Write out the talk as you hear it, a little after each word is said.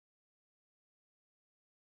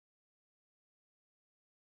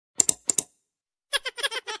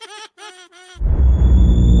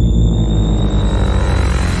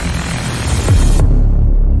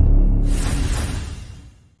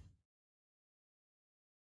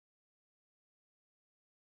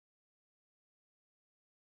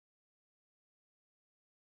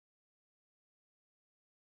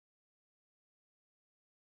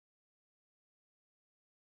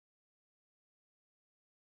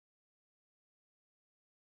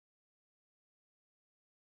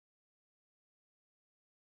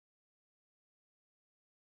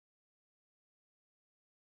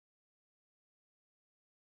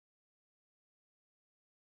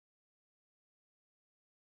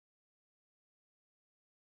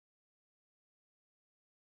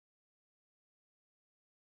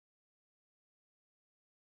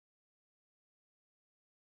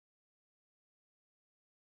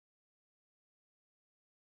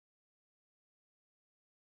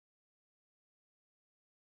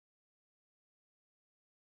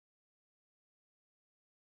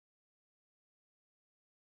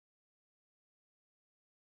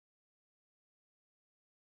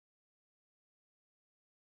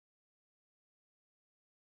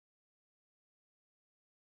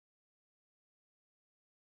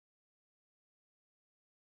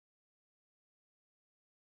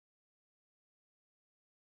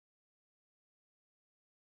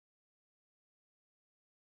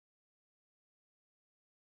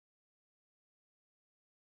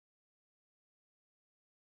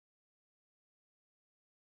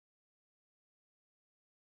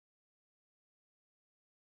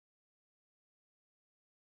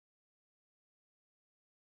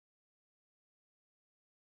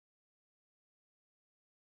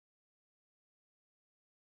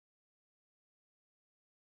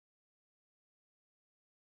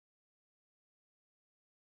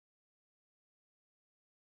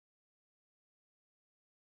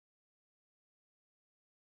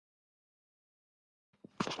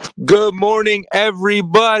Good morning,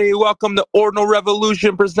 everybody. Welcome to Ordinal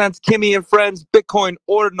Revolution presents Kimi and Friends Bitcoin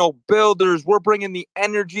Ordinal Builders. We're bringing the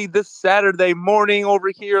energy this Saturday morning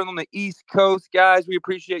over here on the East Coast, guys. We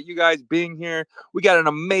appreciate you guys being here. We got an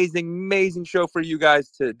amazing show for you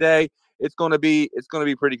guys today. It's gonna be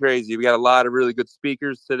pretty crazy. We got a lot of really good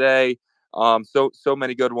speakers today. So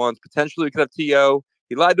many good ones. Potentially we could have To.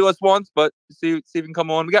 He lied to us once, but see if he can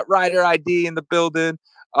come on. We got Rider ID in the building.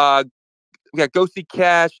 We got Ghosty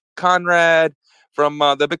Cash, Conrad from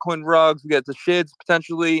the Bitcoin Rugs. We got the Shids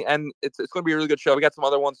potentially, and it's going to be a really good show. We got some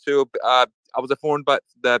other ones too. I was informed, but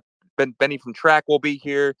the Benny from Track will be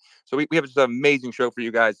here. So we have just an amazing show for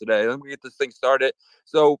you guys today. Let me get this thing started.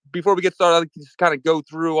 So before we get started, I'd like to just kind of go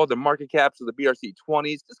through all the market caps of the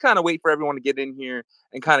BRC20s. Just kind of wait for everyone to get in here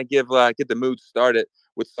and kind of get the mood started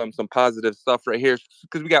with some positive stuff right here.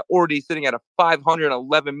 Because we got Ordi sitting at a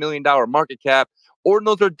 $511 million market cap.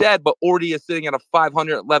 Ordinals are dead, but Ordi is sitting at a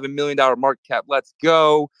 $511 million market cap. Let's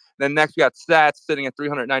go. Then next we got Stats sitting at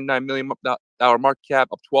 $399 million market cap,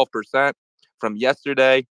 up 12% from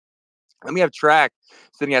yesterday. And we have Track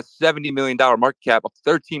sitting at $70 million market cap, up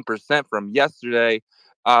 13% from yesterday.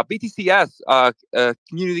 BTCS,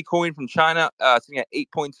 community coin from China, sitting at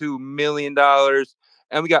 $8.2 million.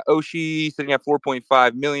 And we got Oshi sitting at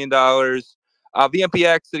 $4.5 million.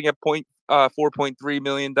 VMPX sitting at $4.3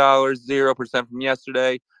 million, 0% from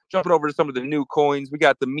yesterday. Jumping over to some of the new coins. We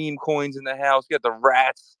got the meme coins in the house. We got the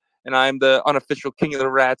rats. And I'm the unofficial king of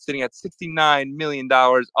the rats, sitting at $69 million,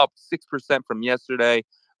 up 6% from yesterday.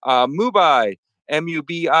 Mubai,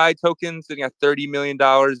 MUBI token, sitting at $30 million,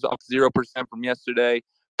 up 0% from yesterday.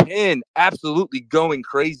 Pin, absolutely going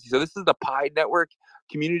crazy. So this is the Pi Network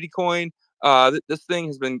community coin. This thing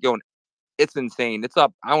has been going, it's insane. It's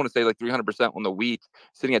up, I want to say like 300% on the week,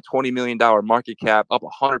 sitting at $20 million market cap, up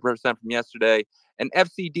 100% from yesterday. And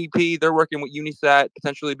FCDP, they're working with Unisat,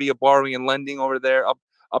 potentially be a borrowing and lending over there, up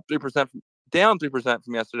 3%, down 3%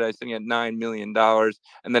 from yesterday, sitting at $9 million.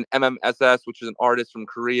 And then MMSS, which is an artist from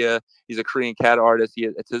Korea. He's a Korean cat artist.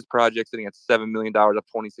 It's his project, sitting at $7 million, up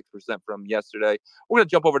 26% from yesterday. We're going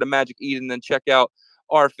to jump over to Magic Eden and then check out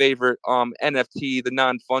our favorite NFT, the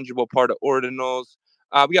non-fungible part of Ordinals.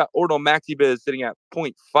 We got Ordinal MaxiBiz sitting at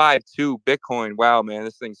 0.52 Bitcoin. Wow, man,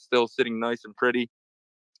 this thing's still sitting nice and pretty.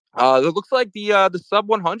 It looks like the sub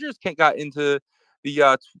 100s got into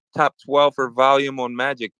the top 12 for volume on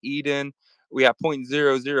Magic Eden. We have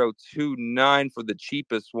 0.0029 for the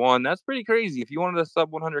cheapest one. That's pretty crazy. If you wanted a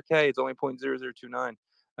sub 100K, it's only 0.0029.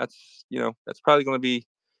 That's probably going to be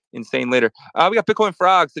insane later. We got Bitcoin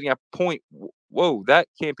Frog sitting at Whoa, that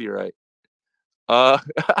can't be right. I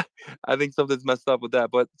think something's messed up with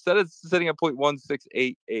that, but instead it's sitting at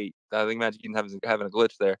 0.1688. I think Magic Eden having a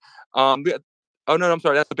glitch there. Oh no, I'm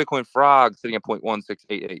sorry. That's the Bitcoin Frog sitting at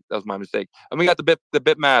 0.1688. That was my mistake. And we got the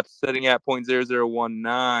bitmap sitting at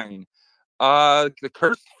 0.0019. The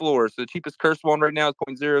cursed floor. So the cheapest cursed one right now is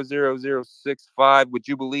 0.00065 with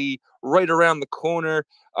Jubilee right around the corner.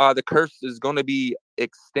 The curse is going to be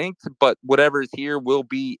extinct, but whatever is here will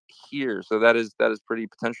be here. So that is pretty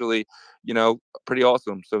potentially, pretty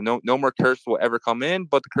awesome. So no more curse will ever come in,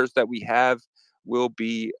 but the curse that we have will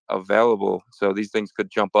be available. So these things could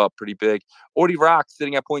jump up pretty big. Ordi Rock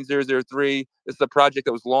sitting at 0.003. This is a project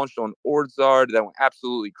that was launched on Ordzard that went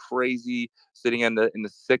absolutely crazy, sitting in the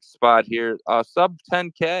sixth spot here. Sub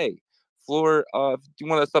 10K. Floor, if you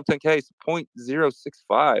want a sub 10K, it's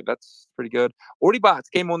 0.065. That's pretty good. Ordibots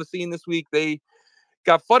came on the scene this week. They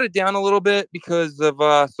got flooded down a little bit because of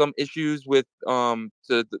some issues with the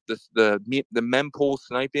mempool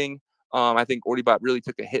sniping. I think Ordibot really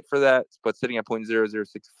took a hit for that, but sitting at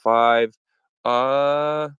 0.0065.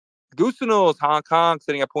 Goosenals, Hong Kong,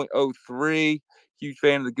 sitting at 0.03. Huge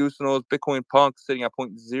fan of the Goosenals. Bitcoin Punk sitting at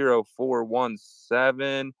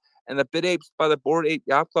 0.0417. And the Bit Apes by the Bored Ape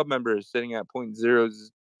Yacht Club members sitting at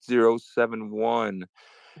 0.0071.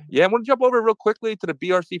 Yeah, I want to jump over real quickly to the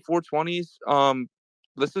BRC 420s.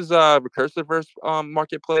 This is a recursive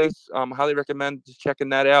marketplace. Highly recommend just checking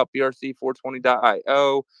that out.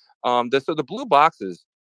 BRC420.io. So the blue boxes.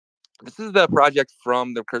 This is the project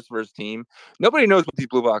from the Recursiverse team. Nobody knows what these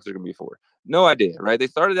blue boxes are going to be for. No idea, right? They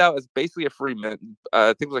started out as basically a free mint. I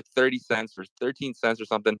think it was like 30 cents or 13 cents or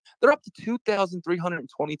something. They're up to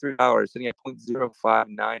 $2,323, sitting at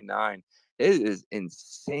 0.0599. It is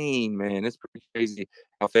insane, man. It's pretty crazy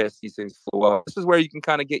how fast these things flow up. This is where you can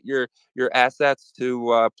kind of get your assets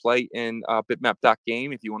to play in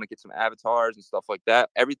bitmap.game if you want to get some avatars and stuff like that.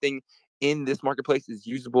 Everything in this marketplace is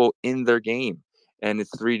usable in their game. And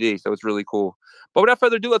it's 3D, so it's really cool. But without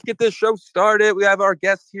further ado, let's get this show started. We have our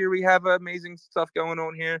guests here. We have amazing stuff going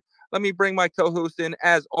on here. Let me bring my co-host in,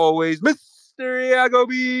 as always, Miss Mr. Iago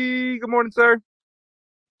Good morning, sir.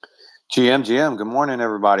 GM, good morning,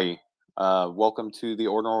 everybody. Welcome to the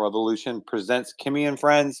Ordinal Revolution presents Kimi and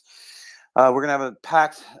Friends. We're going to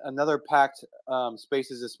have another packed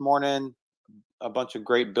spaces this morning. A bunch of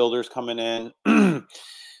great builders coming in to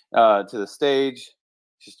the stage.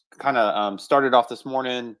 Just kind of started off this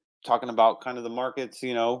morning talking about kind of the markets,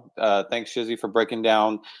 thanks Shizzy for breaking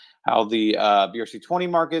down how the BRC 20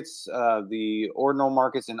 markets, the Ordinal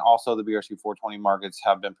markets, and also the BRC 420 markets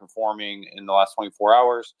have been performing in the last 24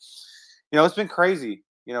 hours. It's been crazy.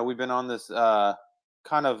 We've been on this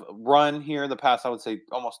kind of run here the past, I would say,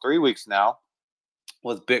 almost 3 weeks now,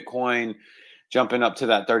 with Bitcoin jumping up to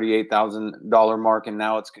that $38,000 mark, and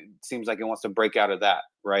now it seems like it wants to break out of that,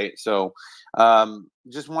 right? So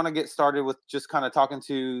just want to get started with just kind of talking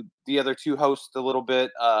to the other two hosts a little bit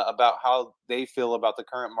about how they feel about the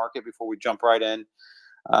current market before we jump right in.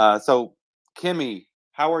 So Kimi,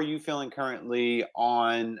 how are you feeling currently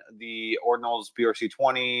on the Ordinal's BRC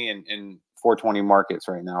 20 and 420 markets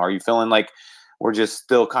right now? Are you feeling like we're just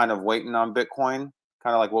still kind of waiting on Bitcoin,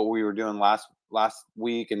 kind of like what we were doing last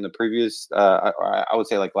week and the previous, I would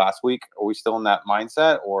say like last week? Are we still in that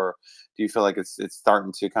mindset, or do you feel like it's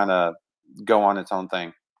starting to kind of go on its own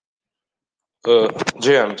thing?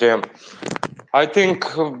 GM, I think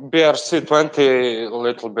BRC 20 a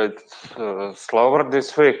little bit slower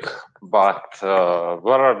this week, but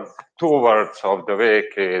two words of the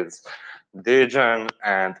week is Degen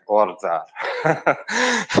and Ordinal.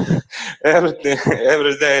 Every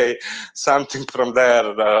day something from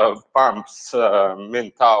there pumps,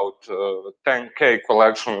 mint out. 10K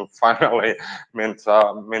collection finally mint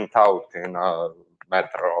out in a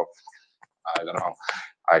matter of, I don't know,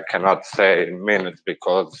 I cannot say minutes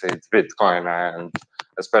because it's Bitcoin, and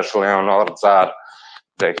especially on Ordinal,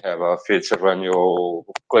 they have a feature when you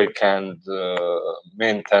click and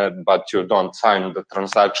mint it, but you don't sign the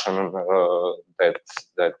transaction,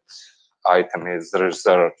 that item is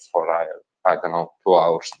reserved for, I don't know, 2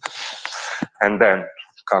 hours, and then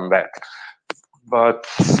come back. But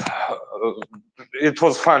it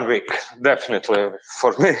was fun week, definitely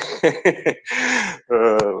for me.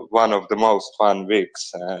 One of the most fun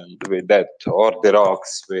weeks, and with that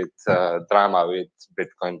Ordi-Rocks, with drama with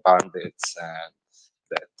Bitcoin Bandits, and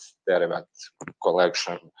that derivative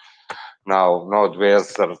collection. Now Node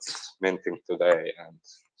Wizards minting today and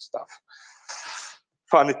stuff.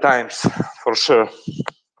 Funny times for sure,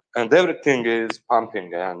 and everything is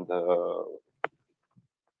pumping, and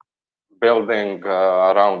building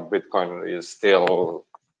around Bitcoin is still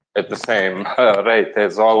at the same rate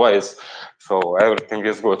as always, so everything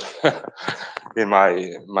is good in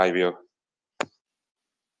my view.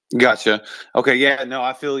 Gotcha. Okay, yeah, no,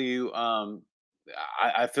 I feel you.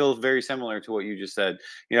 I feel very similar to what you just said.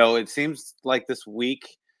 It seems like this week,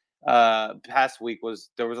 past week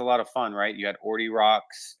there was a lot of fun, right? You had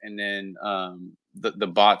Ordi-Rocks, and then the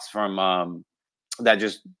bots from that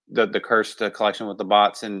just the cursed collection with the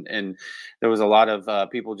bots, and there was a lot of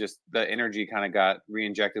people, just the energy kind of got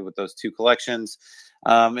re-injected with those two collections,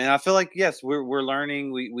 and I feel like, yes, we're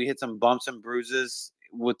learning. We hit some bumps and bruises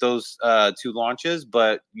with those two launches,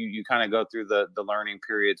 but you kind of go through the learning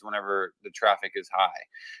periods whenever the traffic is high,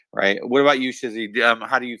 right? What about you, Shizzy?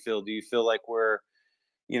 How do you feel? Do you feel like we're,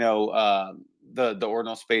 the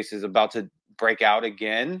Ordinal space is about to break out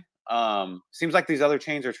again? Seems like these other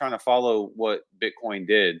chains are trying to follow what Bitcoin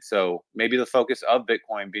did. So maybe the focus of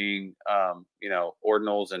Bitcoin being,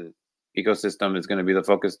 Ordinals and ecosystem is going to be the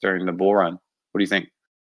focus during the bull run. What do you think?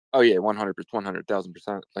 Oh yeah, 100%,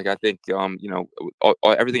 100,000%. Like, I think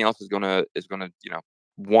everything else is gonna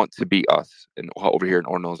want to be us, and over here in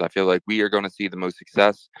Ordinals, I feel like we are going to see the most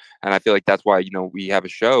success, and I feel like that's why we have a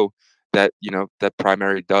show that that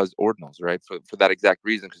primary does Ordinals, right? For that exact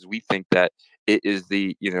reason, because we think that it is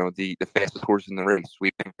the fastest horse in the race.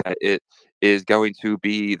 We think that it is going to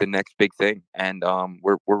be the next big thing, and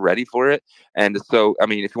we're ready for it. And so, I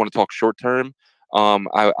mean, if you want to talk short term,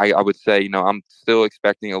 I would say, I'm still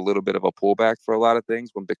expecting a little bit of a pullback for a lot of things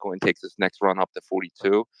when Bitcoin takes this next run up to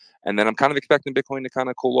 42, and then I'm kind of expecting Bitcoin to kind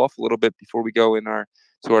of cool off a little bit before we go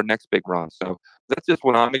to our next big run. So that's just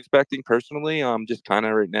what I'm expecting personally. Just kind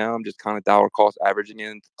of right now, I'm just kind of dollar cost averaging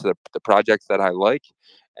into the projects that I like,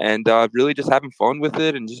 and really just having fun with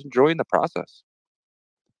it and just enjoying the process.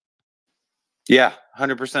 Yeah,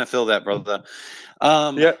 100% feel that, brother.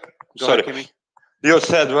 Yeah, go ahead, Kimi. You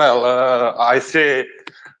said well. I see.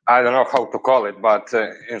 I don't know how to call it, but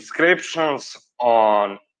inscriptions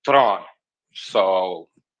on Tron. So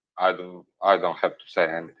I don't have to say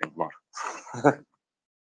anything more.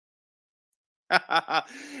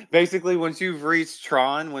 Basically, once you've reached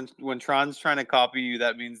Tron, when Tron's trying to copy you,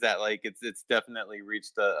 that means that like it's definitely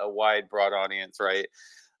reached a wide, broad audience, right?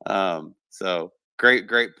 So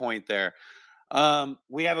great point there.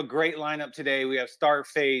 We have a great lineup today. We have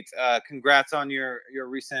Starfate. Congrats on your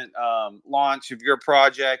recent launch of your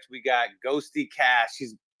project. We got Ghosty Cash.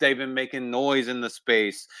 They've been making noise in the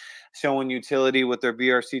space, showing utility with their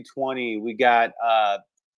BRC20. We got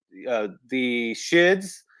the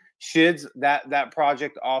Shids, that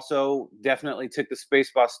project also definitely took the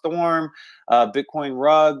space by storm. Bitcoin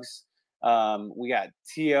Rugs. We got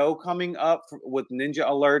TO coming up with Ninja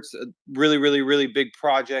Alerts, a really big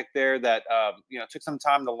project there that took some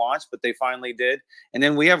time to launch, but they finally did. And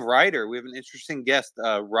then we have Ryder. We have an interesting guest,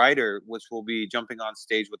 Ryder, which will be jumping on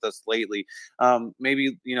stage with us lately.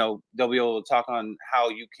 Maybe they'll be able to talk on how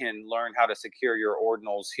you can learn how to secure your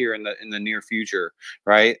ordinals here in the near future,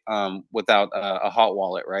 right? Without a hot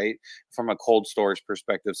wallet, right? From a cold storage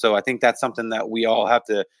perspective. So I think that's something that we all have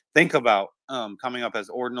to think about coming up as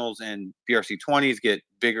ordinals and BRC20s get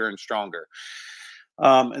bigger and stronger.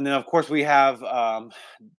 And then, of course, we have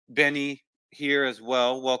Benny here as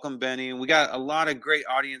well. Welcome, Benny. And we got a lot of great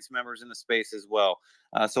audience members in the space as well.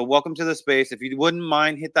 So welcome to the space. If you wouldn't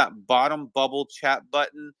mind, hit that bottom bubble chat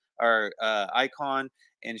button or icon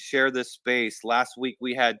and share this space. Last week,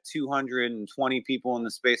 we had 220 people in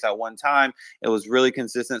the space at one time. It was really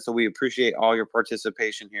consistent, so we appreciate all your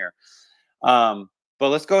participation here. But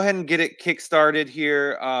let's go ahead and get it kick-started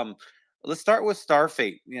here. Let's start with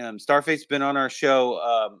Starfate. Starfate's been on our show,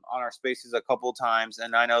 on our spaces a couple of times,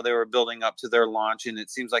 and I know they were building up to their launch, and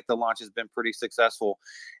it seems like the launch has been pretty successful.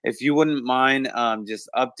 If you wouldn't mind just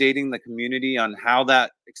updating the community on how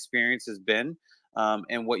that experience has been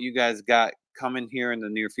and what you guys got coming here in the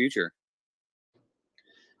near future.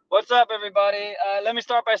 What's up, everybody? Let me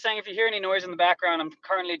start by saying if you hear any noise in the background, I'm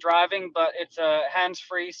currently driving, but it's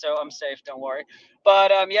hands-free, so I'm safe, don't worry.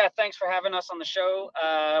 But yeah, thanks for having us on the show.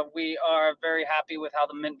 We are very happy with how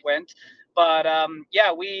the mint went. But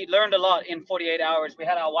yeah, we learned a lot in 48 hours. We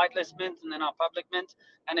had our whitelist mint and then our public mint,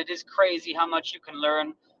 and it is crazy how much you can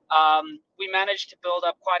learn. We managed to build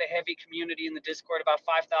up quite a heavy community in the Discord, about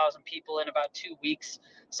 5,000 people in about 2 weeks.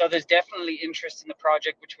 So there's definitely interest in the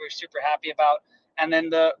project, which we're super happy about. And then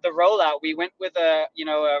the rollout, we went with a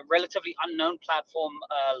relatively unknown platform,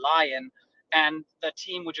 Lion, and the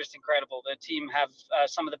team were just incredible. The team have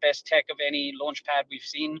some of the best tech of any launchpad we've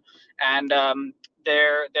seen, and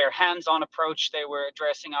their hands-on approach. They were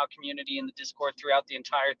addressing our community in the Discord throughout the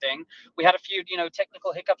entire thing. We had a few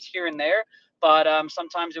technical hiccups here and there, but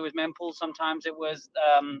sometimes it was mempool, sometimes it was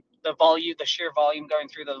the sheer volume going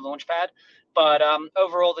through the launchpad. But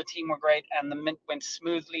overall, the team were great, and the mint went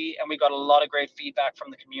smoothly, and we got a lot of great feedback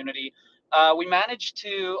from the community. We managed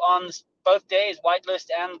to, on both days, whitelist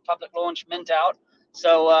and public launch, mint out.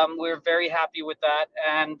 So we're very happy with that.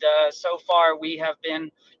 And so far, we have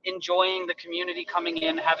been enjoying the community coming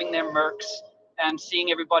in, having their mercs, and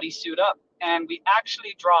seeing everybody suit up. And we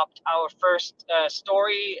actually dropped our first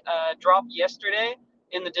story drop yesterday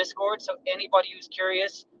in the Discord. So anybody who's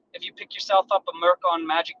curious, if you pick yourself up a merc on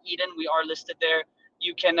Magic Eden, we are listed there.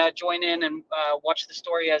 You can join in and watch the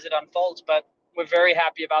story as it unfolds. But we're very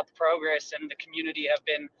happy about the progress, and the community have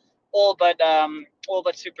been all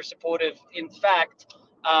but super supportive. In fact,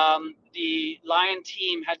 the Lion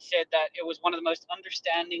team had said that it was one of the most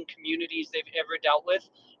understanding communities they've ever dealt with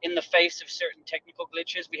in the face of certain technical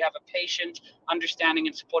glitches. We have a patient, understanding,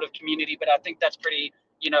 and supportive community, but I think that's pretty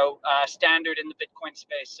standard in the Bitcoin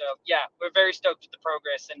space. So yeah, we're very stoked with the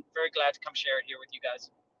progress and very glad to come share it here with you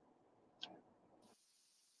guys.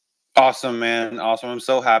 Awesome, man. Awesome. I'm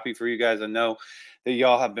so happy for you guys. I know that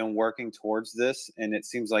y'all have been working towards this, and it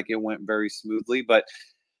seems like it went very smoothly. But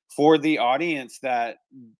for the audience that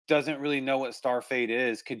doesn't really know what Starfate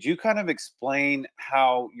is, could you kind of explain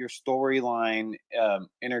how your storyline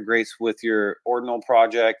integrates with your Ordinal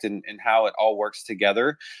project and how it all works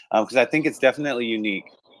together? Because I think it's definitely unique.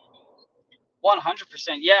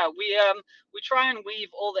 100%. Yeah, we try and weave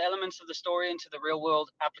all the elements of the story into the real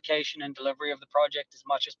world application and delivery of the project as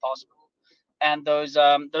much as possible. And those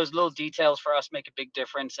little details for us make a big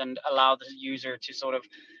difference and allow the user to sort of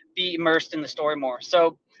be immersed in the story more.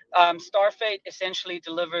 So Starfate essentially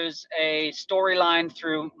delivers a storyline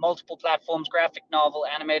through multiple platforms: graphic novel,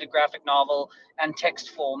 animated graphic novel, and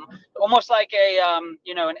text form, almost like an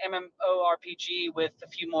MMORPG with a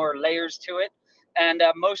few more layers to it. And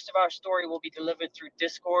most of our story will be delivered through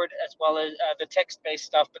Discord, as well as the text-based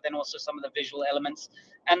stuff, but then also some of the visual elements.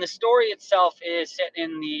 And the story itself is set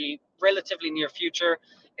in the relatively near future.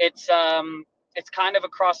 It's kind of a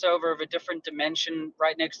crossover of a different dimension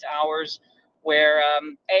right next to ours, where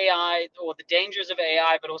AI, or the dangers of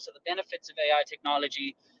AI, but also the benefits of AI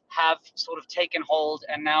technology have sort of taken hold.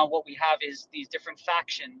 And now what we have is these different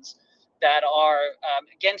factions that are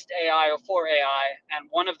against AI or for AI. And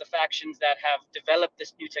one of the factions that have developed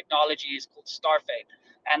this new technology is called Starfate.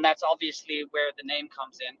 And that's obviously where the name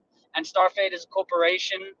comes in. And Starfate is a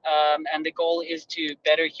corporation, and the goal is to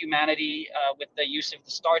better humanity with the use of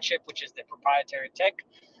the Starchip, which is the proprietary tech.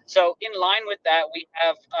 So in line with that,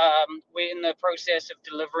 we're in the process of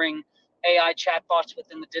delivering AI chatbots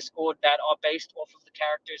within the Discord that are based off of the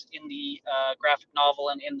characters in the graphic novel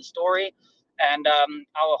and in the story. And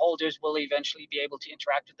our holders will eventually be able to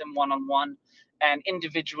interact with them one-on-one and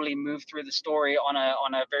individually move through the story on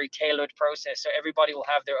a very tailored process. So everybody will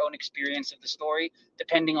have their own experience of the story,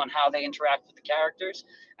 depending on how they interact with the characters.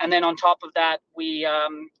 And then on top of that, the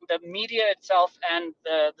media itself and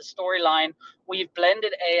the storyline, we've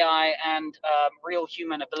blended AI and real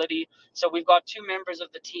human ability. So we've got 2 members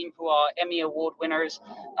of the team who are Emmy Award winners,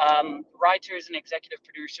 writers and executive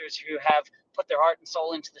producers who have put their heart and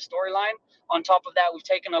soul into the storyline. On top of that, we've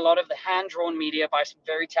taken a lot of the hand-drawn media by some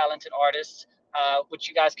very talented artists, which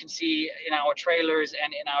you guys can see in our trailers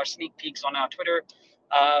and in our sneak peeks on our Twitter.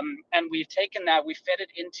 And we've taken that, we fed it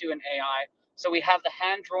into an AI. So we have the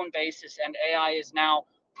hand-drawn basis, and AI is now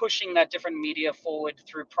pushing that different media forward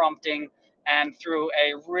through prompting and through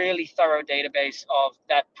a really thorough database of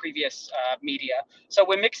that previous media. So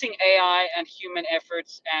we're mixing AI and human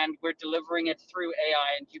efforts, and we're delivering it through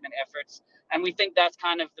AI and human efforts. And we think that's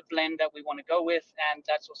kind of the blend that we want to go with, and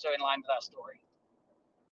that's also in line with our story.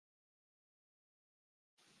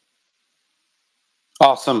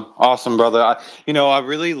 Awesome, brother. I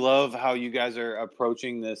really love how you guys are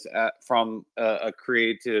approaching this from a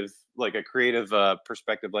creative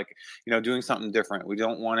perspective, like, doing something different. We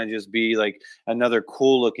don't want to just be like another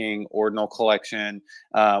cool looking Ordinal collection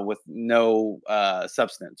with no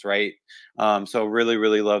substance, right? So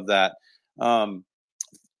really love that.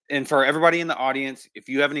 And for everybody in the audience, if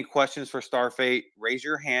you have any questions for Starfate, raise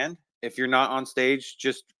your hand. If you're not on stage,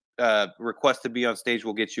 just request to be on stage.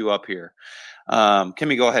 We'll get you up here.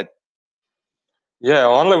 Kimi, go ahead. Yeah,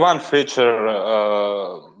 only one feature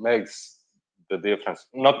makes the difference.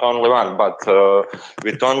 Not only one, but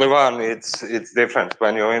with only one, it's different.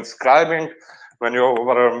 When you're inscribing, when you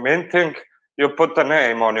were minting, you put a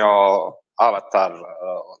name on your avatar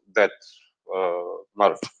that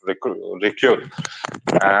recruit.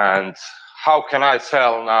 And how can I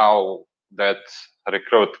sell now that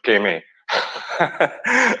recruit Kimi?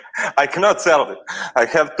 I cannot sell it. I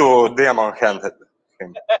have to demo hand it.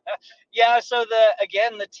 Yeah, so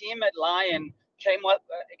the team at Lion came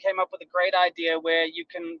up with a great idea where you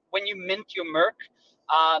can, when you mint your merc,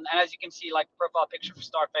 and as you can see, like, profile picture for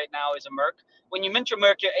Starfate now is a merc. When you mint your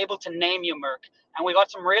merc, you're able to name your merc, and we got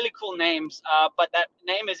some really cool names. But that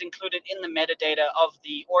name is included in the metadata of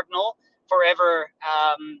the Ordinal forever,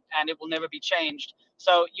 and it will never be changed.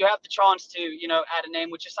 So you have the chance to, add a name,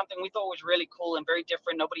 which is something we thought was really cool and very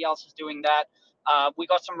different. Nobody else is doing that. We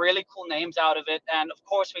got some really cool names out of it, and of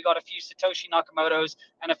course we got a few Satoshi Nakamotos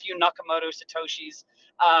and a few Nakamoto Satoshis,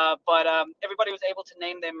 but everybody was able to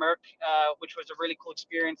name their merc, which was a really cool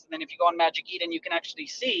experience. And then if you go on Magic Eden, you can actually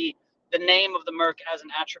see the name of the merc as an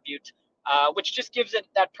attribute, which just gives it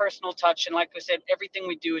that personal touch. And like I said, everything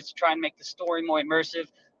we do is to try and make the story more immersive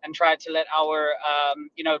and try to let our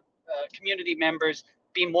community members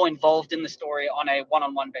be more involved in the story on a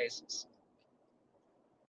one-on-one basis.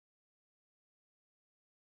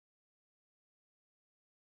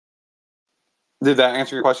 Did that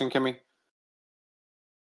answer your question, Kimi?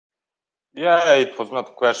 Yeah, it was not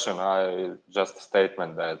a question. Just a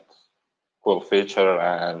statement that cool feature,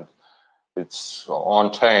 and it's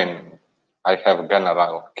on chain. I have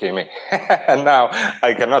General Kimi, and now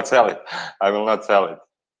I cannot sell it. I will not sell it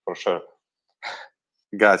for sure.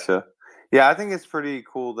 Gotcha. Yeah, I think it's pretty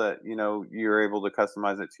cool that you're able to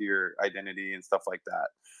customize it to your identity and stuff like that.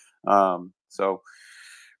 So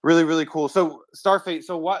really cool. So Starfate.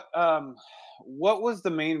 So what was the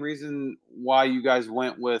main reason why you guys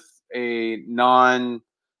went with a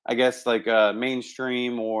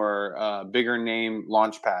mainstream or bigger name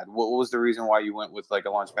launchpad? What was the reason why you went with like a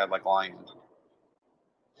launchpad like Lion?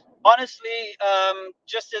 Honestly,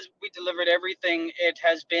 just as we delivered everything, it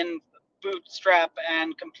has been bootstrap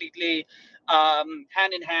and completely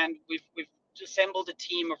hand in hand. We've assembled a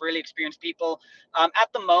team of really experienced people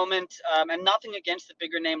at the moment, and nothing against the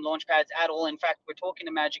bigger name launchpads at all. In fact, we're talking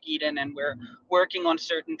to Magic Eden and we're working on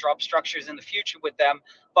certain drop structures in the future with them.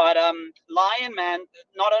 But Lion, man,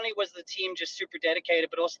 not only was the team just super dedicated,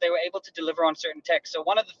 but also they were able to deliver on certain tech. So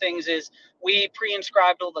one of the things is we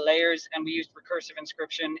pre-inscribed all the layers and we used recursive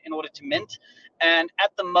inscription in order to mint. And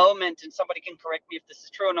at the moment, and somebody can correct me if this is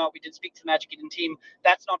true or not, we did speak to the Magic Eden team,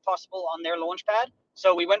 that's not possible on their launchpad.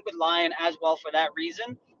 So we went with Lion as well for that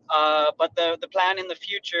reason. But the plan in the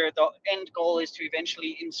future, the end goal is to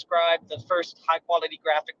eventually inscribe the first high quality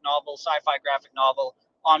graphic novel, sci-fi graphic novel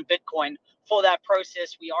on Bitcoin. For that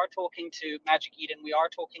process, we are talking to Magic Eden, we are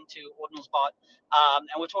talking to Ordinal Bot,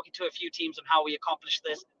 and we're talking to a few teams on how we accomplish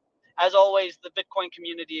this. As always, the Bitcoin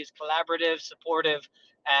community is collaborative, supportive,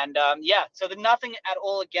 and yeah, so there's nothing at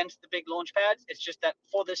all against the big launch pads. It's just that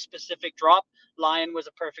for this specific drop, Lion was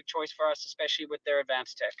a perfect choice for us, especially with their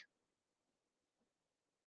advanced tech.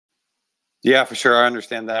 Yeah, for sure. I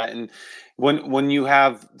understand that. And when you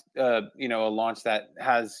have you know, a launch that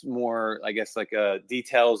has more, I guess, like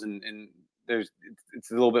details and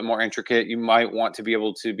it's a little bit more intricate, you might want to be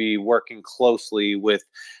able to be working closely with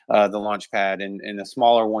the launch pad, and a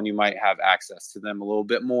smaller one you might have access to them a little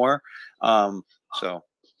bit more. So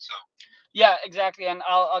yeah, exactly. And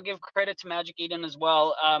I'll give credit to Magic Eden as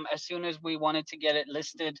well. As soon as we wanted to get it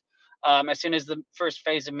listed, as soon as the first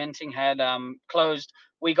phase of minting had closed,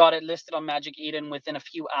 we got it listed on Magic Eden within a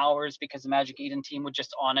few hours because the Magic Eden team were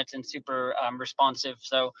just on it and super responsive.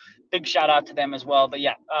 So big shout out to them as well. But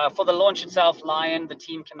yeah, for the launch itself, Lion, the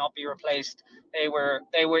team cannot be replaced. They were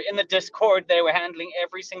in the Discord. They were handling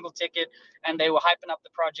every single ticket, and they were hyping up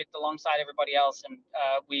the project alongside everybody else. And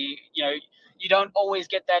we, you know, you don't always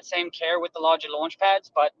get that same care with the larger launch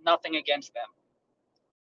pads, but nothing against them.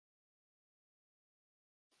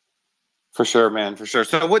 for sure, man, for sure.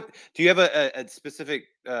 So what do you have a specific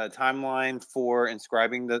timeline for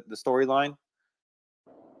inscribing the storyline?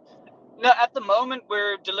 No, at the moment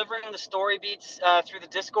we're delivering the story beats through the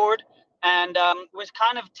Discord, and we're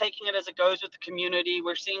kind of taking it as it goes with the community.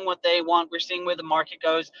 We're seeing what they want. We're seeing where the market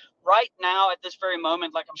goes. Right now, at this very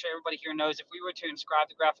moment, like I'm sure everybody here knows, if we were to inscribe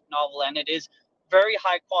the graphic novel, and it is very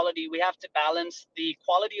high quality, we have to balance the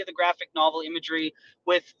quality of the graphic novel imagery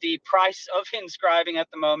with the price of inscribing at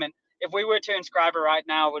the moment. If we were to inscribe it right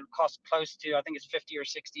now, it would cost close to, I think it's 50 or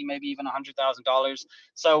 60, maybe even $100,000.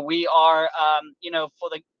 So we are, you know, for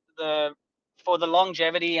the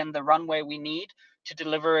longevity and the runway we need to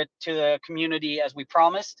deliver it to the community as we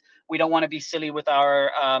promised, we don't want to be silly with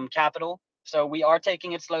our capital. So we are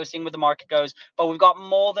taking it slow, seeing where the market goes, but we've got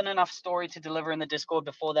more than enough story to deliver in the Discord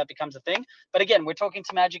before that becomes a thing. But again, we're talking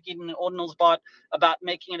to Magic Eden and Ordinal's Bot about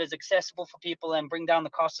making it as accessible for people and bring down the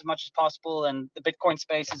cost as much as possible. And the Bitcoin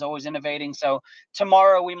space is always innovating. So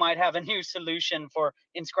tomorrow we might have a new solution for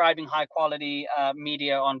inscribing high quality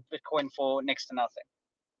media on Bitcoin for next to nothing.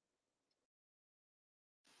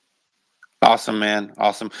 Awesome, man.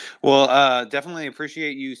 Awesome. Well, definitely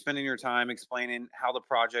appreciate you spending your time explaining how the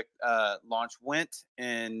project launch went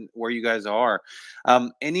and where you guys are.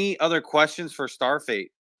 Any other questions for Starfate?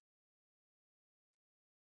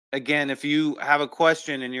 Again, if you have a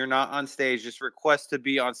question and you're not on stage, just request to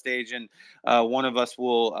be on stage, and one of us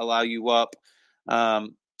will allow you up.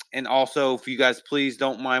 And also, if you guys please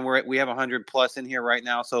don't mind, we have 100 plus in here right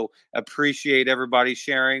now, so appreciate everybody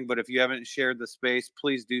sharing. But if you haven't shared the space,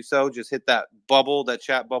 please do so. Just hit that bubble, that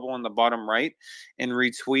chat bubble in the bottom right, and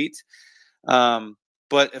retweet.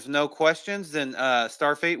 But if no questions, then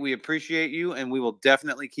Starfate, we appreciate you, and we will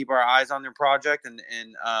definitely keep our eyes on your project and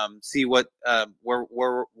see what where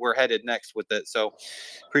we're headed next with it. So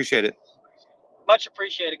appreciate it. Much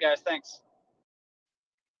appreciated, guys. Thanks.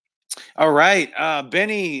 All right.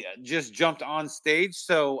 Benny just jumped on stage.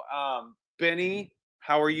 So Benny,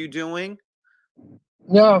 how are you doing?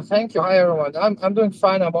 Yeah, thank you. Hi, everyone. I'm doing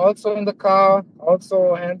fine. I'm also in the car,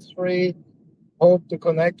 also hands-free. Hope the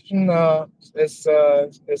connection is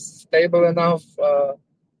stable enough.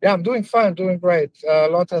 Yeah, I'm doing fine, doing great. A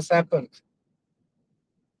lot has happened.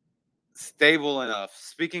 Stable enough.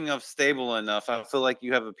 Speaking of stable enough, I feel like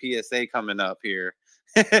you have a PSA coming up here.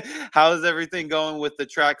 How's everything going with the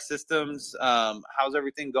track systems? How's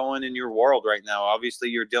everything going in your world right now? Obviously,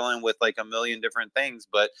 you're dealing with like a million different things,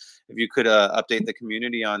 but if you could update the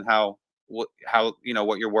community on how you know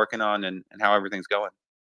what you're working on and how everything's going.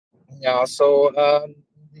 Yeah, so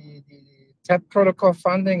the TAP protocol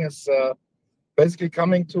funding is basically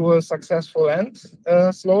coming to a successful end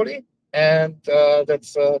slowly, and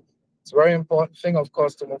that's it's a very important thing, of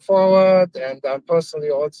course, to move forward. And I'm personally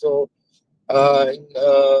also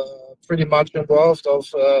pretty much involved of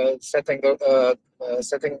setting up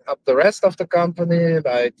the rest of the company,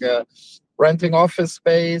 like renting office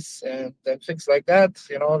space and things like that.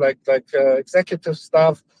 You know, like executive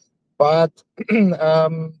stuff. but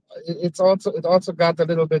it also got a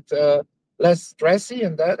little bit less stressy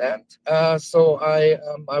in that end. So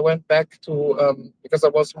I went back to because I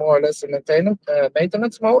was more or less in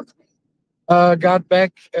maintenance mode. Got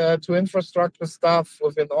back to infrastructure stuff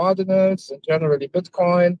within Ordinals and generally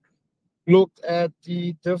Bitcoin. Looked at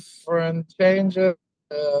the different changes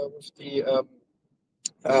with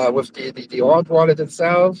the Ord wallet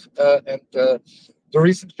itself and the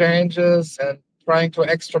recent changes, and trying to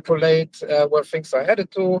extrapolate where things are headed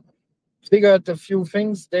to. Figured a few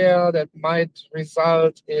things there that might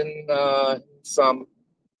result in some,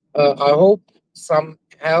 I hope, some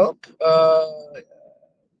help,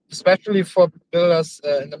 especially for builders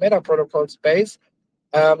in the Meta protocol space,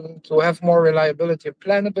 to have more reliability and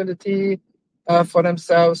planability for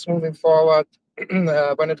themselves moving forward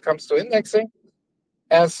when it comes to indexing,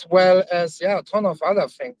 as well as a ton of other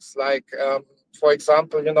things. Like, for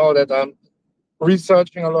example, that I'm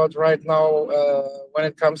researching a lot right now when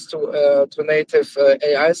it comes to native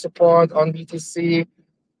AI support on BTC.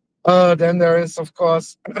 Then there is, of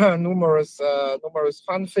course, numerous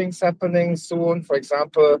fun things happening soon. For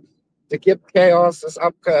example, the GIP chaos is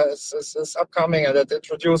upcoming, and it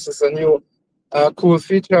introduces a new cool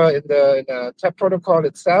feature in the TAP protocol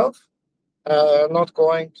itself. Not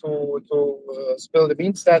going to spill the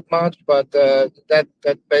beans that much, but that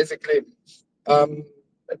basically,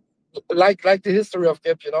 like the history of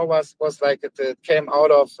GIP, was like it came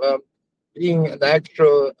out of being an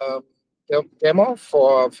actual demo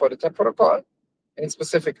for the TAP protocol in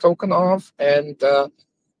specific token of, and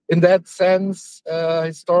in that sense,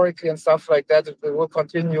 historically and stuff like that, we will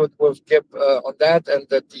continue with GIP on that, and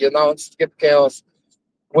that the announced GIP chaos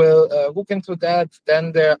will hook into that.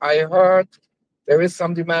 Then I heard there is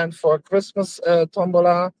some demand for Christmas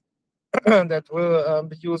tombola that will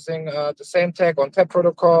be using the same tag on TAP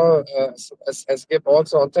protocol as GIP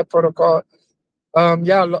also on TAP protocol.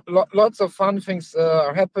 Lots of fun things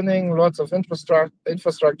are happening, lots of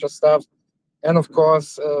infrastructure stuff, and of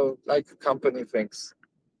course, like company things.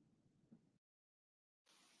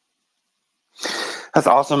 That's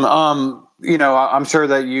awesome. I'm sure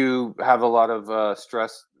that you have a lot of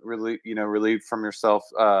stress relieved from yourself,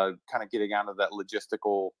 kind of getting out of that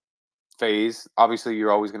logistical phase. Obviously,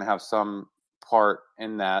 you're always going to have some part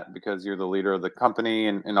in that because you're the leader of the company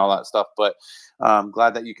and all that stuff. But I'm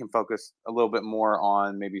glad that you can focus a little bit more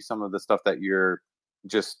on maybe some of the stuff that you're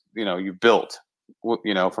just, you built,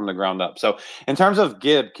 from the ground up. So in terms of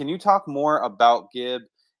Gib, can you talk more about Gib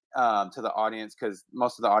to the audience? Because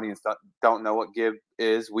most of the audience don't know what Gib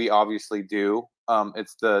is. We obviously do.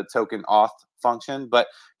 It's the token auth function. But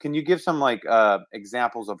can you give some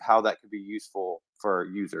examples of how that could be useful for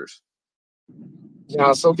users?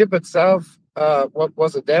 Yeah, so Gib itself what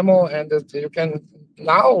was a demo, and you can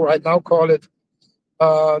right now call it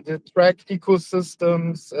the track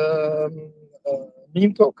ecosystems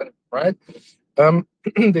meme token, right? The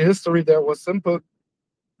history there was simple,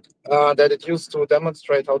 that it used to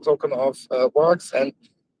demonstrate how token auth works, and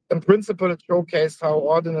in principle it showcased how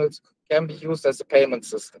ordinals can be used as a payment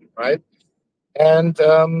system, right? And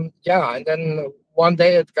and then one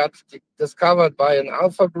day it got discovered by an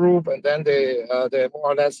alpha group, and then they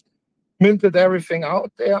more or less minted everything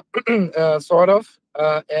out there, sort of,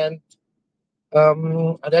 and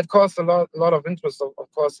that caused a lot of interest,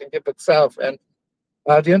 of course, in GIP itself. And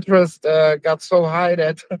the interest got so high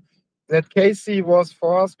that Casey was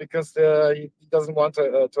forced, because he doesn't want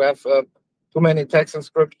to have too many text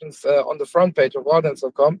inscriptions on the front page of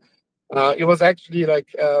Ordinal.com. It was actually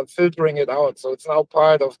filtering it out, so it's now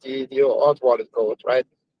part of the Ord wallet code, right?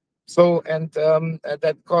 So and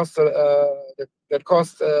that cost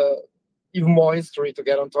even more history to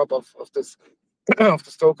get on top of this of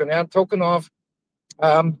this token. And token auth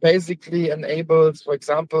basically enables, for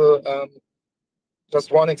example,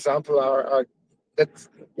 just one example are that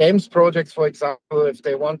games projects, for example, if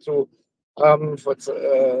they want to,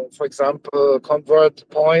 for example, convert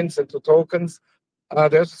points into tokens.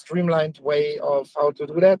 There's a streamlined way of how to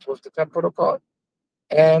do that with the TAP protocol,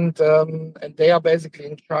 and they are basically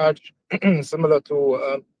in charge, similar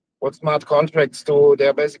to what smart contracts do.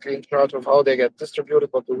 They're basically in charge of how they get distributed,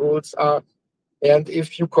 what the rules are, and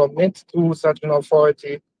if you commit to such an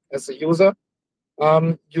authority as a user,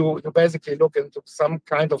 you basically look into some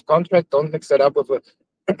kind of contract. Don't mix it up with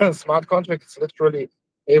a smart contract. It's literally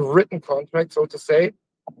a written contract, so to say,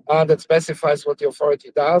 that specifies what the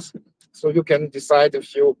authority does. So you can decide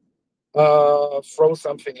if you throw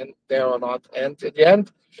something in there or not. And in the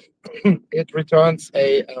end, it returns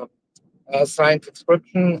a signed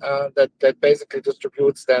inscription that basically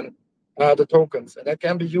distributes then the tokens. And that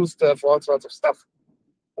can be used for all sorts of stuff.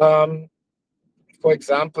 for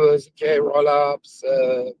example, ZK rollups,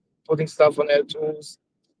 putting stuff on L2s,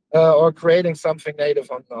 or creating something native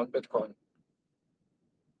on Bitcoin.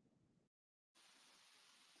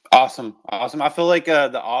 Awesome. I feel like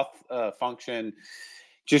the auth function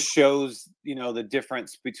just shows, the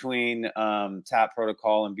difference between TAP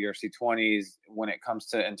protocol and BRC20s when it comes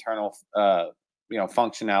to internal,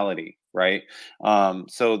 functionality, right?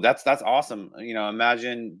 So that's awesome.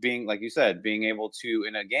 Imagine being, like you said, being able to,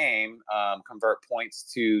 in a game, convert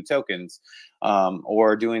points to tokens,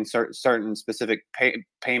 or doing certain specific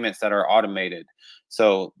payments that are automated.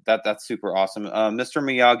 So that's super awesome. Mr.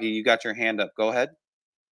 Miyagi, you got your hand up. Go ahead.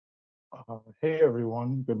 Hey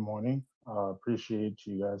everyone, good morning. Appreciate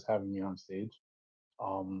you guys having me on stage.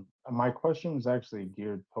 My question was actually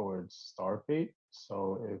geared towards Starfate.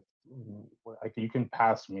 So if like you can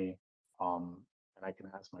pass me, and I can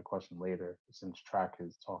ask my question later since Track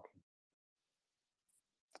is talking.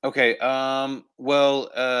 Okay.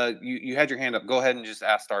 Well, you had your hand up. Go ahead and just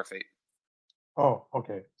ask Starfate. Oh,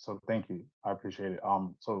 okay. So thank you. I appreciate it.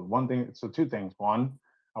 So two things. One,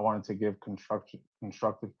 I wanted to give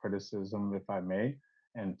constructive criticism, if I may,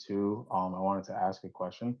 and two, I wanted to ask a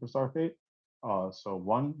question for Starfate. So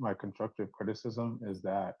one, my constructive criticism is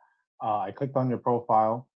that I clicked on your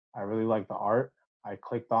profile. I really like the art. I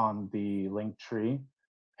clicked on the link tree,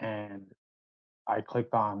 and I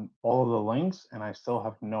clicked on all of the links, and I still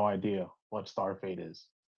have no idea what Starfate is.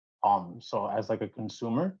 So as like a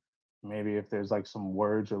consumer, maybe if there's like some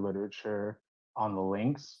words or literature on the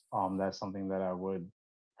links, that's something that I would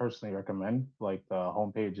personally recommend. Like the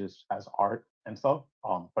homepage has art and stuff,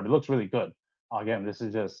 but it looks really good. Again, this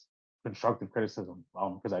is just constructive criticism,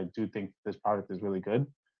 because I do think this product is really good.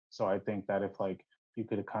 So I think that if like you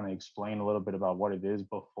could kind of explain a little bit about what it is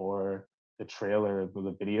before the trailer with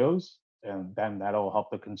the videos, and then that'll help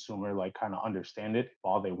the consumer like kind of understand it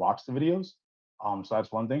while they watch the videos. So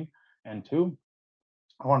that's one thing. And two,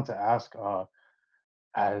 I wanted to ask,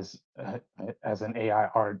 as an AI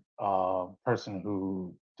art person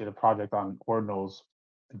who did a project on ordinals,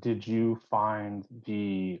 did you find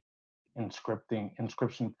the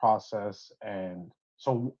inscription process, and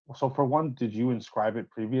so for one, did you inscribe it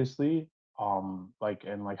previously,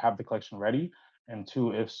 and have the collection ready? And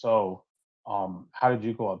two, if so, how did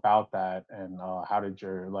you go about that, and how did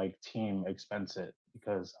your team expense it?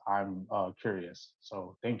 Because I'm curious.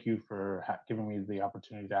 So thank you for giving me the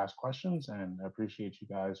opportunity to ask questions, and I appreciate you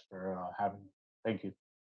guys for having me. Thank you.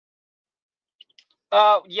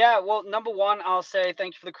 Yeah, well, number one, I'll say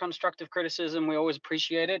thank you for the constructive criticism. We always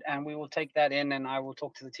appreciate it, and we will take that in, and I will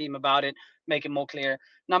talk to the team about it, make it more clear.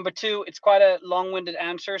 Number two, it's quite a long-winded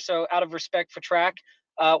answer, so out of respect for Track,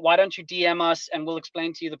 why don't you DM us, and we'll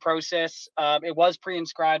explain to you the process. It was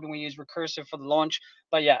pre-inscribed, and we used recursive for the launch,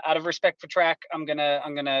 but yeah, out of respect for Track, I'm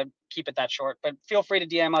gonna keep it that short. But feel free to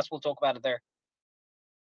DM us. We'll talk about it there.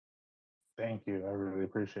 Thank you. I really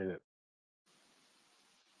appreciate it.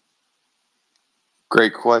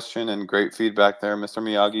 Great question and great feedback there, Mr.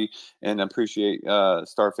 Miyagi, and appreciate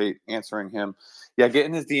Starfate answering him. Yeah, get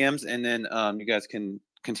in his DMs, and then you guys can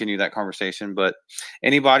continue that conversation. But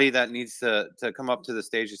anybody that needs to come up to the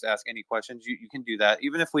stage, just ask any questions, you can do that,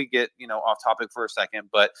 even if we get off topic for a second.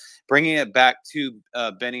 But bringing it back to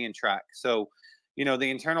Benny and Track. So the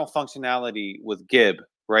internal functionality with Gib,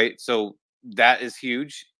 right? So that is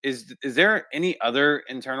huge. Is there any other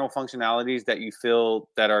internal functionalities that you feel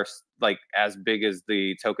that are like as big as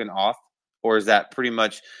the token auth, or is that pretty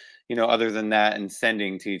much other than that and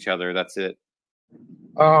sending to each other, that's it?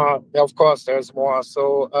 Yeah, of course, there's more.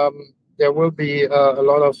 So there will be a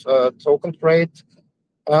lot of token trade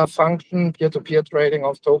function, peer-to-peer trading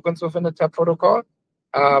of tokens within the TAP protocol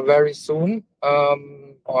very soon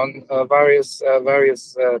on various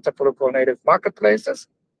TAP protocol native marketplaces.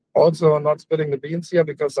 Also, not spilling the beans here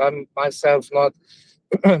because I'm myself not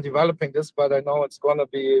developing this, but I know it's gonna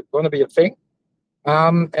be a thing.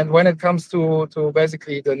 And when it comes to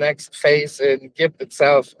basically the next phase in Gib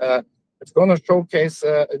itself, it's gonna showcase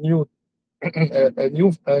a new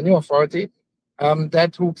authority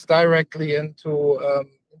that hooks directly into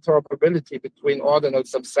interoperability between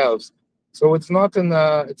ordinals themselves. So it's not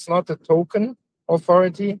a token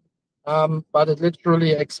authority, but it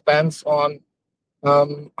literally expands on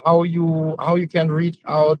how you can reach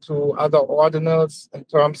out to other ordinals in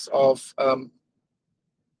terms of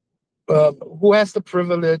who has the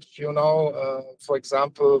privilege, for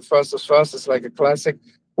example, first is like a classic.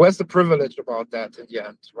 Who has the privilege about that in the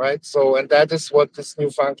end, right? So, and that is what this new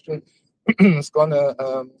function is gonna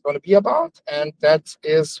be about, and that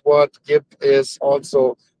is what Gib is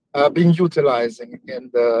also being utilizing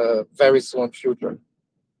in the very soon future.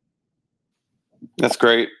 That's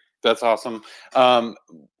great. That's awesome.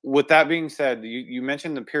 With that being said, you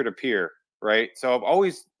mentioned the peer-to-peer, right? So I've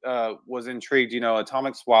always was intrigued.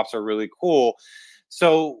 Atomic swaps are really cool.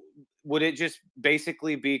 So would it just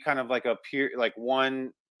basically be kind of like a peer, like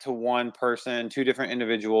one-to-one person, two different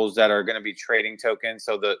individuals that are going to be trading tokens?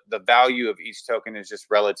 So the value of each token is just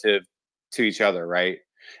relative to each other, right?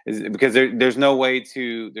 Because there's no way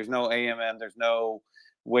to, there's no AMM, there's no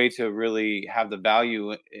way to really have the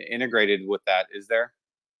value integrated with that, is there?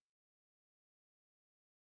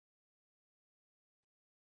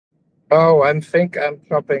 Oh, I think I'm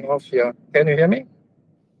chopping off here. Can you hear me?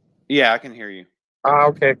 Yeah, I can hear you.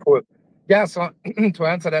 Okay, cool. Yeah, so to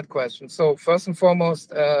answer that question, so first and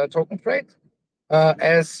foremost, token trade,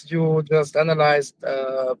 as you just analyzed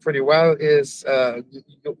pretty well, is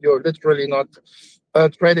you're literally not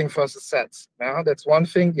trading versus sets. Yeah, that's one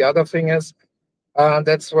thing. The other thing is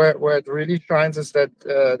that's where it really shines is that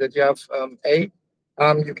that you have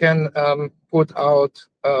you can put out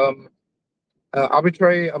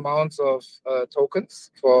arbitrary amounts of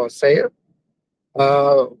tokens for sale,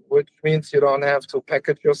 which means you don't have to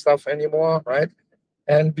package your stuff anymore, right?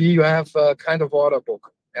 And B, you have a kind of order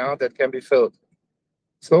book, yeah, that can be filled.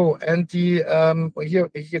 So, and the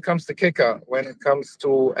here comes the kicker when it comes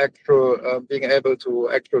to actual being able to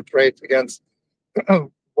actual trade against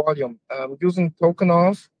volume. Using token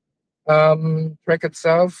off, track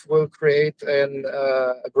itself will create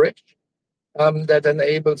a bridge that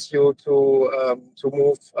enables you to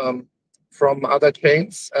move from other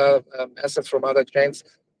chains, assets from other chains,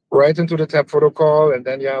 right into the TAP protocol, and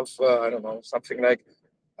then you have I don't know, something like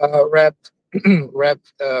wrapped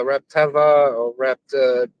wrapped Tether or wrapped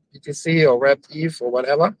BTC or wrapped ETH or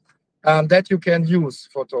whatever that you can use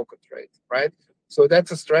for token trade, right? So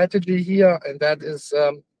that's a strategy here, and that is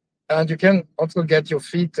and you can also get your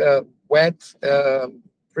feet wet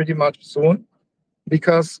pretty much soon,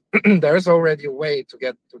 because there is already a way to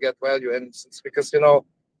get value, and it's because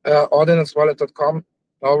ordinalswallet.com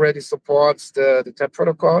already supports the TAP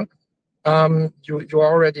protocol. You're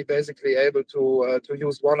already basically able to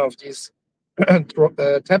use one of these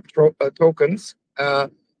TAP tokens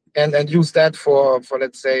and use that for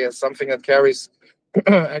let's say something that carries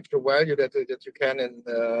actual value that you can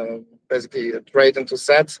basically trade into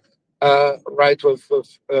sets right with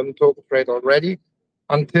token trade already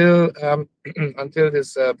until until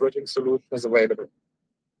this bridging solution is available.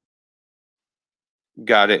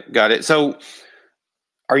 Got it. So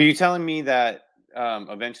are you telling me that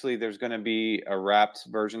eventually there's going to be a wrapped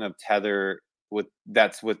version of Tether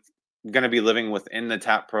that's going to be living within the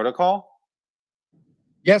TAP protocol?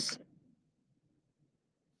 Yes,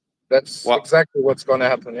 that's exactly what's going to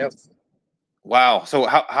happen. Yes. Wow. So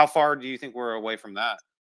how far do you think we're away from that?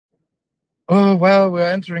 Oh well,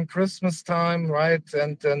 we're entering Christmas time, right?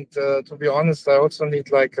 And to be honest, I also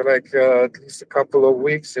need like at least a couple of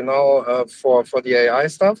weeks, for the AI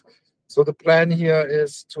stuff. So the plan here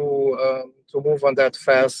is to move on that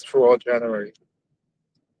fast throughout January.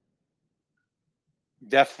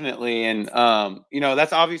 Definitely, and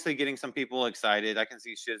that's obviously getting some people excited. I can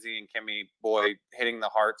see Shizzy and Kimi boy hitting the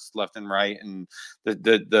hearts left and right, and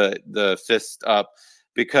the fist up,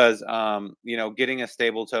 because getting a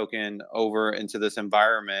stable token over into this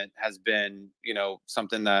environment has been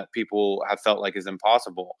something that people have felt like is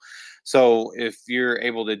impossible. So if you're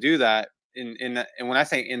able to do that and when I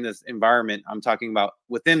say in this environment, I'm talking about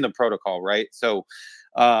within the protocol, right? So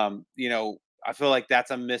I feel like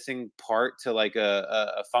that's a missing part to like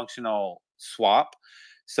a functional swap.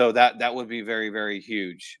 So that would be very, very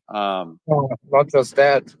huge. No, not just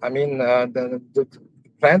that. I mean, the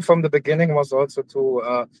plan from the beginning was also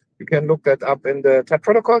to you can look that up in the TAP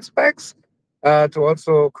protocol specs to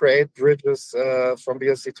also create bridges from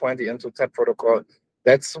BRC20 into TAP protocol.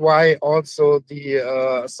 That's why also the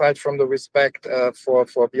aside from the respect for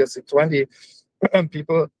BRC20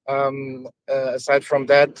 people, aside from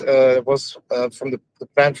that was from the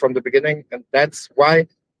plan from the beginning, and that's why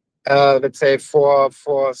let's say for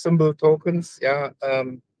symbol tokens,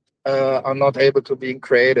 are not able to be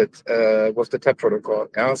created with the TAP protocol.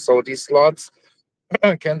 Yeah, so these slots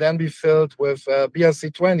can then be filled with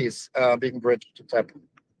BRC20s being bridged to TAP.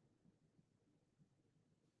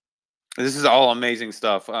 This is all amazing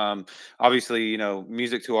stuff. Obviously,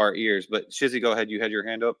 music to our ears. But Shizzy, go ahead. You had your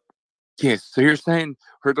hand up. Yes. So you're saying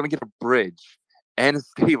we're going to get a bridge and a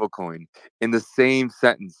stablecoin in the same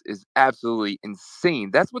sentence is absolutely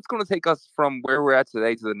insane. That's what's going to take us from where we're at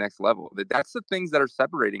today to the next level. That's the things that are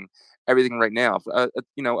separating everything right now.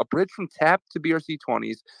 A bridge from TAP to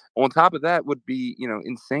BRC20s. On top of that would be,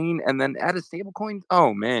 insane. And then add a stablecoin.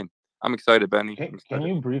 Oh man, I'm excited, Benny. Can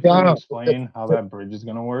you briefly explain how that bridge is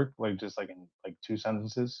going to work? Like just like in like 2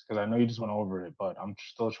 sentences? Because I know you just went over it, but I'm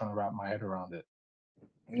still trying to wrap my head around it.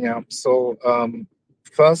 Yeah. So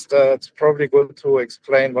first, it's probably good to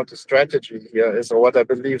explain what the strategy here is, or what I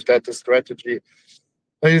believe that the strategy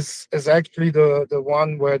is actually the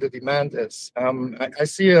one where the demand is. I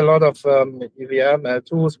see a lot of EVM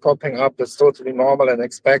tools popping up. That's totally normal and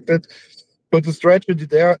expected. But the strategy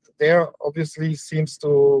there obviously seems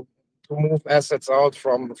to move assets out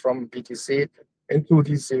from BTC into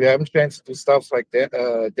these EVM chains, to stuff like that.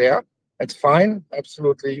 There, it's fine.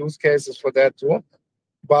 Absolutely, use cases for that too.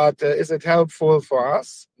 But is it helpful for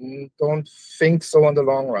us? Don't think so in the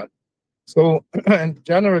long run. So, and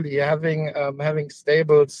generally, having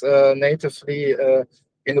stables natively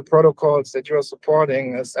in the protocols that you're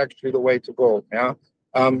supporting is actually the way to go. Yeah.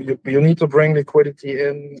 You need to bring liquidity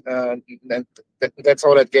in, and that's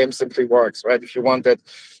how that game simply works, right? If you want that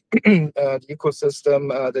the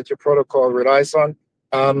ecosystem that your protocol relies on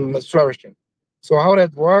is flourishing. So how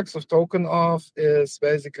that works with token off is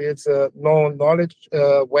basically it's a known knowledge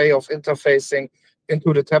way of interfacing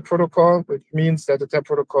into the TAP protocol, which means that the TAP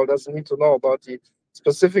protocol doesn't need to know about the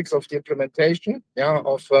specifics of the implementation,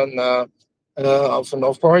 of an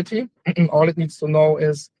authority. All it needs to know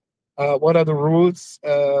is what are the rules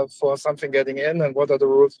for something getting in, and what are the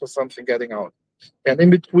rules for something getting out. And in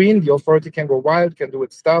between, the authority can go wild, can do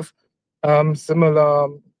its stuff. Similar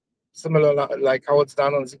like how it's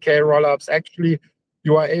done on ZK rollups. Actually,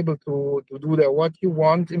 you are able to do there what you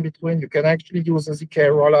want in between. You can actually use a ZK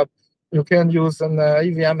rollup. You can use an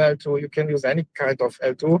EVM L2. You can use any kind of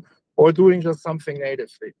L2, or doing just something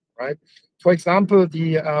natively, right? For example,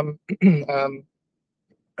 the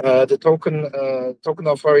token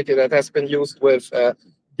authority that has been used with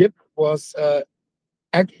DIP was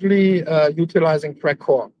actually utilizing track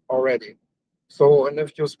core already. So, and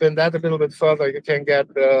if you spin that a little bit further, you can get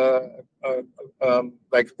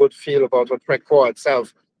like a good feel about what track core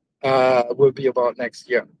itself will be about next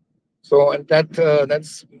year. So, and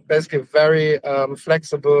that's basically a very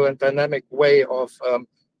flexible and dynamic way of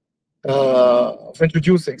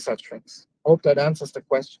introducing such things. Hope that answers the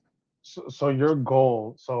question. So your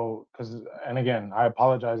goal, and again, I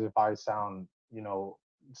apologize if I sound,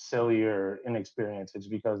 silly or inexperienced. It's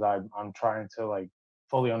because I'm trying to like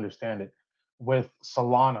fully understand it. With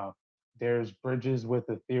Solana, there's bridges with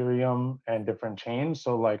Ethereum and different chains.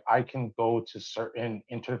 So like I can go to certain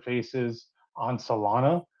interfaces on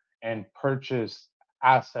Solana and purchase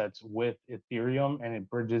assets with Ethereum, and it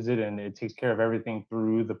bridges it and it takes care of everything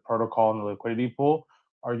through the protocol and the liquidity pool.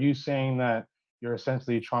 Are you saying that you're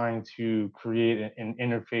essentially trying to create an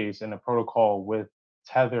interface and a protocol with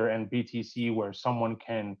Tether and BTC where someone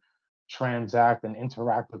can transact and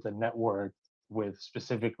interact with the network with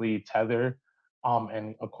specifically Tether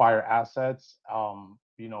and acquire assets,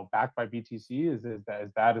 backed by BTC? Is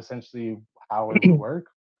that essentially how it would work?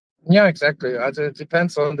 Yeah, exactly. It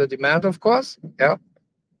depends on the demand, of course. Yeah.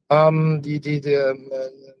 The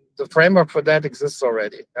framework for that exists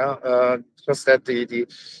already. Just that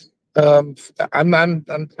I'm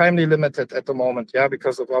timely limited at the moment,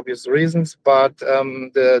 because of obvious reasons. But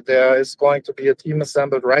there is going to be a team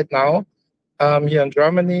assembled right now here in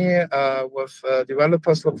Germany with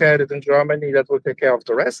developers located in Germany that will take care of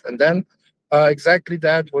the rest, and then exactly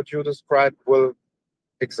that what you described will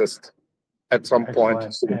exist at some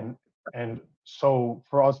point. And so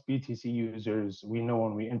for us BTC users, we know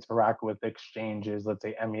when we interact with exchanges, let's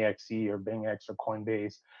say MEXC or BingX or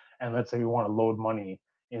Coinbase, and let's say we want to load money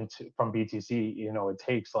from BTC, it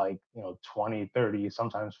takes like 20, 30,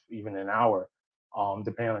 sometimes even an hour,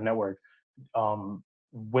 depending on the network.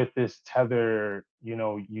 With this Tether,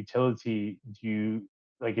 utility, do you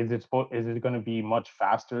like is it going to be much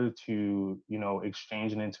faster to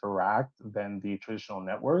exchange and interact than the traditional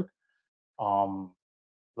network?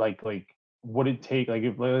 Like would it take, like,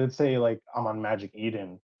 if let's say like I'm on Magic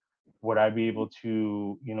Eden, would I be able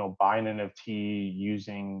to buy an NFT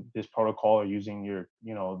using this protocol or using your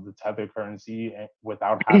the Tether currency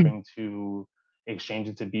without having to exchange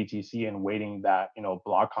it to BTC and waiting that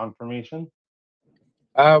block confirmation?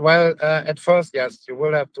 Well, at first, yes, you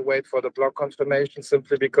will have to wait for the block confirmation,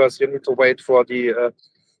 simply because you need to wait for the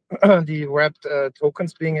the wrapped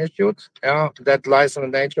tokens being issued. Yeah, that lies in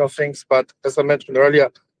the nature of things. But as I mentioned earlier,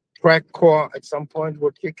 track core at some point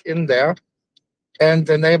will kick in there and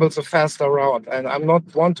enables a faster route. And I'm not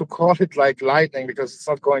one to call it like lightning, because it's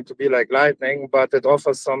not going to be like lightning, but it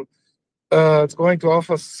offers some. It's going to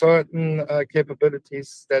offer certain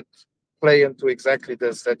capabilities that play into exactly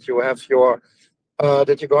this. That you have your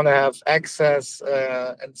that you're going to have access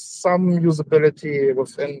and some usability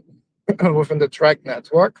within within the track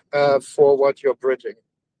network for what you're bridging.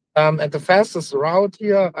 And the fastest route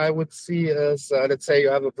here I would see is, let's say you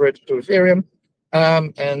have a bridge to Ethereum,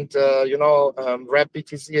 and wrap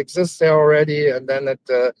BTC exists there already, and then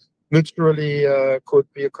it literally could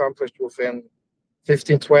be accomplished within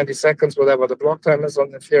 15, 20 seconds, whatever the block time is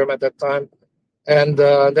on Ethereum at that time. And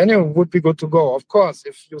then you would be good to go. Of course,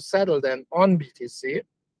 if you settle then on BTC,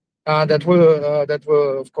 that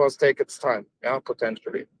will of course take its time, yeah,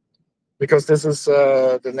 potentially, because this is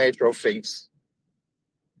the nature of things.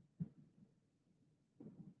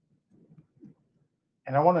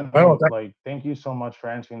 And I want to know, like, thank you so much for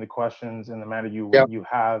answering the questions in the manner you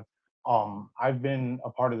have. I've been a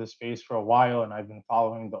part of the space for a while, and I've been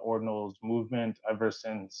following the Ordinals movement ever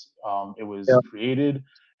since it was created.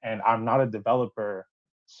 And I'm not a developer,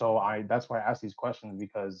 so that's why I ask these questions,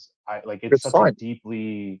 because it's such a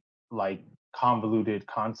deeply convoluted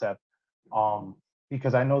concept.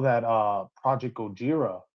 Because I know that Project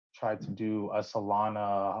Gojira tried to do a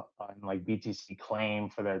Solana and BTC claim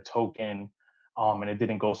for their token. And it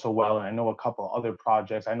didn't go so well. And I know a couple other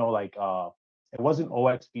projects. I know it wasn't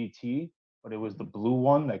OXBT, but it was the blue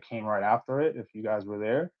one that came right after it, if you guys were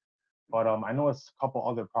there. But I know a couple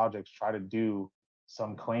other projects try to do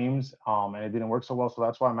some claims, and it didn't work so well. So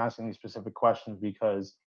that's why I'm asking these specific questions,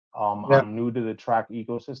 because I'm new to the track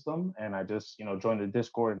ecosystem, and I just joined the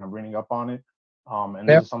Discord and I'm reading up on it. And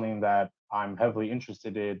this is something that I'm heavily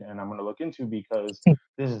interested in, and I'm going to look into, because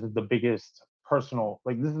this is the biggest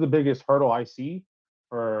this is the biggest hurdle I see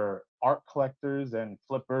for art collectors and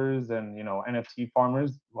flippers and NFT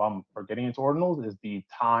farmers for getting into ordinals, is the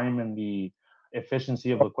time and the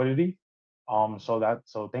efficiency of liquidity.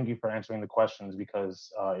 So thank you for answering the questions, because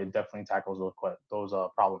it definitely tackles those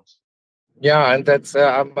problems. Yeah, and that's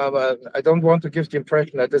I don't want to give the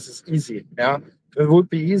impression that this is easy. Yeah, if it would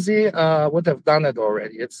be easy, would have done it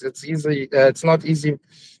already. It's easy. It's not easy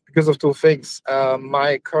because of two things.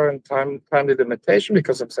 My current time limitation,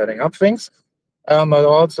 because I'm setting up things. I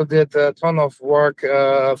also did a ton of work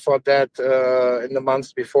for that in the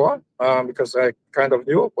months before, because I kind of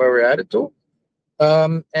knew where we're headed to.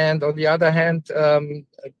 And on the other hand,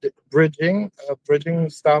 bridging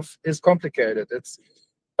stuff is complicated. It's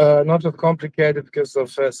not just complicated because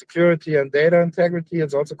of security and data integrity.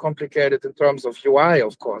 It's also complicated in terms of UI,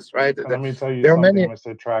 of course, right? Let me tell you something,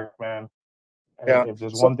 Mr. Trackman. If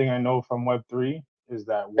there's one thing I know from Web3, is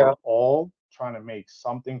that we're all trying to make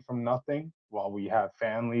something from nothing while we have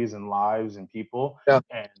families and lives and people.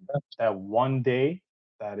 And that one day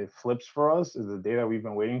that it flips for us is the day that we've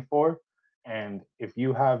been waiting for. And if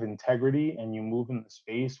you have integrity and you move in the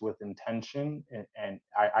space with intention, and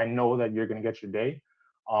I know that you're going to get your day.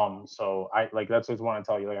 So that's what I want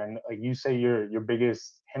to tell you. You say your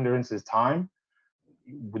biggest hindrance is time.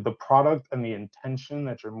 With the product and the intention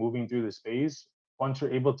that you're moving through the space, once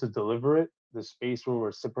you're able to deliver it, the space will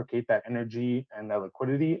reciprocate that energy and that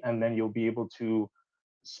liquidity, and then you'll be able to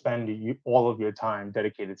spend all of your time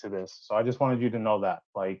dedicated to this. So I just wanted you to know that,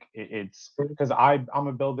 it's because I'm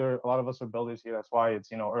a builder. A lot of us are builders here. That's why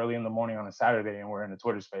it's early in the morning on a Saturday and we're in a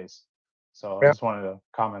Twitter space. So I just wanted to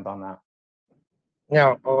comment on that.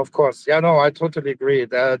 Yeah, of course. Yeah, no, I totally agree.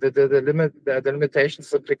 The limitation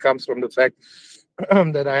simply comes from the fact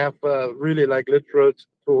that I have really literal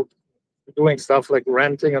to doing stuff like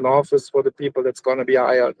renting an office for the people that's going to be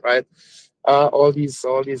hired, right? All these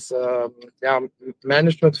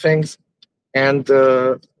management things, and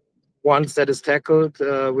once that is tackled,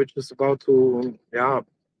 which is about to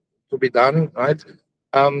be done, right?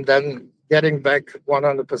 Then getting back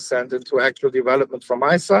 100% into actual development from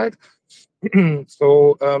my side.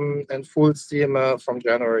 So and full steam from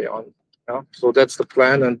January on. Yeah, so that's the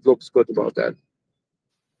plan, and looks good about that.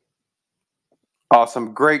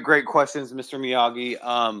 Awesome. Great questions, Mr. Miyagi.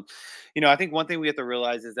 I think one thing we have to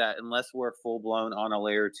realize is that unless we're full blown on a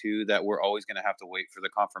layer 2, that we're always going to have to wait for the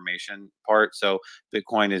confirmation part. So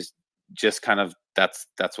Bitcoin is just kind of, that's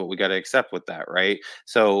what we got to accept with that, right?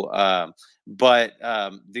 So but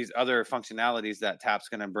these other functionalities that Tap's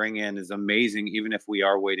going to bring in is amazing, even if we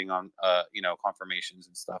are waiting on confirmations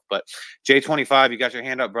and stuff. But J25, you got your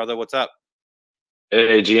hand up, brother. What's up?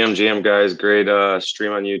 Hey, GM guys, great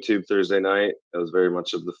stream on YouTube Thursday night. That was very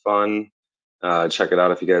much of the fun. Check it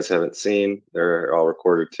out if you guys haven't seen. They're all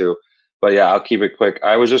recorded too. But yeah, I'll keep it quick.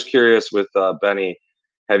 I was just curious with Benny,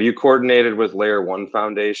 have you coordinated with Layer 1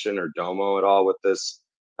 Foundation or Domo at all with this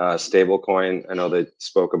stable coin? I know they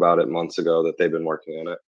spoke about it months ago that they've been working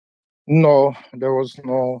on it. No, there was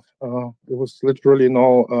no, there was literally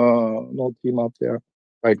no team up there,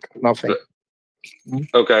 nothing.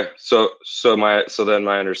 Okay, so then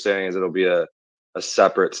my understanding is it'll be a a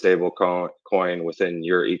separate stable coin within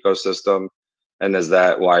your ecosystem? And is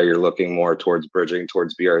that why you're looking more towards bridging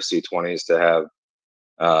towards BRC20s to have,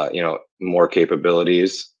 more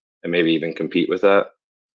capabilities and maybe even compete with that?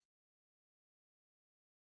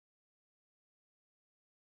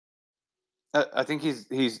 I think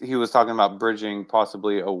he was talking about bridging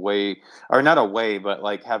possibly away, or not away, but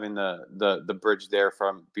like having the bridge there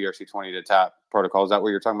from BRC20 to TAP protocol. Is that what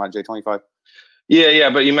you're talking about, J25? Yeah,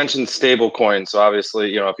 but you mentioned stable coin. So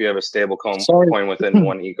obviously, if you have a stable coin within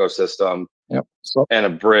one ecosystem and a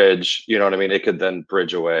bridge, you know what I mean? It could then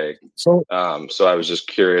bridge away. So I was just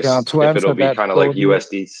curious if it'll be kind of like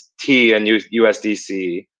USDT and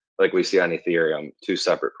USDC, like we see on Ethereum, two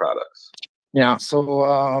separate products. Yeah, so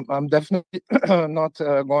I'm definitely not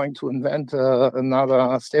going to invent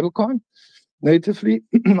another stablecoin natively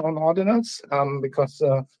on Ordinals, because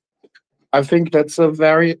I think that's a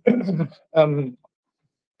very,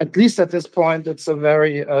 at least at this point, it's a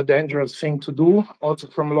very dangerous thing to do, also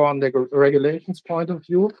from law and regulations point of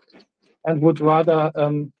view, and would rather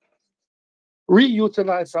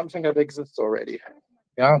reutilize something that exists already.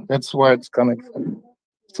 Yeah, that's where it's coming from.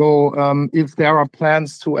 So if there are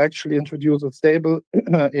plans to actually introduce a stable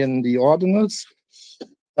in the Ordinals,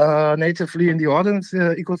 natively in the Ordinals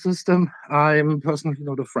ecosystem, I'm personally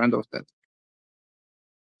not a friend of that.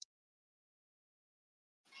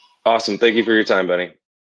 Awesome. Thank you for your time, Benny.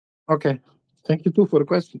 Okay. Thank you too for the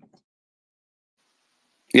question.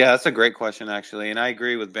 Yeah, that's a great question, actually. And I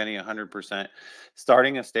agree with Benny 100%.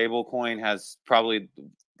 Starting a stable coin has probably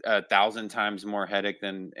 1,000 times more headache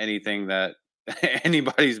than anything that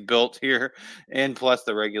anybody's built here. And plus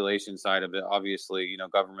the regulation side of it, obviously,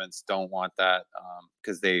 governments don't want that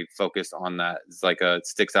because they focus on that. It's like it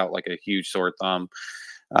sticks out like a huge sore thumb.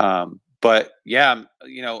 But yeah,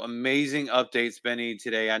 amazing updates, Benny,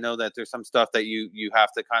 today. I know that there's some stuff that you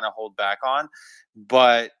have to kind of hold back on,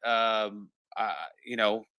 but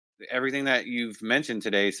everything that you've mentioned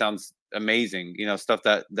today sounds amazing. Stuff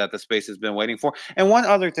that the space has been waiting for. And one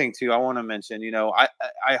other thing too, I want to mention. I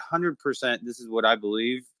 100%. This is what I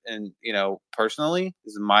believe, and personally,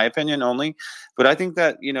 this is my opinion only. But I think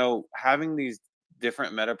that having these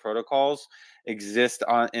different meta protocols exist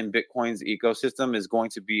in Bitcoin's ecosystem is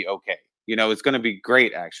going to be okay. It's going to be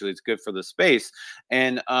great. Actually, it's good for the space,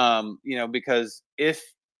 and because if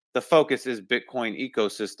the focus is Bitcoin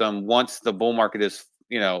ecosystem, once the bull market is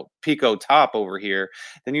Pico top over here,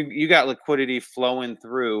 then you got liquidity flowing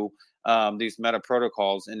through these meta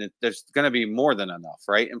protocols, and there's going to be more than enough,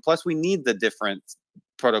 right? And plus, we need the different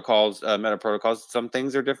protocols, meta protocols. Some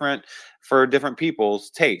things are different for different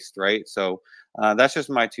people's taste, right? So that's just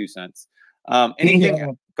my 2 cents. Anything?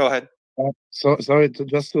 Yeah. Go ahead. So sorry to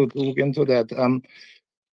look into that.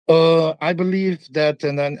 I believe that,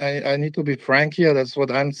 and then I need to be frank here. That's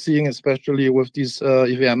what I'm seeing, especially with these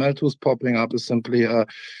EVML2s popping up. Is simply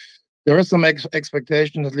there is some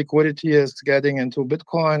expectation that liquidity is getting into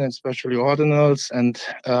Bitcoin, especially ordinals, and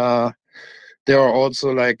there are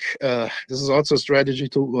also this is also a strategy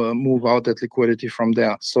to move out that liquidity from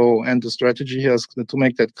there. So, and the strategy here is to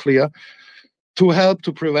make that clear, to help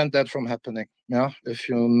to prevent that from happening. Yeah, if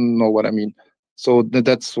you know what I mean. So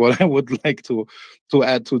that's what I would like to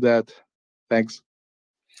add to that. Thanks.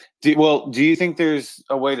 Do you think there's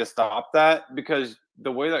a way to stop that? Because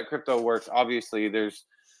the way that crypto works, obviously, there's,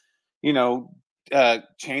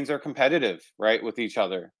 chains are competitive, right, with each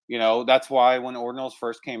other. That's why when Ordinals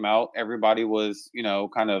first came out, everybody was,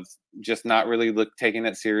 kind of just not really taking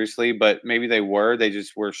it seriously, but maybe they were. They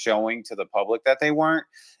just were showing to the public that they weren't.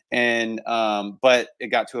 And but it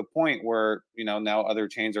got to a point where now other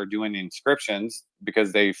chains are doing inscriptions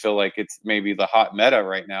because they feel like it's maybe the hot meta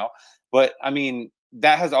right now. But I mean,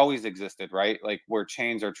 that has always existed, right? Like where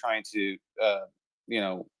chains are trying to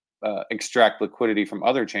extract liquidity from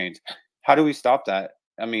other chains. How do we stop that?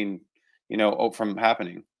 I mean, from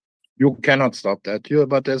happening. You cannot stop that.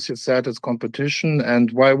 But as you said, it's competition,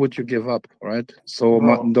 and why would you give up, right? So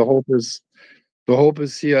the hope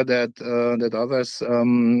is here that that others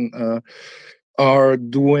are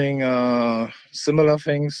doing similar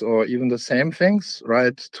things or even the same things,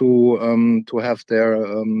 right? To have their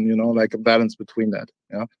like a balance between that.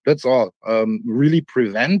 Yeah, that's all. Really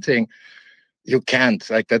preventing, you can't.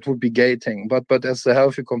 Like that would be gating. But as a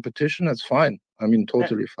healthy competition, it's fine. I mean,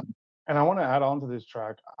 totally fine. And I want to add on to this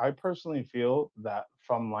track. I personally feel that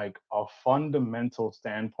from like a fundamental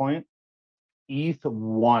standpoint, ETH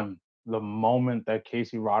won the moment that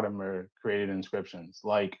Casey Rodimer created inscriptions.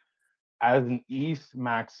 Like as an ETH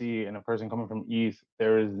maxi and a person coming from ETH,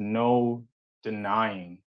 there is no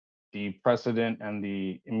denying the precedent and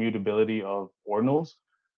the immutability of ordinals,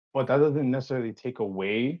 but that doesn't necessarily take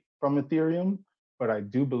away from Ethereum. but I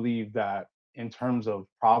do believe that in terms of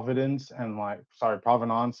provenance and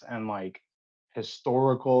like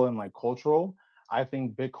historical and like cultural, I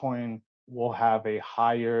think Bitcoin will have a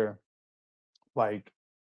higher like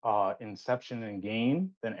inception and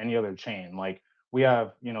gain than any other chain. Like we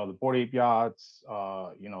have, the Bored Ape Yachts,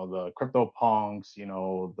 the Crypto Punks,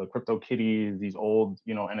 the Crypto Kitties, these old,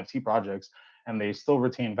 NFT projects, and they still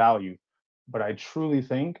retain value. But I truly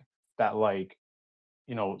think that like,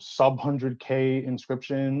 sub 100K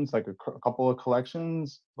inscriptions, like a couple of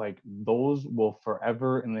collections, like those will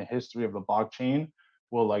forever in the history of the blockchain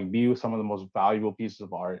will like be some of the most valuable pieces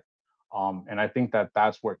of art. And I think that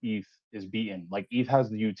that's where ETH is beaten. Like ETH has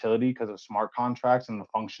the utility because of smart contracts and the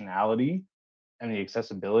functionality and the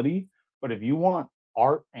accessibility. But if you want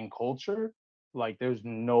art and culture, like there's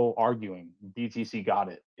no arguing. BTC got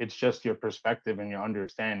it. It's just your perspective and your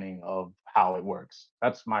understanding of how it works.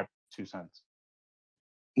 That's my 2 cents.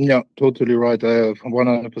 Yeah, totally right. I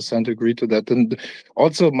 100% agree to that. And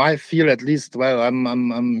also my feel, at least, well,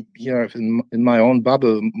 I'm here in my own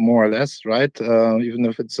bubble, more or less, right? Even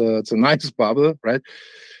if it's a nice bubble, right?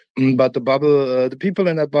 But the bubble, the people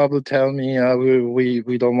in that bubble tell me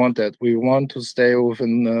we don't want that. We want to stay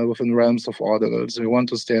within realms of Ordinals. We want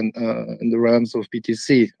to stay in the realms of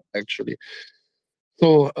BTC, actually.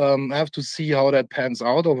 So I have to see how that pans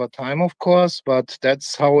out over time, of course, but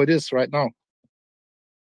that's how it is right now.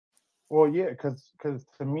 Well, yeah, because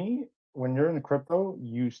to me, when you're in crypto,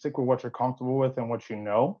 you stick with what you're comfortable with and what you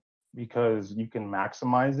know, because you can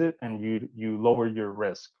maximize it and you lower your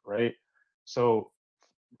risk, right? So,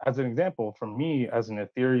 as an example, for me as an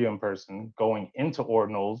Ethereum person going into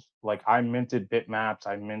Ordinals, like I minted bitmaps,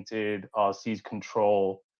 I minted Seize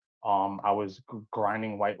Control. I was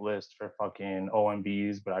grinding whitelist for fucking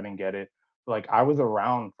OMBs, but I didn't get it. Like I was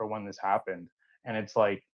around for when this happened, and it's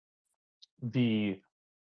like the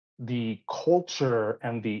culture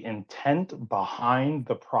and the intent behind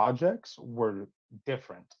the projects were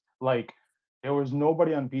different. Like there was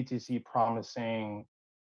nobody on BTC promising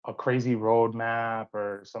a crazy roadmap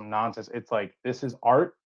or some nonsense. It's like this is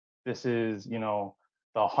art. This is, the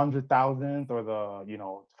 100,000th or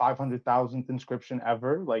the 500,000th inscription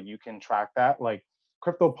ever. Like you can track that. Like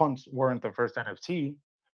CryptoPunks weren't the first NFT,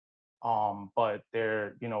 but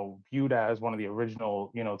they're viewed as one of the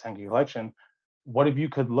original 10K collection. What if you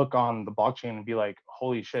could look on the blockchain and be like,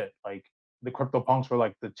 holy shit, like the CryptoPunks were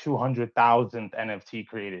like the 200,000th NFT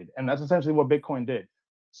created, and that's essentially what Bitcoin did.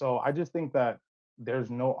 So I just think that there's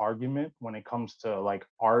no argument when it comes to like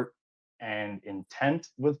art and intent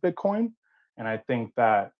with Bitcoin, and I think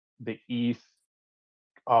that the ETH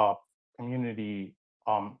uh, community,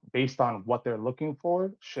 based on what they're looking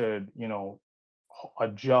for, should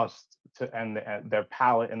adjust to and their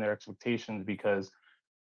palette and their expectations, because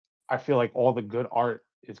I feel like all the good art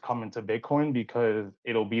is coming to Bitcoin because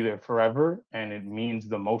it'll be there forever and it means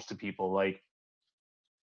the most to people. Like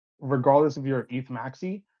regardless if you're ETH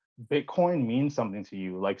maxi, Bitcoin means something to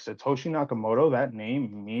you. Like Satoshi Nakamoto, that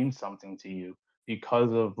name means something to you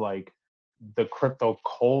because of like the crypto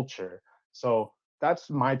culture. So that's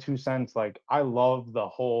my 2 cents. Like I love the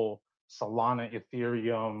whole Solana,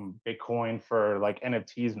 Ethereum, Bitcoin for like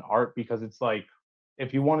NFTs and art, because it's like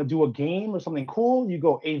if you want to do a game or something cool, you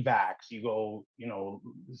go AVAX, you go,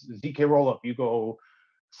 ZK Rollup, you go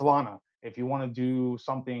Solana. If you want to do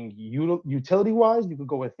something utility wise, you could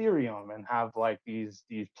go Ethereum and have like these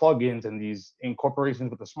plugins and these incorporations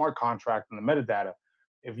with the smart contract and the metadata.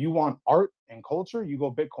 If you want art and culture, you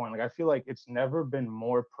go Bitcoin. Like I feel like it's never been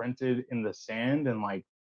more printed in the sand and like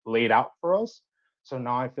laid out for us. So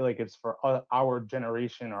now I feel like it's for our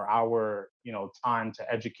generation or our time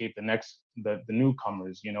to educate the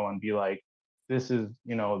newcomers, and be like, this is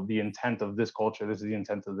the intent of this culture, this is the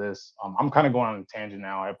intent of this. I'm kind of going on a tangent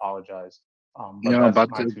now, I apologize, but Yeah, that's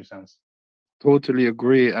but my 2 cents. totally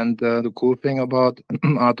agree. And the cool thing about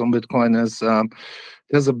art on Bitcoin is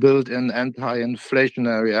there's a built-in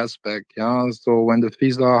anti-inflationary aspect. Yeah, so when the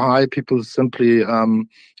fees are high, people simply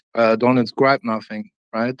don't inscribe nothing,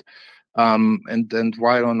 right? And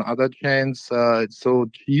while on other chains it's so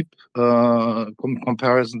cheap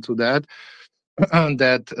comparison to that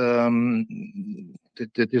that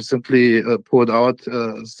you simply put out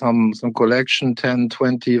some collection 10,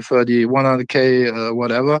 20, 30, 100K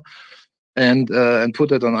whatever, and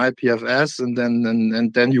put it on IPFS, and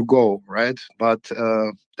then you go, right? But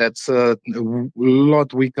that's a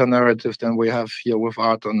lot weaker narrative than we have here with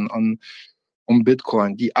art on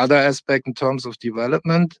Bitcoin. The other aspect in terms of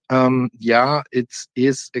development, yeah, it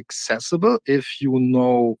is accessible if you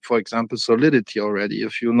know, for example, Solidity already,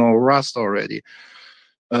 if you know Rust already,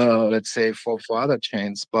 let's say for other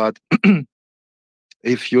chains. But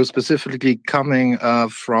if you're specifically coming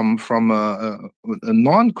from a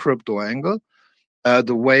non-crypto angle,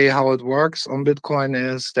 the way how it works on Bitcoin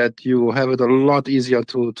is that you have it a lot easier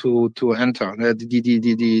to enter.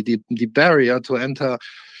 The barrier to enter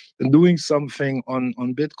doing something on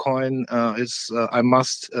Bitcoin is, I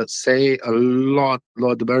must say,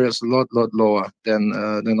 the barrier is a lot lower than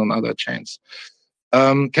on other chains.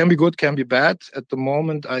 Can be good, can be bad. At the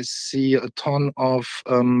moment, I see a ton of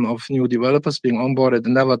new developers being onboarded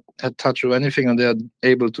and never had touch of anything, and they're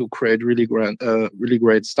able to create really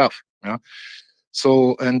great stuff. Yeah.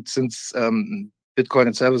 So, and since Bitcoin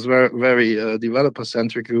itself is very developer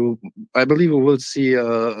centric, I believe we will see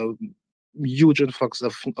a huge influx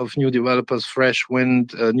of new developers, fresh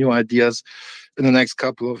wind, new ideas in the next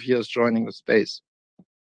couple of years joining the space.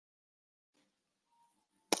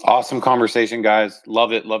 Awesome conversation, guys.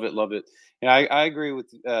 Love it. Yeah, I agree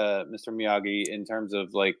with Mr. Miyagi in terms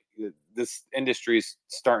of like this industry is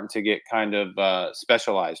starting to get kind of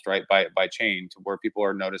specialized, right, by chain, to where people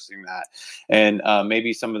are noticing that, and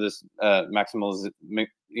maybe some of this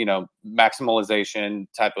maximalization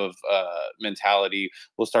type of mentality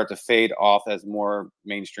will start to fade off as more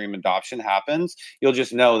mainstream adoption happens. You'll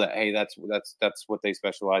just know that, hey, that's what they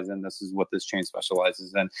specialize in. This is what this chain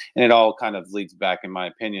specializes in, and it all kind of leads back, in my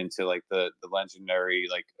opinion, to like the legendary,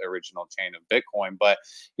 like, original chain of Bitcoin. But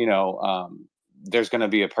there's going to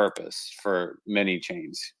be a purpose for many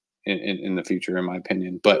chains in the future, in my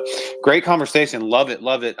opinion. But great conversation. Love it.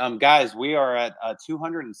 Guys, we are at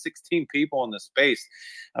 216 people in the space.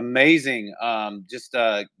 Amazing. Just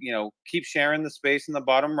keep sharing the space in the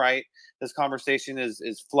bottom right. This conversation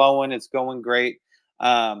is flowing. It's going great.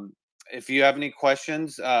 If you have any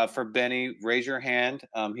questions for Benny, raise your hand.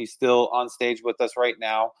 He's still on stage with us right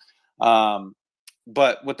now.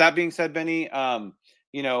 But with that being said, Benny,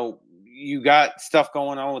 you got stuff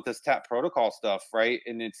going on with this TAP protocol stuff, right?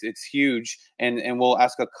 And it's huge. And we'll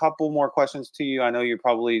ask a couple more questions to you. I know you're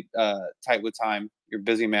probably tight with time. You're a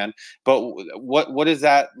busy man. But what does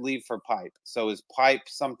that leave for Pipe? So is Pipe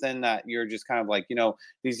something that you're just kind of like,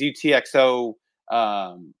 these UTXO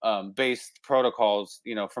based protocols,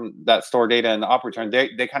 from that store data and the op return,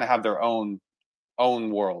 they kind of have their own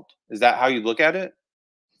world. Is that how you look at it?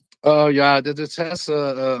 Yeah, that it has.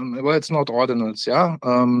 Well, it's not ordinals. Yeah,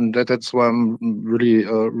 that's why I'm really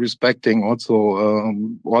respecting also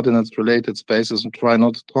ordinals related spaces and try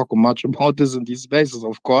not to talk much about this in these spaces,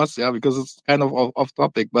 of course. Yeah, because it's kind of off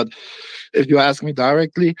topic. But if you ask me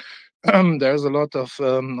directly, there's a lot of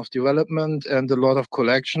development and a lot of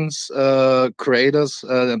collections, creators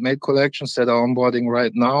that made collections that are onboarding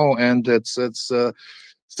right now, and it's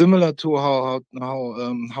similar to how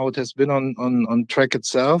it has been on track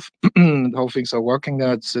itself, how things are working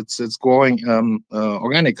there. It's growing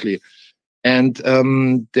organically, and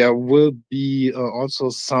there will be also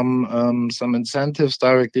some incentives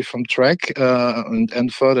directly from track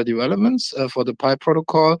and further developments for the Pipe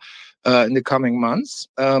protocol in the coming months.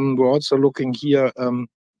 We're also looking here.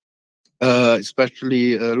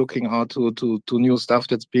 Especially looking out to new stuff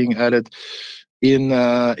that's being added in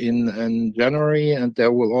January, and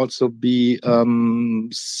there will also be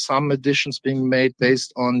some additions being made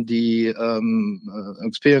based on the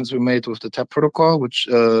experience we made with the TAP protocol, which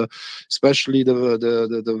especially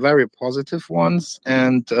the very positive ones,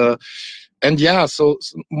 and yeah, so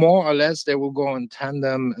more or less they will go in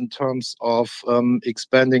tandem in terms of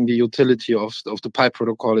expanding the utility of the Pipe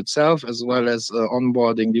protocol itself, as well as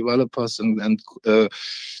onboarding developers and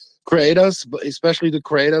creators, but especially the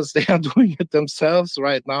creators. They are doing it themselves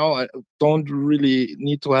right now. I don't really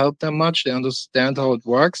need to help them much. They understand how it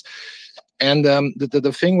works. And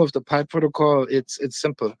the thing with the Pipe protocol, it's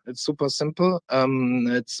simple. It's super simple.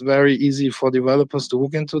 It's very easy for developers to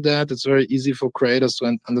hook into that. It's very easy for creators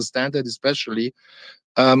to understand it, especially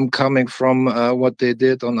coming from what they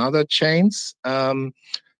did on other chains.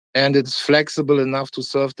 And it's flexible enough to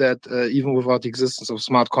serve that even without the existence of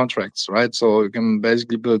smart contracts, right? So you can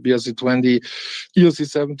basically build ERC20,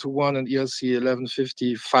 ERC721, and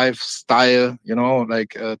ERC1155 style,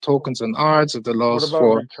 like tokens and arts. It allows what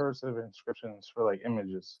for recursive inscriptions for like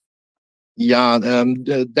images. Yeah,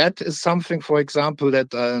 that is something, for example,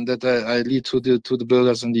 that I lead to the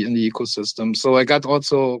builders in the ecosystem. So I got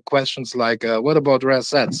also questions like, what about rare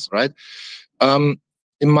sets, right? In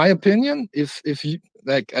my opinion, if you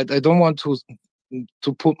like, I don't want to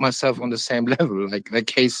put myself on the same level like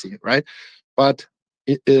Casey, right? But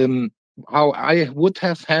how I would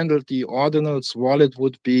have handled the Ordinals wallet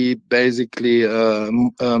would be basically a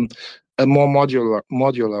more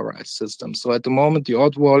modularized system. So at the moment, the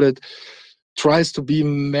Ord wallet tries to be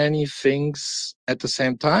many things at the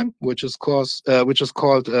same time, which is called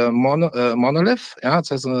monolith. Yeah, it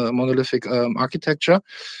has a monolithic architecture,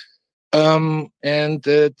 and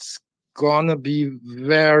it's gonna be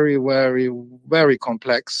very, very, very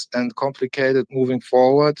complex and complicated moving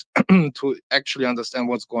forward to actually understand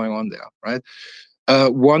what's going on there, right?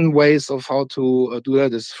 One ways of how to do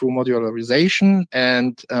that is through modularization,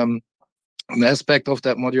 and an aspect of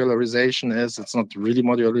that modularization is, it's not really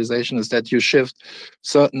modularization, is that you shift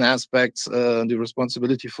certain aspects, the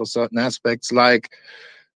responsibility for certain aspects like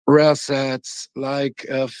rare sets, like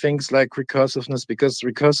things like recursiveness, because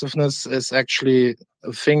recursiveness is actually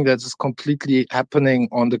a thing that is completely happening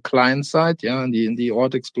on the client side, yeah, in the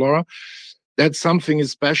Ord Explorer. That's something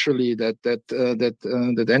especially that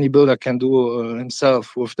any builder can do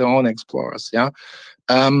himself with their own explorers, yeah.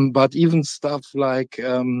 But even stuff like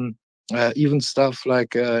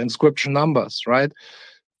inscription numbers, right?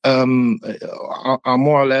 Are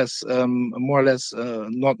more or less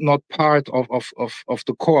not part of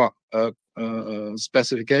the core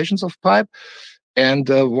specifications of pipe. And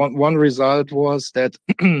one result was that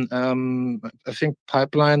I think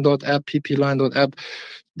pipeline.app, ppline.app,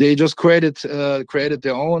 they just created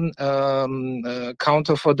their own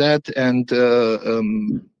counter for that, and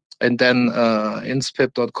then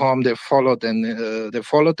inspip.com, they followed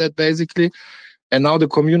that basically. And now the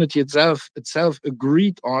community itself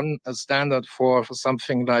agreed on a standard for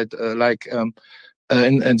something like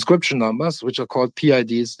inscription numbers, which are called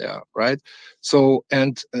PIDs there, right? So,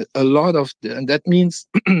 and and that means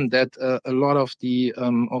that a lot of the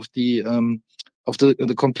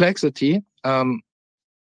complexity,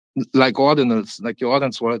 like ordinals, like your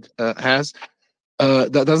ordinals world has,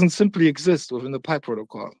 that doesn't simply exist within the pipe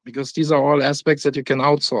protocol, because these are all aspects that you can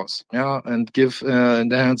outsource, yeah, and give in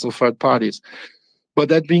the hands of third parties. But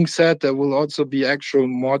that being said, there will also be actual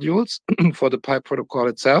modules for the pipe protocol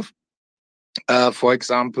itself. For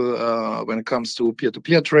example, when it comes to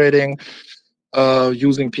peer-to-peer trading,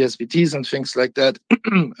 using PSVTs and things like that,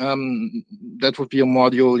 that would be a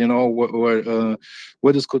module, you know,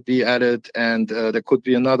 where this could be added, and there could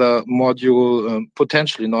be another module,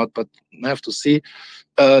 potentially not, but I have to see.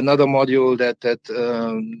 Another module that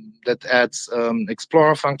adds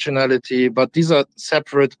Explorer functionality, but these are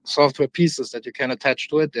separate software pieces that you can attach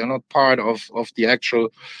to it. They're not part of the actual,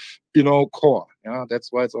 you know, core. Yeah,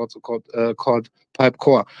 that's why it's also called Pipe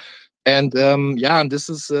Core. And and this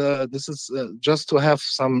is just to have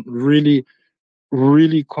some really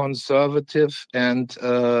conservative and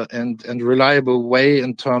reliable way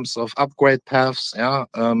in terms of upgrade paths. Yeah.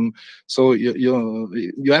 So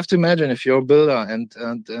you have to imagine, if you're a builder and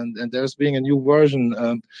there's being a new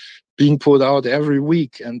version being put out every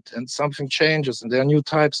week, and something changes, and there are new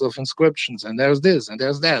types of inscriptions, and there's this and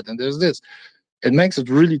there's that and there's this. It makes it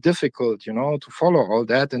really difficult, you know, to follow all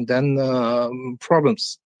that, and then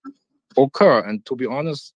problems occur. And to be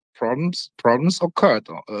honest, problems occurred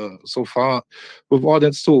so far with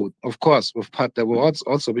Ordinals too. Of course, with pipe there will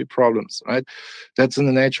also be problems, right? That's in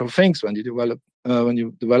the nature of things when you develop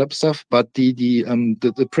stuff. But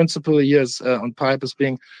the principle here is on pipe is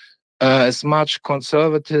being as much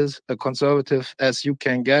conservative as you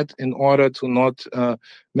can get, in order to not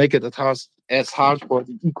make it as hard for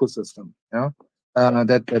the ecosystem. Yeah,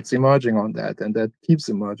 that's emerging on that, and that keeps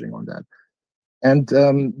emerging on that. And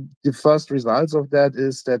the first results of that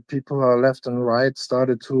is that people are left and right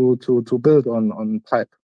started to build on pipe,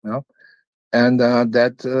 you know? And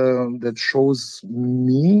that shows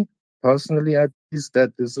me personally, at least,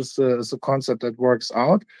 that this is a concept that works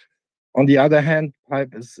out. On the other hand,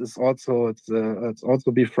 pipe is also, it's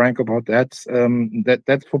also, be frank about that,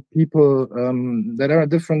 that's for people that are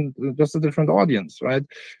just a different audience, right?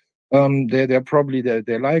 They're probably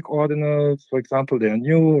they like ordinals, for example. They're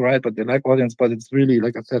new, right? But they like ordinals, but it's really,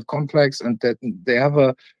 like I said, complex, and that they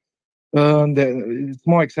have it's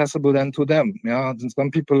more accessible than to them. Yeah, and some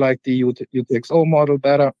people like the UTXO model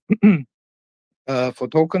better for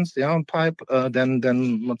tokens, yeah, on pipe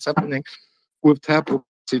than what's happening with TAP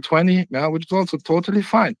C20, yeah, which is also totally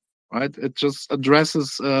fine, right? It just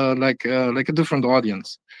addresses like a different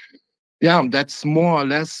audience. Yeah, that's more or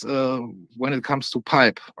less when it comes to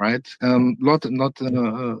pipe, right? Lot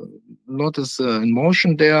is in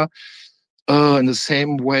motion there in the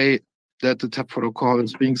same way that the TAP protocol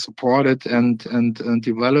is being supported and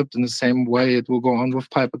developed. In the same way it will go on with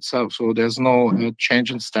pipe itself. So there's no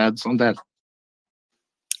change in stats on that.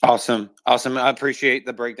 Awesome. I appreciate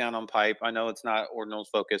the breakdown on pipe. I know it's not Ordinal's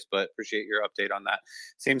focus, but appreciate your update on that.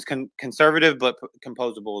 Seems conservative, but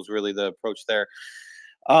composable is really the approach there.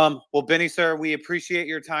 Well, Benny, sir, we appreciate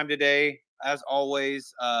your time today. as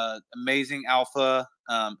always, amazing alpha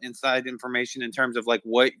inside information in terms of like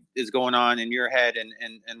what is going on in your head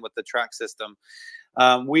and with the track system.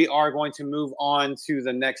 We are going to move on to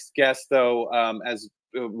the next guest, though, as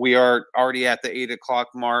we are already at the 8 o'clock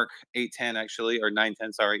mark, 8:10 actually, or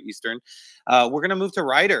 9:10, sorry, Eastern. We're going to move to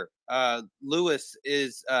Ryder. Lewis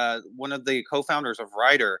is one of the co-founders of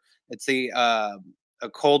Ryder. It's a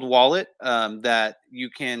cold wallet that you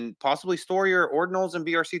can possibly store your ordinals and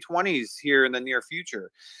BRC20s here in the near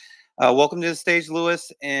future. Welcome to the stage,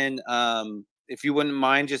 Lewis. And if you wouldn't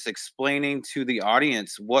mind just explaining to the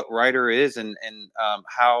audience what Ryder is and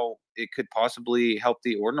how it could possibly help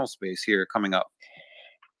the ordinal space here coming up.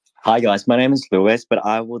 Hi guys, my name is Lewis, but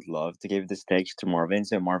I would love to give the stage to Marvin.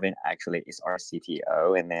 So Marvin actually is our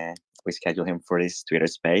CTO, and then we schedule him for this Twitter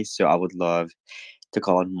space. So I would love to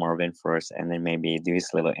call on Marvin first, and then maybe do his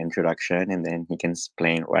little introduction, and then he can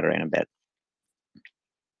explain Ryder in a bit.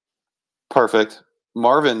 Perfect.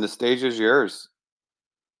 Marvin, the stage is yours.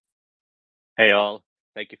 Hey all,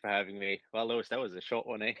 thank you for having me. Well, Lewis, that was a short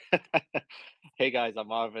one, eh? Hey guys, I'm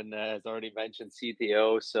Marvin, as already mentioned,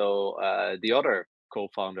 CTO. So the other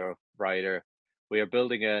co-founder of Ryder. We are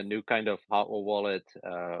building a new kind of hardware wallet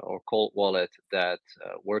or cold wallet that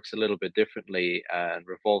works a little bit differently and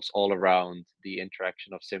revolves all around the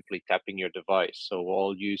interaction of simply tapping your device. So we're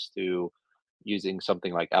all used to using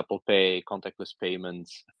something like Apple Pay, contactless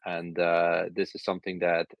payments, and this is something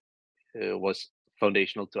that was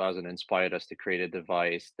foundational to us and inspired us to create a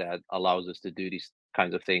device that allows us to do these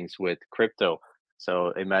kinds of things with crypto.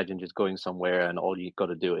 So imagine just going somewhere and all you got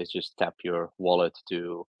to do is just tap your wallet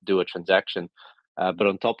to do a transaction. But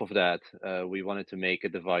on top of that, we wanted to make a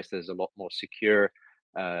device that is a lot more secure,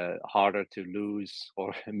 harder to lose,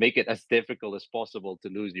 or make it as difficult as possible to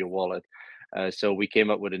lose your wallet. So we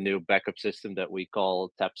came up with a new backup system that we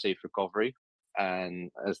call Tap Safe Recovery.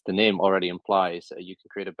 And as the name already implies, you can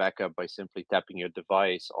create a backup by simply tapping your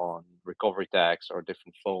device on recovery tags or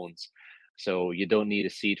different phones. So you don't need a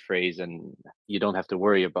seed phrase, and you don't have to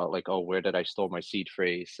worry about like, oh, where did I store my seed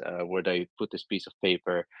phrase? Where did I put this piece of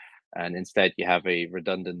paper? And instead, you have a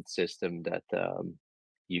redundant system that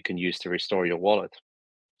you can use to restore your wallet.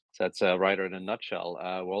 So that's Ryder in a nutshell.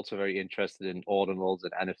 We're also very interested in ordinals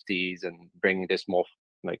and NFTs and bringing this more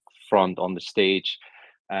like front on the stage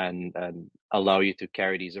and allow you to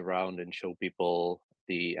carry these around and show people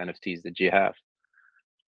the NFTs that you have.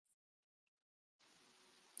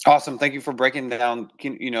 Awesome. Thank you for breaking down,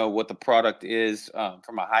 what the product is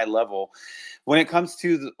from a high level. When it comes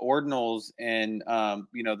to the ordinals and,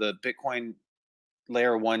 the Bitcoin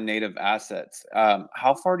layer 1 native assets,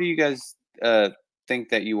 how far do you guys think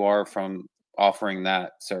that you are from offering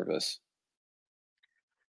that service?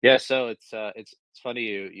 Yeah, so it's funny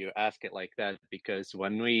you ask it like that, because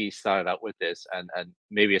when we started out with this, and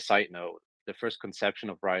maybe a side note, the first conception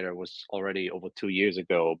of Ryder was already over 2 years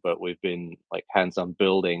ago, but we've been like hands-on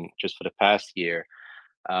building just for the past year.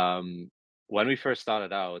 When we first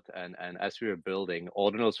started out and as we were building,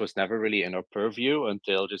 ordinals was never really in our purview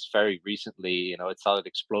until just very recently. It started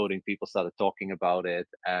exploding. People started talking about it,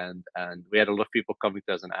 and we had a lot of people coming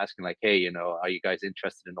to us and asking like, hey, are you guys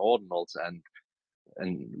interested in ordinals?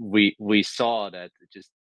 And we saw that just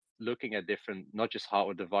looking at different, not just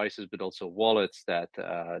hardware devices, but also wallets, that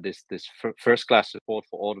this first class support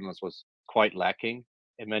for ordinals was quite lacking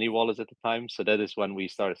in many wallets at the time. So that is when we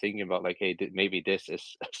started thinking about like, hey, maybe this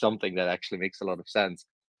is something that actually makes a lot of sense.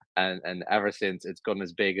 And ever since, it's gotten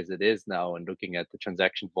as big as it is now, and looking at the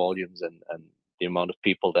transaction volumes and the amount of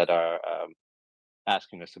people that are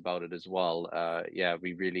asking us about it as well,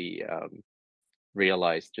 we really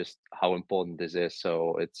realized just how important this is.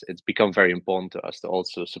 So it's become very important to us to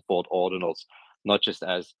also support ordinals, not just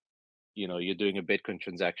as you're doing a Bitcoin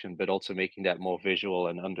transaction, but also making that more visual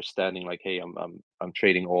and understanding like, hey, I'm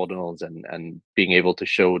trading ordinals, and being able to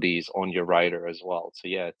show these on your Ryder as well. So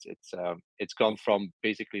yeah, it's gone from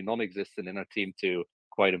basically non-existent in our team to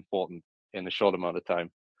quite important in a short amount of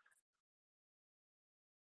time.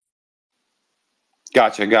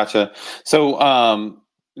 Gotcha. So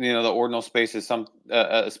the ordinal space is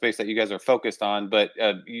a space that you guys are focused on, but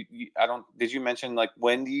did you mention like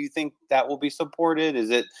when do you think that will be supported? Is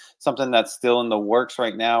it something that's still in the works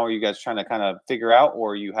right now? Are you guys trying to kind of figure out,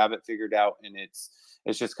 or you have it figured out and it's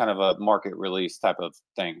just kind of a market release type of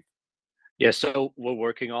thing? Yeah, so we're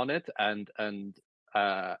working on it, and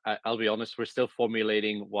I'll be honest, we're still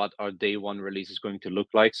formulating what our day one release is going to look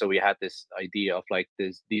like. So we had this idea of like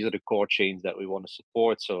these are the core chains that we want to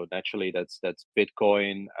support. So naturally, that's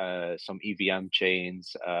Bitcoin, some EVM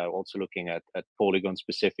chains, also looking at Polygon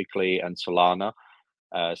specifically, and Solana.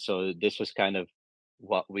 So this was kind of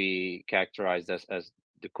what we characterized as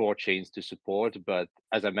the core chains to support. But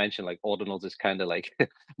as I mentioned, like Ordinals is kind of like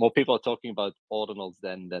more people are talking about Ordinals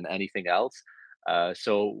than anything else.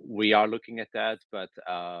 So we are looking at that, but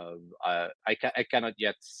I cannot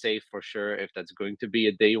yet say for sure if that's going to be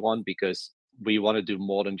a day one, because we want to do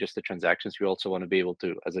more than just the transactions. We also want to be able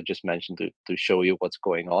to, as I just mentioned, to show you what's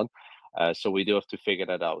going on. So we do have to figure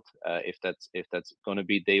that out if that's going to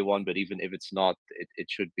be day one. But even if it's not, it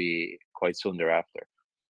should be quite soon thereafter.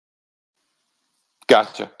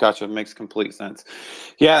 Gotcha. Makes complete sense.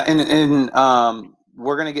 Yeah, and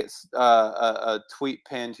we're gonna get a tweet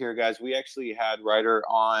pinned here, guys. We actually had Ryder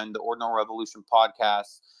on the Ordinal Revolution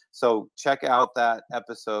podcast, so check out that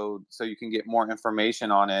episode so you can get more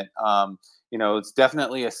information on it. You know, it's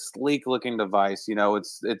definitely a sleek looking device. You know, it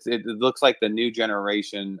looks like the new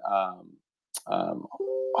generation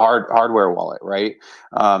hardware wallet, right?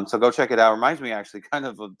 So go check it out. Reminds me actually kind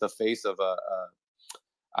of the face of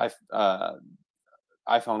a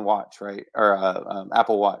iPhone watch, right? Or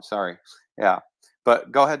Apple Watch, sorry. Yeah.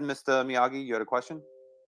 But go ahead, Mr. Miyagi. You had a question?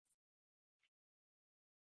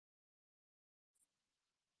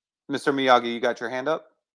 Mr. Miyagi, you got your hand up?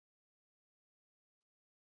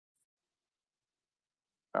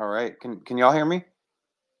 All right. Can y'all hear me?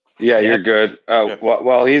 Yeah, you're good.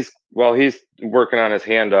 While he's working on his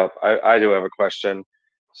hand up, I do have a question.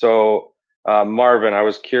 So, Marvin, I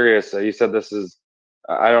was curious. You said this is,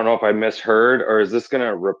 I don't know if I misheard, or is this going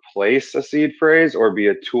to replace a seed phrase or be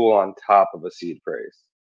a tool on top of a seed phrase?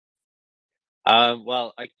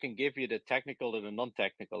 Well, I can give you the technical and the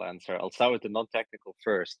non-technical answer. I'll start with the non-technical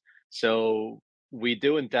first. So we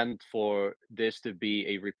do intend for this to be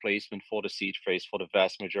a replacement for the seed phrase for the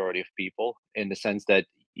vast majority of people, in the sense that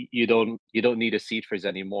you don't need a seed phrase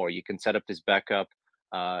anymore. You can set up this backup,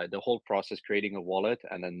 the whole process, creating a wallet,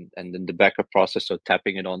 and then the backup process, so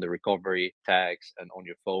tapping it on the recovery tags and on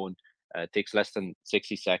your phone, takes less than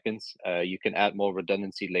 60 seconds. You can add more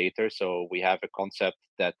redundancy later. So we have a concept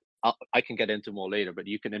that I can get into more later, but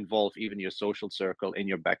you can involve even your social circle in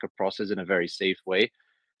your backup process in a very safe way.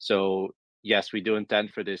 So yes, we do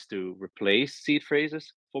intend for this to replace seed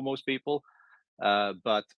phrases for most people,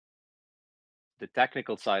 but the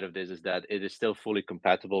technical side of this is that it is still fully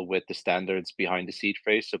compatible with the standards behind the seed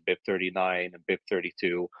phrase, so BIP39 and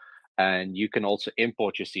BIP32. And you can also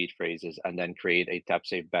import your seed phrases and then create a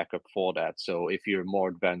tap-safe backup for that. So if you're a more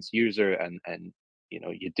advanced user and you know,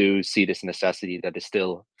 you do see this necessity, that is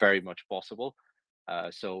still very much possible.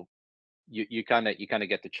 So you kind of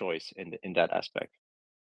get the choice in that aspect.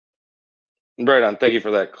 Right on. Thank you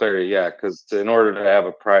for that clarity. Yeah, because in order to have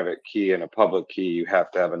a private key and a public key, you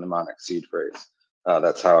have to have a mnemonic seed phrase.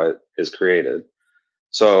 That's how it is created.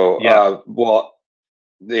 So, so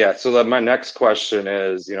then my next question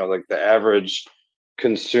is, you know, like the average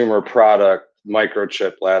consumer product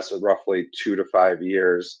microchip lasts roughly 2 to 5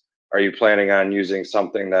 years. Are you planning on using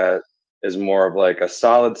something that is more of like a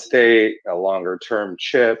solid state, a longer term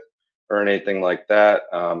chip, or anything like that?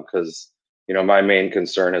 Because, you know, my main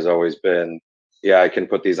concern has always been, yeah, I can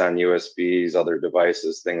put these on USBs, other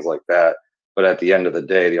devices, things like that. But at the end of the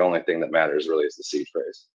day, the only thing that matters really is the seed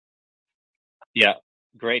phrase. Yeah,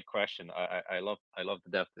 great question. I love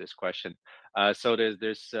the depth of this question. So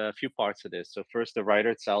there's a few parts to this. So first, the writer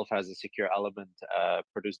itself has a secure element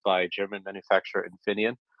produced by German manufacturer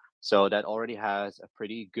Infineon. So that already has a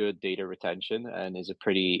pretty good data retention and is a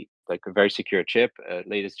pretty, like, a very secure chip,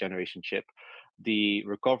 latest generation chip. The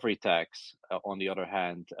recovery tags, on the other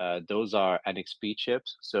hand, those are NXP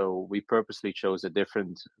chips. So we purposely chose a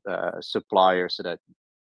different supplier, so that,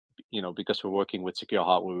 you know, because we're working with secure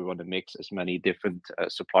hardware, we want to mix as many different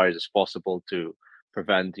suppliers as possible to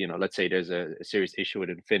prevent, you know, let's say there's a serious issue with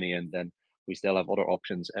Infineon, then we still have other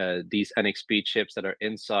options. These NXP chips that are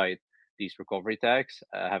inside these recovery tags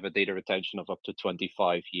have a data retention of up to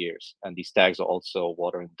 25 years. And these tags are also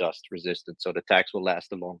water and dust resistant. So the tags will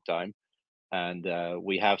last a long time. And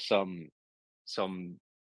we have some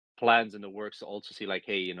plans in the works to also see, like,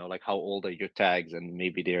 hey, you know, like, how old are your tags, and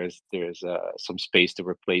maybe there's some space to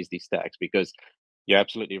replace these tags, because you're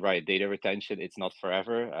absolutely right, data retention, it's not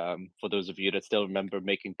forever. For those of you that still remember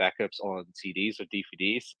making backups on CDs or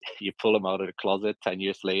DVDs, you pull them out of the closet 10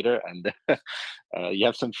 years later, and you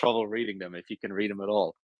have some trouble reading them, if you can read them at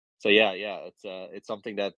all. So yeah, it's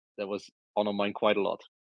something that was on our mind quite a lot.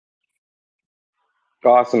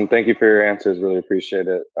 Awesome. Thank you for your answers. Really appreciate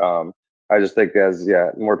it. I just think as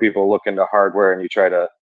more people look into hardware and you try to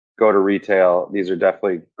go to retail, these are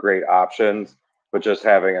definitely great options, but just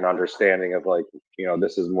having an understanding of, like, you know,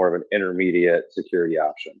 this is more of an intermediate security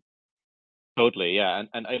option. Totally, yeah,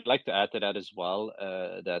 and I'd like to add to that as well,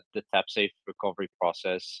 that the tap safe recovery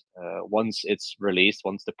process, once it's released,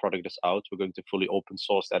 once the product is out, we're going to fully open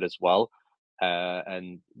source that as well,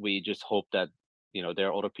 and we just hope that there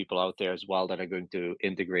are other people out there as well that are going to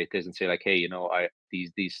integrate this and say like, hey,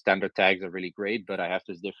 these standard tags are really great, but I have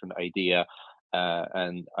this different idea,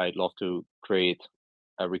 and I'd love to create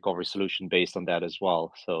a recovery solution based on that as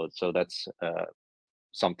well. So that's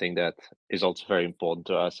something that is also very important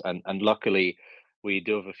to us. And luckily, we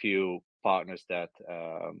do have a few partners that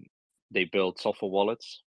they build software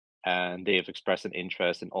wallets, and they have expressed an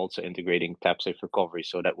interest in also integrating tap-safe recovery.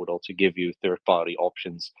 So that would also give you third-party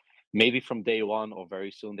options, maybe from day one or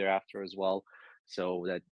very soon thereafter as well, so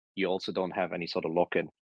that you also don't have any sort of lock-in.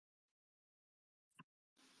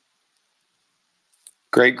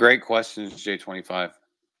 Great questions, J25.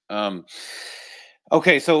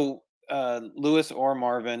 Okay, so Lewis or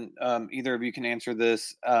Marvin, either of you can answer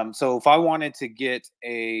this. So if I wanted to get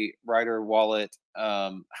a Rider wallet,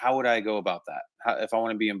 how would I go about that? If I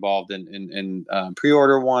want to be involved in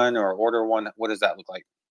pre-order one or order one, what does that look like?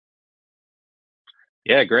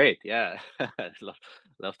 Yeah, great. Yeah,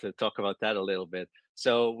 love to talk about that a little bit.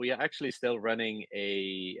 So we are actually still running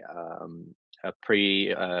a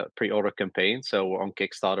pre-order campaign. So we're on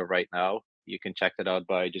Kickstarter right now. You can check that out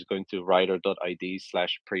by just going to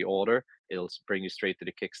rider.id/pre-order. It'll bring you straight to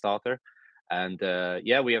the Kickstarter. And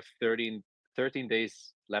yeah, we have 13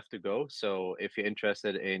 days left to go. So if you're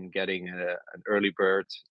interested in getting an early bird,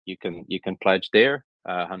 you can pledge there,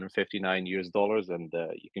 $159, and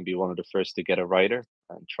you can be one of the first to get a Rider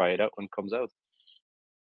and try it out when it comes out.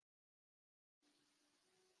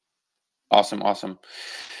 Awesome.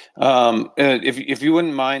 If you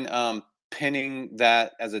wouldn't mind pinning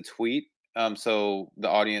that as a tweet, so the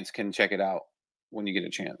audience can check it out when you get a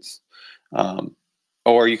chance,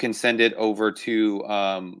 or you can send it over to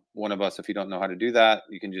one of us. If you don't know how to do that,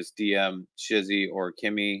 you can just DM Shizzy or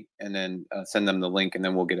Kimi and then send them the link, and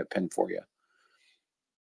then we'll get it pinned for you.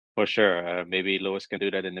 For sure. Maybe Lewis can do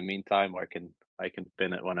that in the meantime, or I can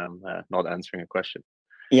pin it when I'm not answering a question.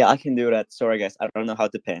 Yeah, I can do that. Sorry, guys, I don't know how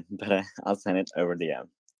to pin, but I'll send it over DM.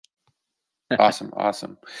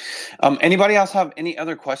 Awesome. Anybody else have any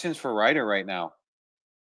other questions for Ryder right now?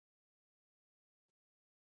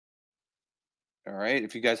 All right.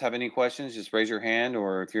 If you guys have any questions, just raise your hand,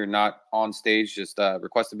 or if you're not on stage, just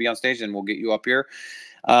request to be on stage, and we'll get you up here.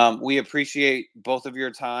 We appreciate both of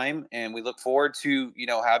your time, and we look forward to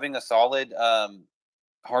having a solid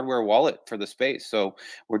hardware wallet for the space. So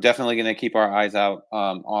we're definitely going to keep our eyes out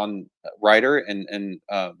on Ryder and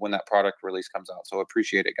when that product release comes out. So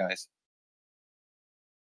appreciate it, guys.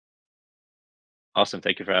 Awesome.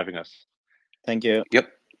 Thank you for having us. Thank you.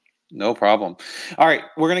 Yep. No problem. All right,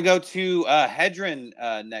 we're gonna go to Hedren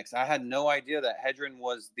next. I had no idea that Hedren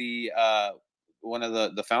was the one of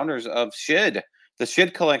the founders of SHID, the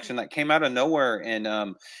SHID collection that came out of nowhere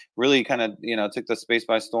and really kind of took the space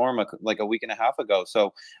by storm like a week and a half ago.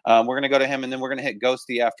 So we're gonna go to him, and then we're gonna hit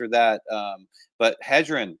Ghosty after that. But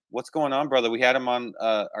Hedren, what's going on, brother? We had him on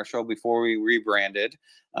our show before we rebranded.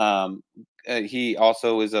 He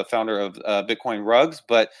also is a founder of Bitcoin Rugs,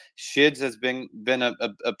 but Shids has been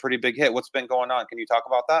a pretty big hit. What's been going on? Can you talk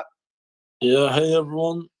about that? Yeah, hey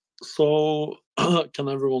everyone. So can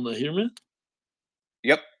everyone hear me?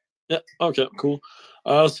 Yep. Yeah, okay, cool.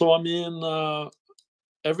 So I mean,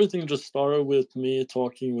 everything just started with me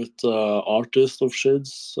talking with the artist of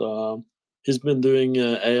Shids. He's been doing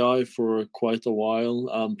AI for quite a while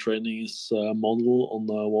and training his model on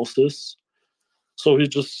WASIS. So he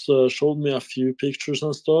just showed me a few pictures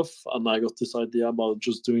and stuff, and I got this idea about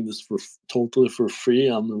just doing this totally for free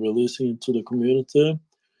and releasing it to the community.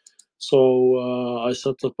 So I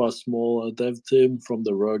set up a small dev team from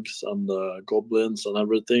the rugs and the goblins and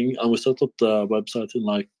everything, and we set up the website in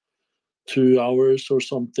like 2 hours or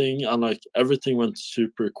something, and like everything went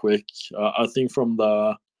super quick. I think from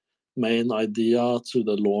the main idea to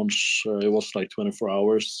the launch, it was like 24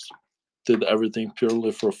 hours. Did everything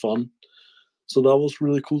purely for fun. So that was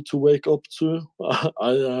really cool to wake up to.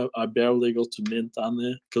 I barely got to mint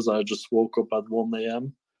any because I just woke up at 1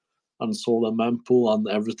 a.m. and saw the mempool and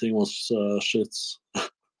everything was shits.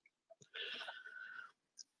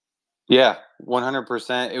 Yeah,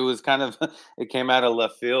 100%. It was kind of it came out of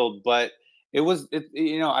left field, but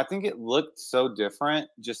I think it looked so different.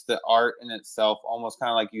 Just the art in itself, almost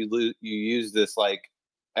kind of like you use this like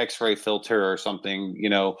X-ray filter or something.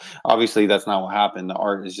 Obviously that's not what happened. The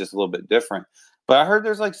art is just a little bit different. But I heard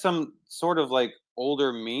there's like some sort of like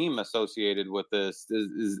older meme associated with this.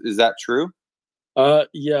 Is that true?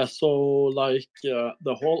 Yeah, so like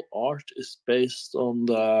the whole art is based on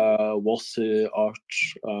the WASI art.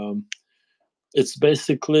 it's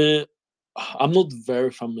basically, I'm not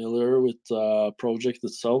very familiar with the project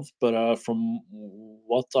itself, but from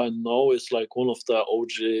what I know, it's like one of the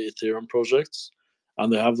OG Ethereum projects,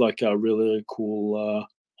 and they have like a really cool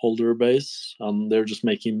holder base, and they're just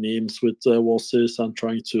making memes with WOSIs and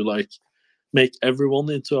trying to like make everyone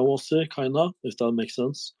into a WOSI, kind of, if that makes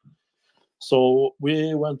sense. So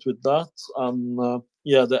we went with that, and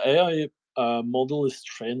yeah, the AI model is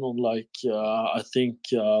trained on like I think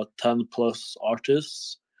 10 plus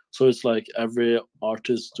artists. So it's like every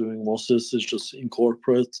artist doing WOSIS is just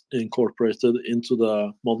incorporated into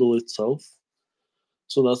the model itself.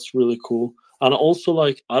 So that's really cool. And also,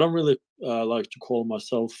 like, I don't really like to call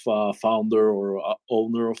myself founder or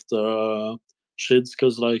owner of the shids,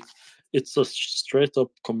 because like it's a straight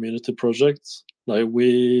up community project. Like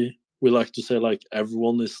we like to say like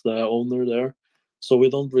everyone is the owner there, so we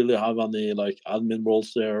don't really have any like admin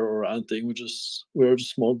roles there or anything. We're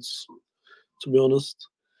just mods, to be honest.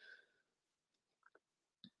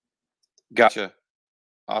 Gotcha.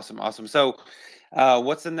 Awesome. So,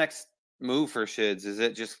 what's the next move for Shids? Is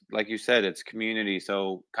it just like you said, it's community?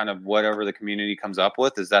 So, kind of whatever the community comes up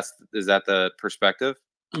with, is that the perspective?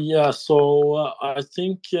 Yeah. So I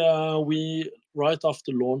think we right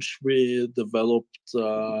after launch we developed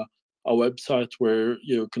a website where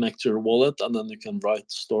you connect your wallet and then you can write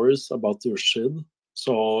stories about your SHID.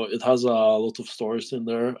 So it has a lot of stories in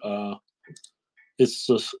there. It's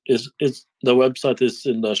the website is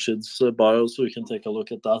in the Shid's bio, so you can take a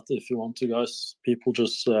look at that if you want to, guys. People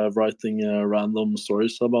just writing random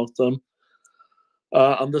stories about them.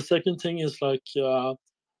 And the second thing is like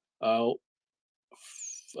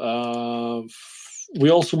we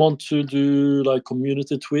also want to do like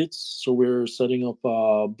community tweets. So we're setting up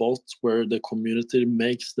a bot where the community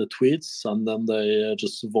makes the tweets and then they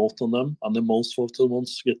just vote on them, and the most voted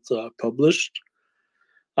ones get published.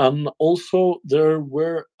 And also, there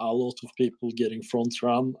were a lot of people getting front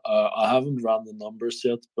ran. I haven't ran the numbers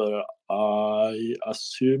yet, but I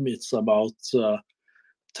assume it's about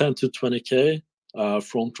 10 to 20K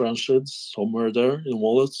front ran shids somewhere there in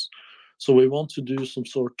wallets. So we want to do some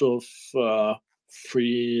sort of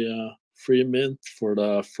free mint for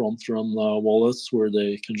the front run wallets where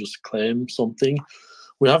they can just claim something.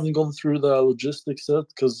 We haven't gone through the logistics yet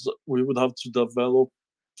because we would have to develop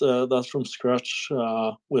that from scratch.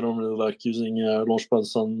 We don't really like using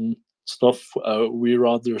launchpads and stuff. We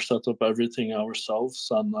rather set up everything ourselves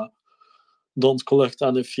and don't collect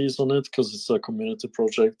any fees on it because it's a community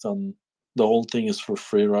project and the whole thing is for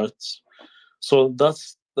free, right? So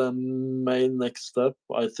that's the main next step,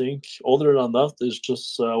 I think. Other than that, is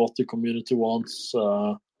just what the community wants,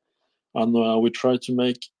 and we try to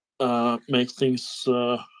make things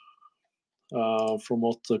from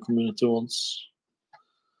what the community wants.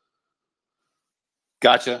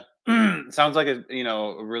 Gotcha. Sounds like a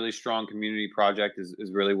really strong community project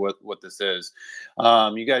is really what this is.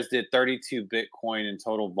 You guys did 32 Bitcoin in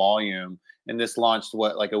total volume, and this launched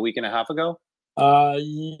what, like a week and a half ago?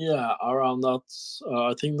 Yeah, around that.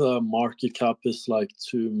 I think the market cap is like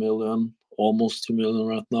 2 million, almost 2 million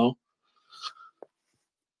right now.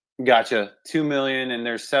 Gotcha. 2 million, and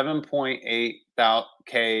there's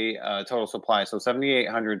 7.8K total supply, so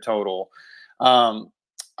 7,800 total.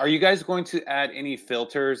 Are you guys going to add any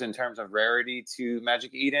filters in terms of rarity to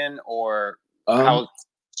Magic Eden, or how?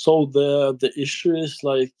 So the issue is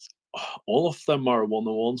like all of them are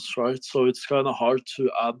 101s, right? So it's kind of hard to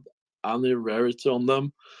add any rarity on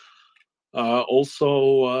them.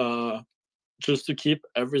 Also, just to keep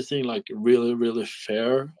everything like really, really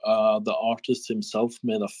fair, the artist himself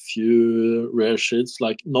made a few rare shids.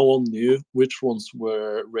 Like no one knew which ones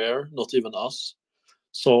were rare, not even us.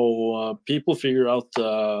 So people figured out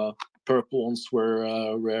the purple ones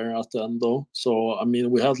were rare at the end though. So I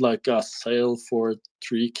mean, we had like a sale for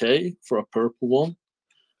 3K for a purple one.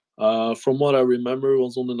 From what I remember, it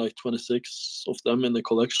was only like 26 of them in the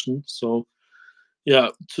collection. So yeah,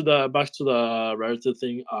 back to the rarity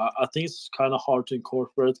thing. I think it's kind of hard to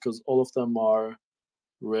incorporate because all of them are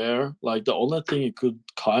rare. Like the only thing you could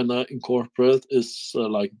kind of incorporate is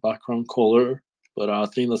like background color, but I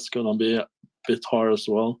think that's gonna be a bit hard as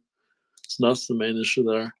well. So that's the main issue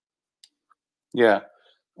there. Yeah,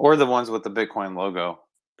 or the ones with the Bitcoin logo.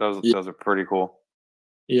 Those are pretty cool.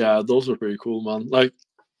 Yeah, those are pretty cool, man. Like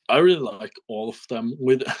I really like all of them.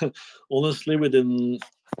 Honestly, we didn't.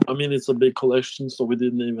 I mean, it's a big collection, so we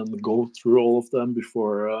didn't even go through all of them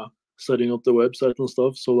before setting up the website and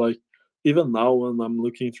stuff. So like, even now when I'm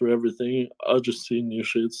looking through everything, I just see new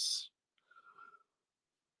shits.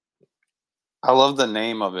 I love the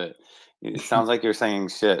name of it. It sounds like you're saying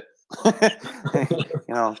shit.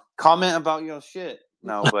 Comment about your shit.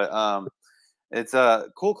 No, but It's a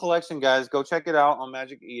cool collection, guys. Go check it out on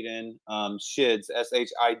Magic Eden. Shids,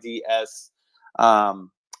 SHIDS.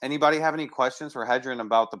 Anybody have any questions for Hedron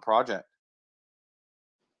about the project?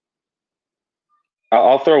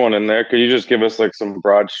 I'll throw one in there. Could you just give us like some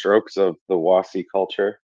broad strokes of the WASI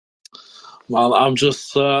culture? Well, I'm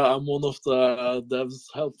one of the devs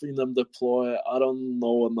helping them deploy. I don't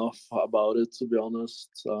know enough about it, to be honest.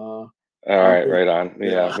 All right, right on.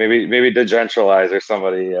 Yeah, maybe Decentralize or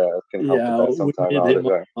somebody can help with that sometime. We need him.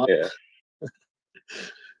 Yeah.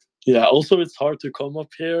 Yeah. Also, it's hard to come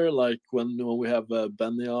up here. Like when we have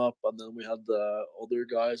Benny up, and then we had the other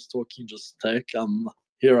guys talking just tech, and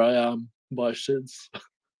here I am by Shids.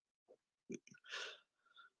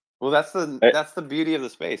 Well, that's the beauty of the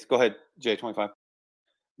space. Go ahead, J25.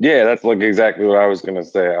 Yeah, that's like exactly what I was gonna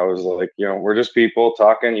say. I was like, we're just people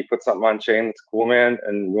talking. You put something on chain, it's cool, man,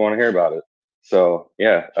 and we want to hear about it. So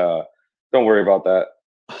yeah, don't worry about that.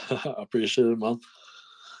 I appreciate it, man.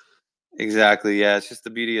 Exactly. Yeah, it's just the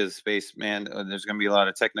beauty of the space, man. There's going to be a lot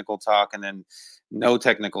of technical talk, and then no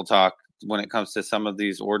technical talk when it comes to some of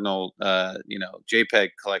these ordinal, JPEG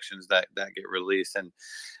collections that get released, and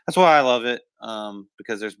that's why I love it,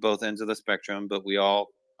 because there's both ends of the spectrum, but we all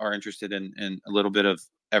are interested in a little bit of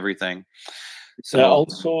everything. So I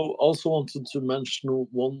also wanted to mention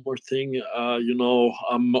one more thing.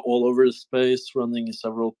 I'm all over the space, running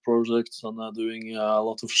several projects and doing a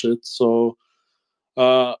lot of shit. So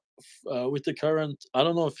with the current, I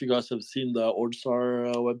don't know if you guys have seen the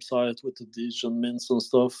Ordsar website with the Degen mints and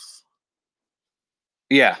stuff.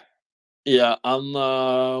 Yeah, and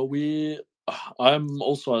I'm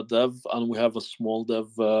also a dev, and we have a small dev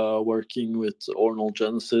working with Ordinal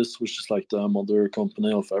Genesis, which is like the mother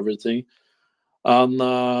company of everything. And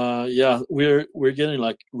we're getting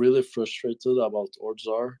like really frustrated about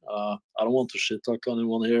Ordzar. I don't want to shit talk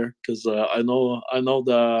anyone here because I know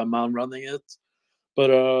the man running it, but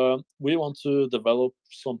we want to develop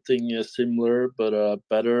something similar but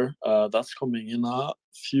better. That's coming in a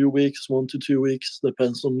few weeks, 1 to 2 weeks,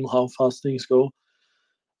 depends on how fast things go.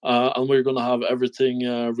 And we're gonna have everything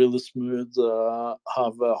really smooth.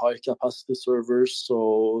 Have high capacity servers,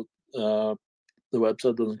 so the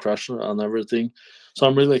website doesn't crash and everything. So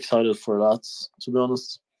I'm really excited for that, to be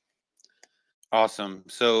honest. Awesome.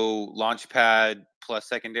 So Launchpad plus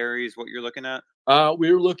secondary is what you're looking at?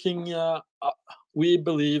 We're looking, we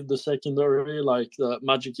believe the secondary, like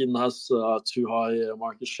Magic Eden has too high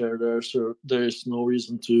market share there, so there is no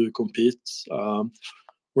reason to compete.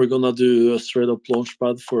 We're gonna do a straight up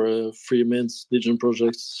Launchpad for free mints, Degen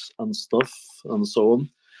projects and stuff and so on.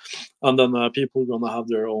 And then people are gonna have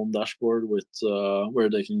their own dashboard with where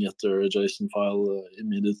they can get their JSON file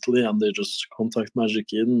immediately, and they just contact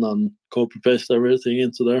Magic Eden and copy paste everything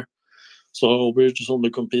into there. So we're just only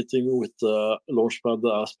competing with the Launchpad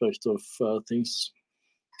aspect of things.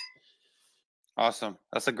 Awesome.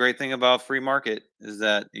 That's a great thing about free market is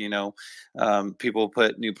that, people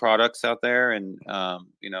put new products out there, and,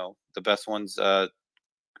 the best ones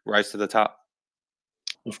rise to the top.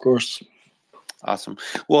 Of course. Awesome.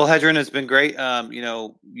 Well, Hedron, it's been great.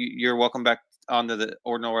 You're welcome back onto the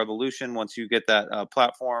Ordinal Revolution once you get that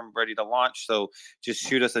platform ready to launch. So just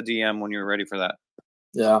shoot us a DM when you're ready for that.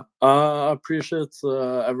 Yeah, I appreciate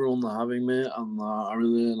everyone having me, and I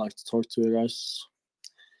really like to talk to you guys.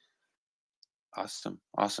 Awesome.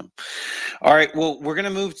 All right. Well, we're going to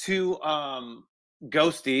move to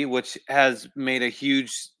Ghosty, which has made a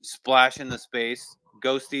huge splash in the space.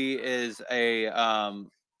 Ghosty is a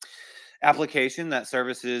application that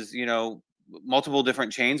services, multiple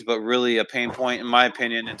different chains, but really a pain point, in my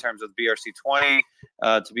opinion, in terms of BRC20,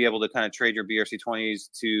 to be able to kind of trade your BRC20s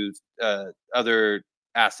to other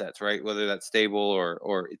assets, right? Whether that's stable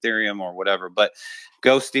or Ethereum or whatever. But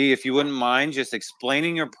Ghosty, if you wouldn't mind just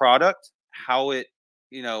explaining your product, how it,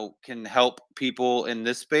 can help people in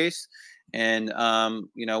this space, and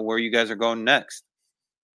where you guys are going next.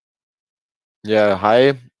 Yeah,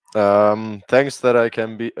 hi. Thanks that I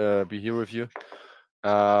can be here with you.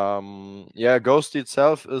 Ghosty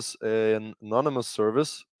itself is an anonymous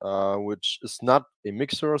service, which is not a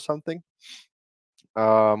mixer or something.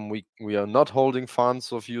 We are not holding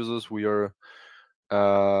funds of users. We are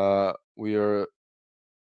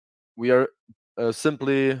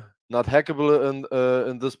simply not hackable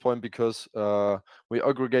in this point, because we're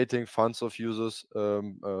aggregating funds of users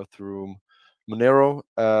through Monero,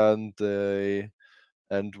 and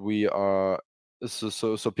we are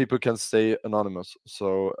so people can stay anonymous.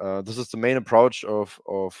 So this is the main approach of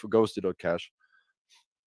Ghosty.cash.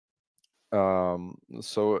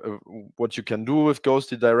 What you can do with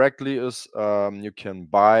Ghosty directly is you can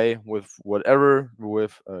buy with whatever,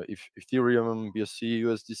 with Ethereum, BSC,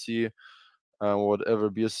 USDC, whatever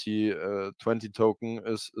BSC 20 token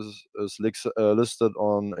is listed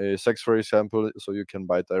on a SEX, for example, so you can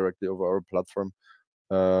buy it directly over our platform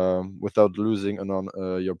without losing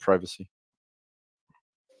your privacy.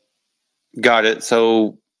 Got it.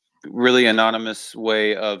 So really anonymous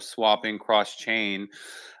way of swapping cross-chain.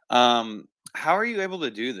 How are you able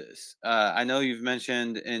to do this? I know you've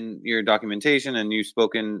mentioned in your documentation, and you've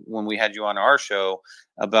spoken when we had you on our show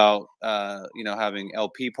about having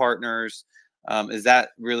LP partners. Is that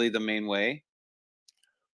really the main way?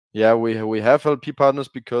 Yeah, we have LP partners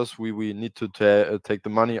because we need to take the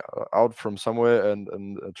money out from somewhere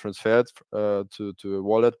and transfer it to a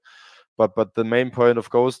wallet. But the main point of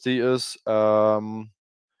Ghosty is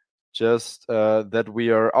just that we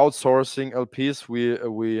are outsourcing LPs.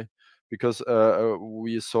 Because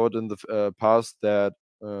we saw it in the past that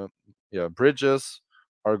bridges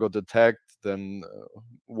are got attacked. Then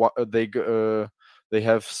they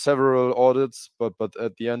have several audits, but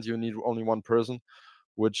at the end you need only one person,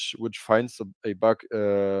 which finds a bug,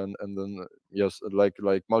 and then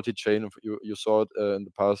like multi-chain. You saw it in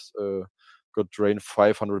the past, got drained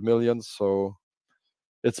 500 million. So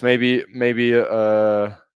it's maybe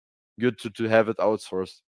good to have it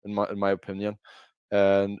outsourced in my opinion,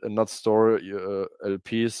 and not store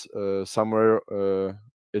LPs somewhere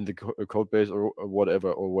in the code base or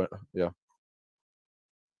whatever,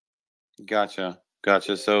 Gotcha.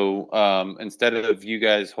 So instead of you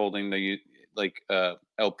guys holding the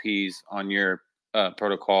LPs on your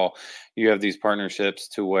protocol, you have these partnerships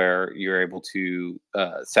to where you're able to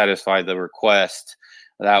satisfy the request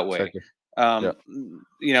that way. Exactly.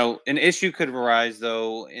 An issue could arise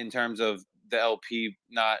though in terms of the LP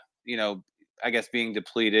not, I guess being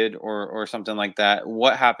depleted or something like that.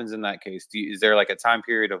 What happens in that case? Is there like a time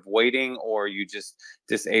period of waiting, or you just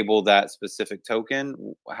disable that specific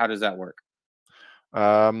token? How does that work?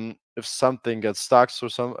 If something gets stuck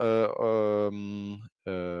or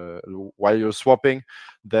while you're swapping,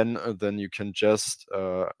 then you can just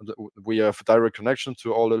we have direct connection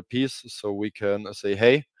to all LPs, so we can say,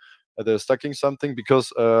 hey, they're stacking something,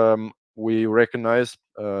 because we recognize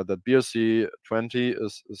that BRC 20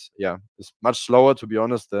 is much slower, to be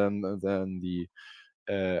honest, than the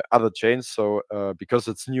other chains. So because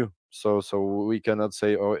it's new, so we cannot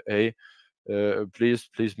say, oh, hey, please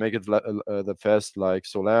make it that fast like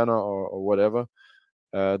Solana or whatever.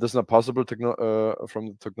 This is not possible from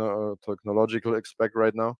the technological aspect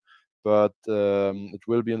right now, but it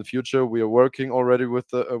will be in the future. We are working already with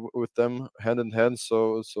them hand in hand,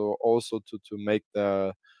 so also to make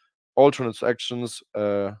all transactions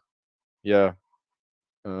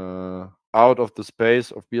out of the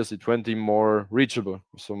space of BRC20 more reachable,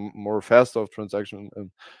 so more faster of transaction,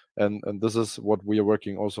 and this is what we are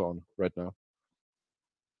working also on right now.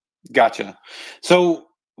 Gotcha. So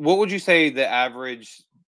what would you say the average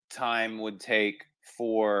time would take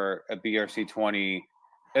for a BRC20?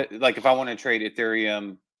 Like if I want to trade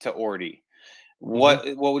Ethereum to Ordi, what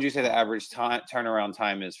would you say the average turnaround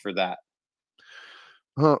time is for that?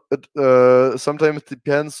 It sometimes it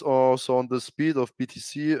depends also on the speed of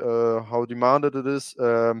BTC, how demanded it is,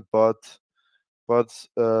 but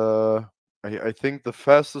I think the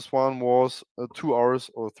fastest one was 2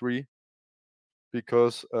 hours or 3,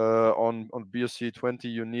 because on BRC20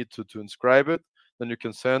 you need to inscribe it, then you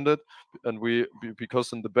can send it, and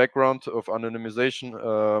because in the background of anonymization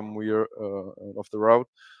we are of the route,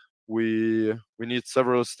 we need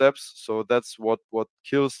several steps, so that's what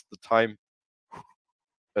kills the time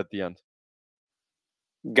at the end.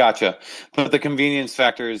 Gotcha. But the convenience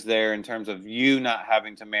factor is there in terms of you not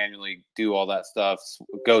having to manually do all that stuff.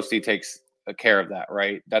 Ghosty takes care of that,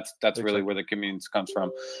 right? That's exactly. Really where the convenience comes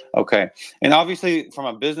from. Okay. And obviously from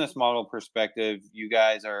a business model perspective, you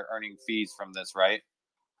guys are earning fees from this, right?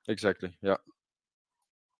 Exactly. Yeah.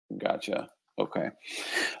 Gotcha. Okay.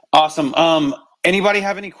 Awesome. Anybody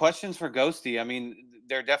have any questions for Ghosty? I mean,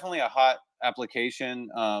 they're definitely a hot application.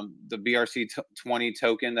 The BRC20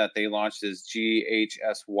 token that they launched is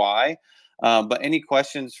GHSY. But any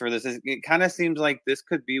questions for this? It kind of seems like this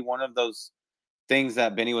could be one of those things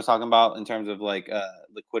that Benny was talking about in terms of like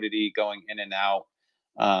liquidity going in and out.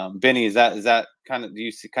 Benny, is that kind of, do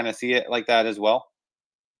you kind of see it like that as well?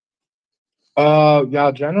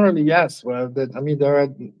 Yeah, generally yes. Well, there are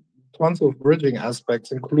tons of bridging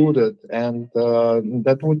aspects included, and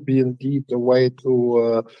that would be indeed a way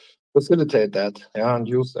to facilitate that, and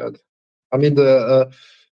use that. I mean,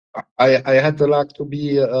 I had the luck to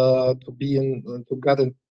get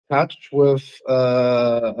in touch with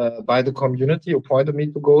by the community who pointed me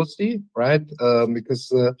to Ghosty, right?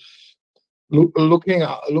 Because looking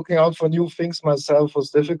out for new things myself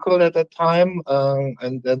was difficult at that time,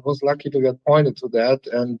 and that was lucky to get pointed to that,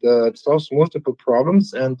 and it solves multiple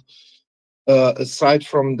problems. And aside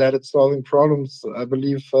from that, it's solving problems. I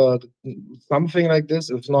believe something like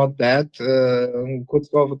this, if not that, could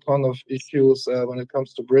solve a ton of issues when it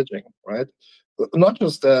comes to bridging, right? Not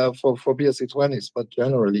just for BSC20s, but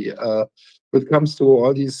generally when it comes to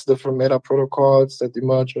all these different meta protocols that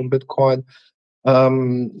emerge on Bitcoin.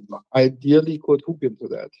 Ideally could hook into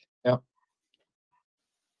that. Yeah.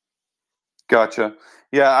 Gotcha.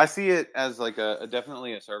 Yeah, I see it as like a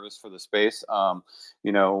definitely a service for the space.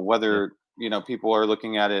 You know, whether you know people are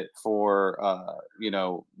looking at it for you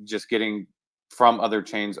know, just getting from other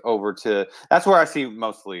chains over to, that's where I see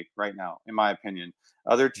mostly right now, in my opinion.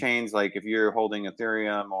 Other chains, like if you're holding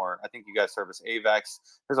Ethereum, or I think you guys service AVAX,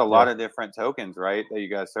 there's a lot of different tokens, right, that you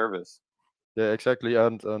guys service. Yeah, exactly.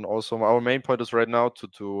 And also our main point is right now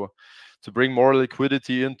to bring more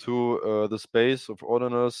liquidity into the space of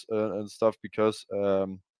Ordinals and stuff, because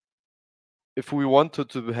if we want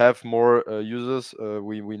to have more users,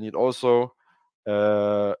 we need also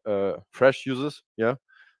fresh users. Yeah.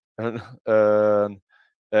 And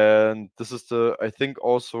and this is I think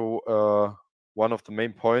also one of the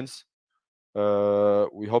main points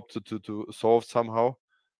we hope to solve somehow.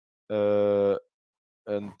 And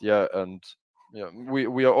yeah,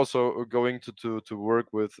 we are also going to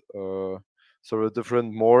work with sort of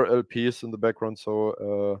different more LPs in the background.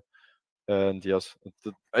 So and yes,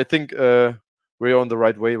 I think we're on the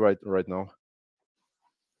right way right now.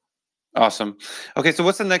 Awesome. Okay, so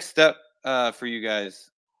what's the next step for you guys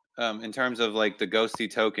in terms of like the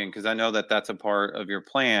Ghosty token? Because I know that that's a part of your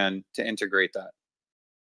plan to integrate that.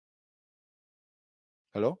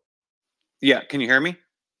 Hello? Yeah, can you hear me?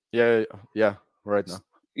 Yeah, right now.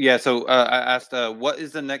 Yeah, so I asked, what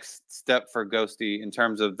is the next step for Ghosty in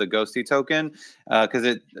terms of the Ghosty token?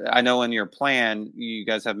 Because I know in your plan you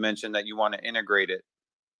guys have mentioned that you want to integrate it.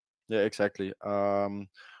 Yeah, exactly.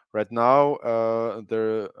 Right now,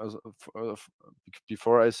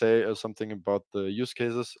 before I say something about the use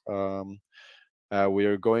cases, we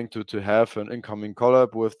are going to have an incoming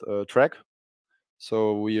collab with Track.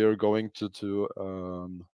 So we are going to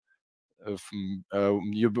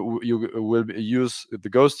you will use the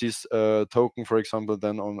Ghosties token, for example,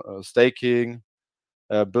 then on staking,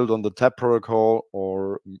 build on the Tap protocol,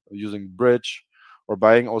 or using Bridge, or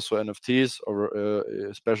buying also NFTs, or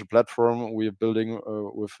a special platform we are building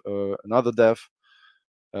with another dev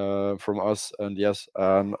from us. And yes,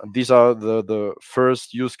 these are the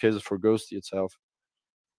first use cases for Ghosty itself.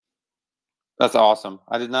 That's awesome.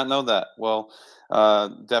 I did not know that. Well,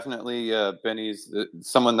 definitely Benny's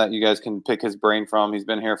someone that you guys can pick his brain from. He's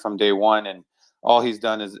been here from day one, and all he's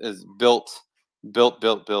done is built.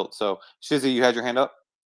 So Shizzy, you had your hand up?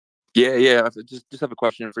 Yeah. Just have a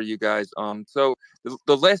question for you guys. So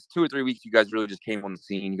the last 2 or 3 weeks, you guys really just came on the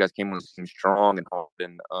scene. You guys came on the scene strong and hard,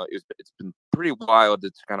 and it's been pretty wild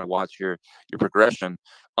to kind of watch your progression.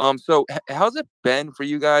 So how's it been for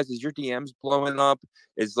you guys? Is your DMs blowing up?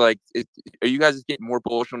 Is like, are you guys getting more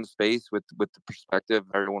bullish on the space with the perspective?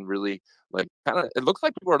 Everyone really like kind of. It looks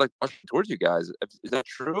like people are like rushing towards you guys. Is that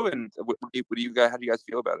true? And what do you guys? How do you guys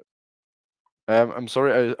feel about it? I'm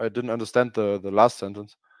sorry, I didn't understand the last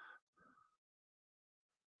sentence.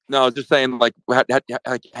 No, I was just saying, like,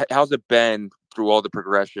 how's it been through all the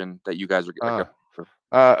progression that you guys are going through?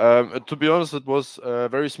 To be honest, it was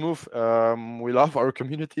very smooth. We love our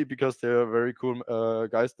community because they are very cool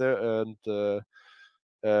guys there,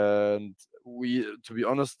 and we, to be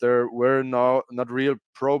honest, there were now not real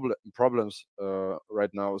problems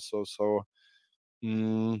right now. So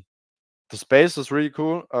the space is really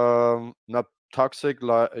cool. Not toxic,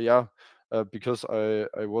 like because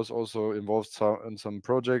I was also involved in some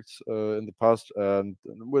projects in the past, and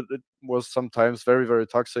it was sometimes very, very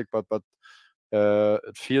toxic, but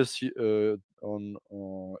it feels on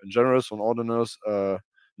in general on Ordinals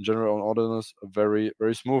very,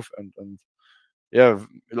 very smooth, and yeah,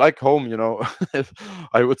 like home, you know.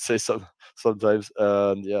 I would say sometimes,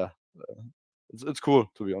 and yeah, it's cool,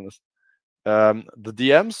 to be honest. The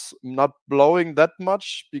DMs not blowing that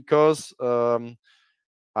much because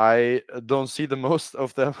I don't see the most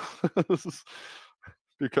of them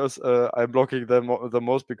because I'm blocking them the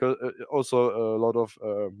most, because also a lot of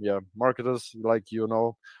marketers, like, you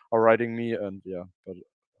know, are writing me, and yeah, but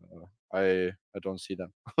I don't see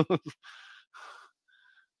them.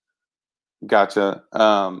 Gotcha.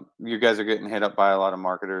 You guys are getting hit up by a lot of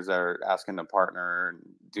marketers that are asking to partner and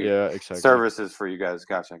do exactly. services for you guys.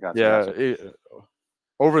 Gotcha.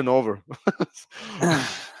 Over and over.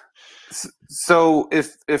 So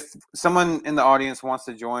if someone in the audience wants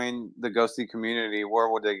to join the Ghosty community, where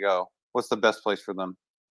would they go? What's the best place for them?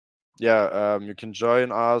 Yeah, you can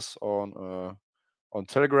join us on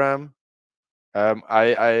Telegram.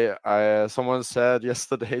 Someone said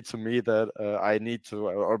yesterday to me that I need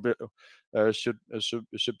to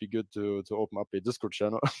should be good to open up a Discord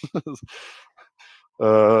channel.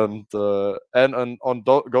 And on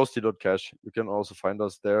ghosty.cash, you can also find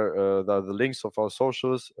us there. The links of our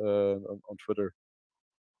socials on Twitter.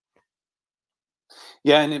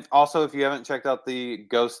 Yeah, and if you haven't checked out the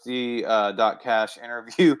Ghosty .cash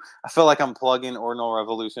interview, I feel like I'm plugging Ordinal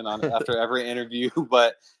Revolution on after every interview,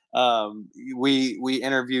 but we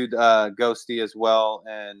interviewed Ghosty as well,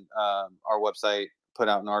 and our website put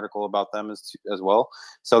out an article about them as well.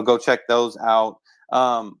 So go check those out.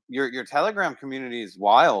 Your Telegram community is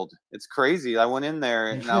wild. It's crazy. I went in there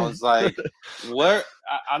and I was like, "What?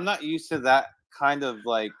 I'm not used to that kind of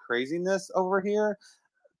like craziness over here."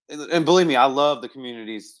 And believe me, I love the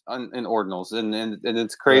communities in Ordinals, and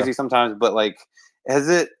it's crazy sometimes. But like, has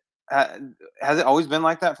it always been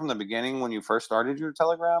like that from the beginning when you first started your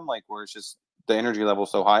Telegram? Like, where it's just the energy level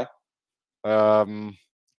so high?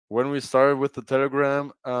 When we started with the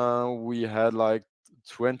Telegram, we had like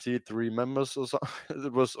 23 members or something.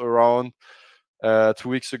 It was around 2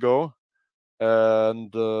 weeks ago,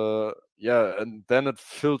 and and then it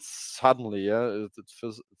filled suddenly. It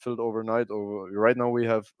filled overnight. Right now we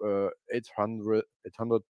have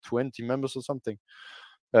 820 members or something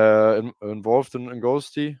involved in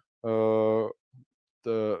Ghosty.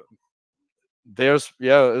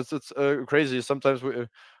 It's crazy. Sometimes we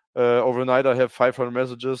overnight I have 500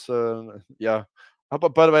 messages.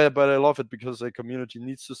 But I love it because the community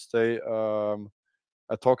needs to stay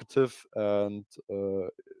talkative, and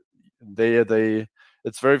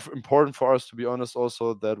it's very important for us, to be honest,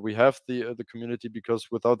 also that we have the community, because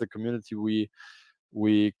without the community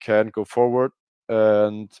we can't go forward.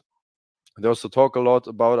 And they also talk a lot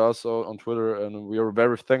about us on Twitter, and we are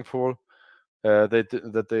very thankful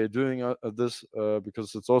that they're doing this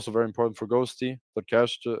because it's also very important for Ghosty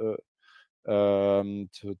 .cash to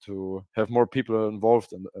have more people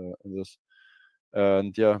involved in this.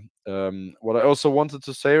 And what I also wanted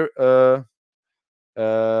to say,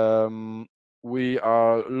 we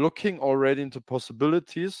are looking already into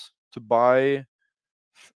possibilities to buy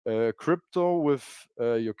crypto with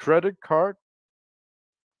your credit card,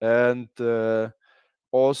 and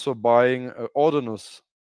also buying Ordinals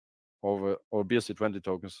or BSC20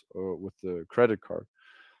 tokens with the credit card.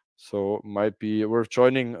 So might be worth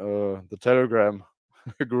joining the Telegram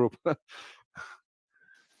group.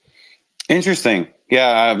 Interesting.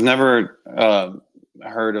 Yeah, I've never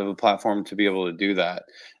heard of a platform to be able to do that.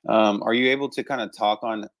 Are you able to kind of talk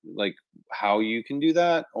on like how you can do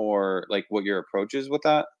that, or like what your approach is with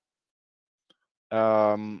that?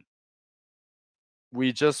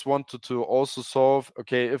 We just wanted to also solve,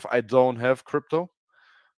 okay, if I don't have crypto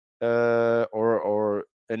or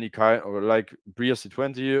any kind, or like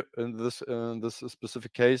BSC20 in this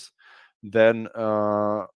specific case, then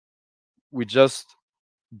we just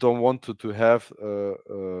don't want to have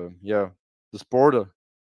this border,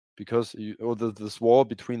 because this wall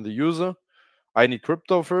between the user. I need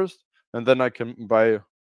crypto first, and then I can buy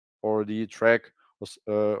or the track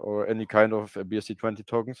or any kind of BSC20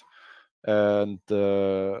 tokens. And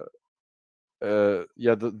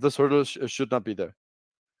this hurdle should not be there.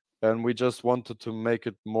 And we just wanted to make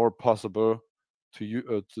it more possible to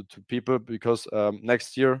you to people, because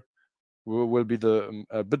next year will be the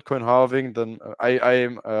Bitcoin halving. Then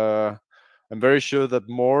I'm very sure that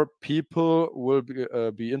more people will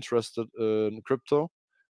be interested in crypto.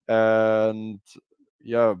 And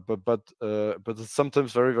but it's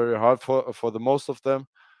sometimes very, very hard for the most of them,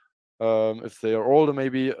 if they are older,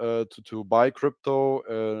 maybe to buy crypto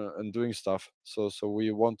and doing stuff. So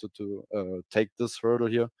we wanted to take this hurdle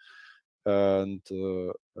here, and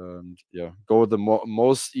go the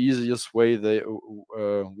most easiest way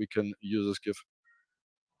we can use this gift.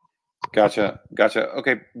 Gotcha.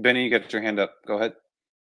 Okay, Benny, you got your hand up. Go ahead.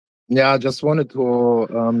 Yeah, I just wanted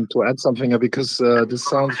to add something here, because this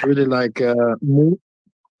sounds really like Moon.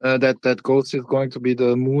 That Ghost is going to be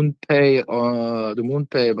the MoonPay,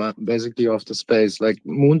 but basically of the space, like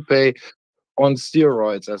MoonPay on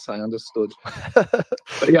steroids, as I understood.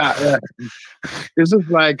 yeah, this is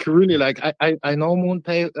like really like I know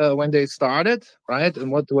MoonPay when they started, right,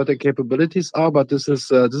 and what the capabilities are, but this is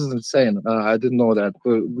insane. I didn't know that.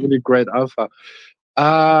 Really great alpha.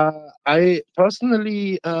 I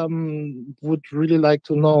personally would really like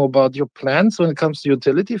to know about your plans when it comes to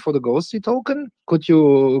utility for the Ghosty token. Could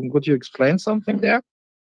you explain something there?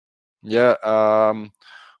 Yeah,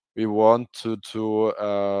 we want to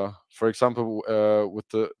for example,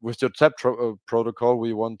 with your tap protocol,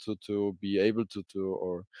 we want to be able to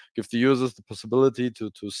or give the users the possibility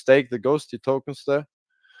to stake the Ghosty tokens there,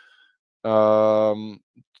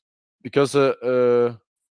 because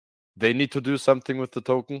they need to do something with the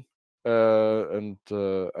token, and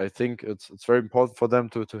I think it's very important for them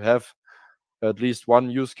to have at least one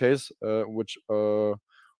use case, which will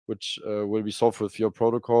be solved with your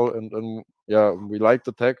protocol, and yeah, we like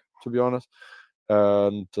the tech, to be honest,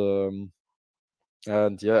 and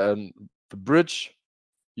yeah, and the bridge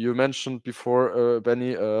you mentioned before,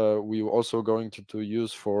 Benny, we were also going to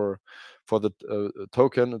use for the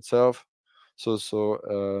token itself.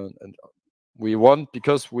 And we want,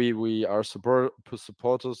 because we are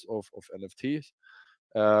supporters of NFTs.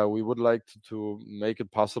 We would like to make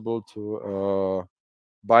it possible to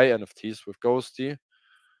buy NFTs with Ghosty.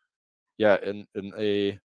 Yeah, in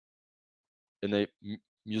a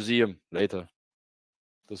museum later.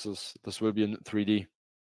 This will be in 3D.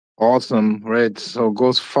 Awesome, great. So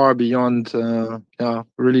goes far beyond. Yeah,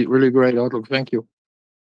 really great outlook. Thank you.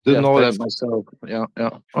 Didn't know that myself. Yeah.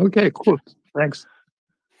 Okay, cool. Thanks.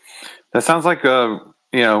 That sounds like a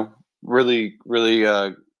really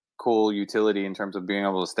cool utility in terms of being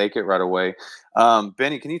able to stake it right away.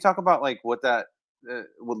 Benny, can you talk about like what that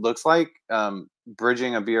what looks like,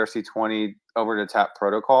 bridging a BRC20 over to Tap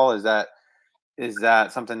protocol? Is that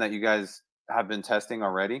something that you guys have been testing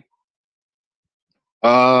already?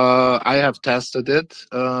 I have tested it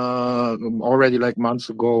already like months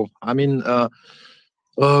ago. I mean,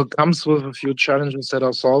 comes with a few challenges that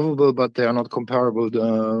are solvable, but they are not comparable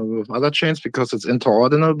with other chains because it's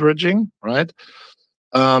inter-ordinal bridging, right?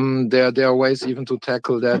 There are ways even to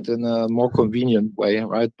tackle that in a more convenient way,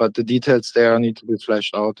 right? But the details there need to be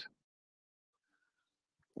fleshed out.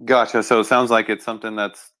 Gotcha. So it sounds like it's something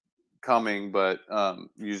that's coming, but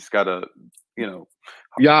you just gotta,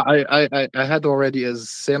 Yeah, I had already a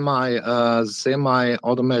semi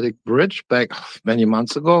automatic bridge back many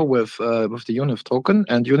months ago with the Unif token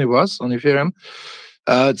and Universe on Ethereum.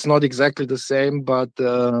 It's not exactly the same, but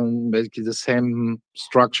basically the same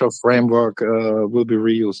structure framework will be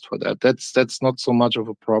reused for that. That's not so much of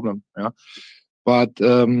a problem. Yeah, but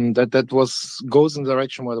that goes in the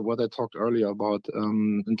direction what I talked earlier about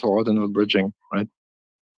inter-ordinal bridging, right?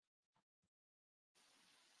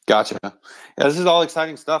 Gotcha. Yeah, this is all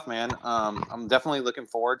exciting stuff, man. I'm definitely looking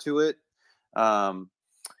forward to it.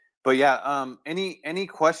 But yeah, any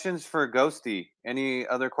questions for Ghosty? Any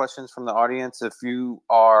other questions from the audience? If you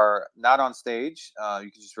are not on stage, you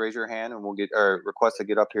can just raise your hand and we'll get or request to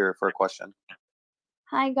get up here for a question.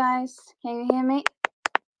 Hi guys, can you hear me?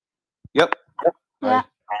 Yep. Yeah.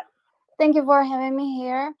 Thank you for having me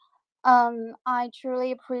here. I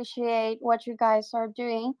truly appreciate what you guys are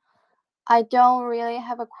doing. I don't really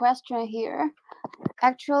have a question here.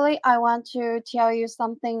 Actually, I want to tell you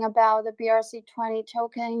something about the BRC20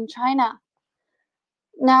 token in China.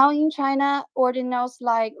 Now in China, ordinals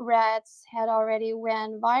like rats had already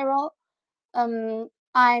went viral. I'm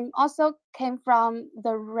also came from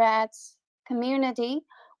the rats community.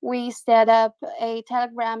 We set up a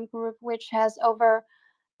Telegram group which has over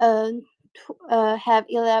have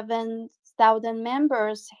 11,000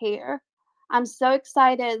 members here. I'm so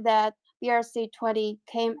excited that BRC20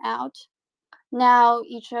 came out. Now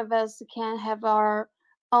each of us can have our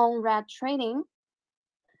own rat trading.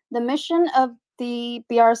 The mission of the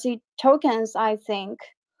BRC tokens, I think,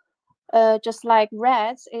 just like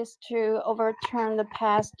rats, is to overturn the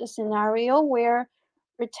past scenario where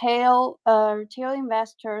retail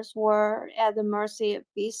investors were at the mercy of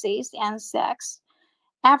VCs and SECs.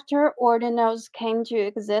 After ordinals came to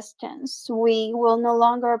existence, we will no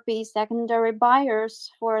longer be secondary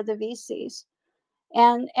buyers for the VCs.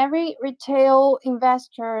 And every retail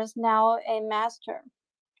investor is now a master.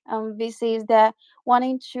 VCs that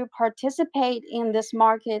wanting to participate in this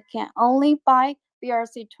market can only buy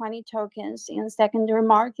BRC20 tokens in secondary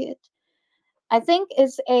market. I think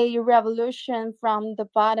it's a revolution from the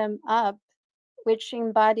bottom up, which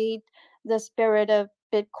embodied the spirit of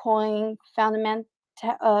Bitcoin fundamentalism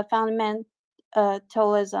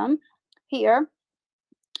here.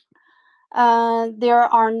 There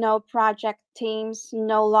are no project teams,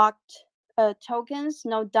 no locked tokens,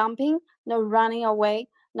 no dumping, no running away,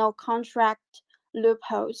 no contract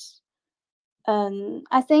loopholes.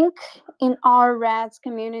 I think in our rats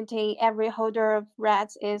community, every holder of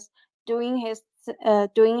rats is doing his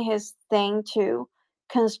thing to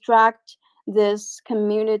construct this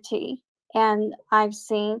community, and I've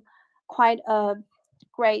seen quite a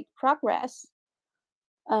great progress.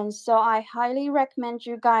 And so I highly recommend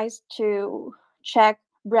you guys to check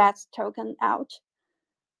Brad's token out.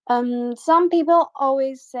 Some people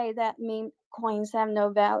always say that meme coins have no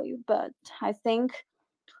value, but I think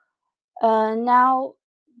now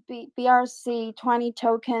BRC20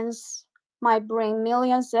 tokens might bring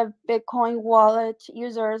millions of Bitcoin wallet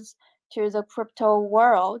users to the crypto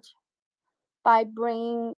world by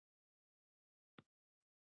bringing.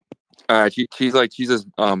 She's just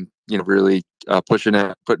really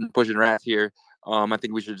pushing rats here. I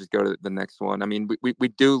think we should just go to the next one. I mean, we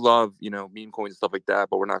do love meme coins and stuff like that,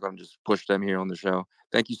 but we're not going to just push them here on the show.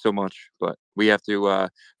 Thank you so much, but we have to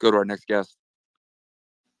go to our next guest.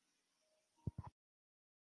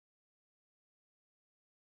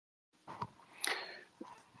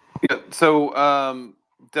 Yeah, so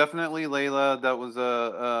definitely, Layla, that was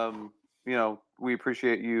we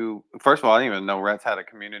appreciate you. First of all, I didn't even know Rats had a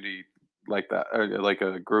community like that, or like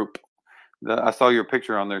a group. I saw your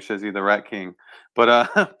picture on there, Shizzy, the Rat King. But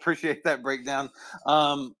appreciate that breakdown.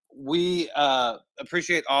 We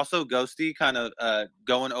appreciate also Ghosty kind of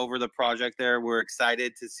going over the project there. We're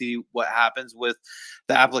excited to see what happens with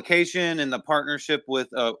the application and the partnership with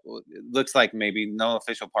looks like maybe no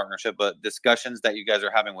official partnership, but discussions that you guys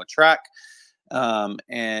are having with Track.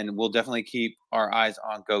 And we'll definitely keep our eyes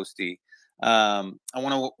on Ghosty. I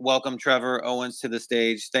want to welcome Trevor Owens to the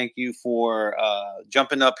stage. Thank you for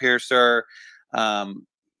jumping up here, sir.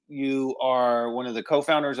 You are one of the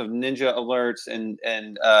co-founders of Ninja Alerts and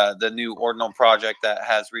the new Ordinal project that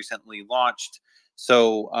has recently launched.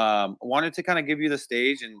 So I wanted to kind of give you the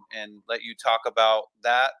stage and let you talk about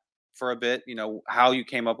that for a bit, how you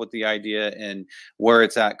came up with the idea and where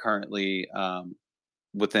it's at currently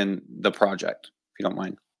within the project, if you don't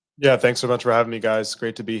mind. Yeah, thanks so much for having me, guys.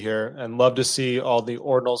 Great to be here, and love to see all the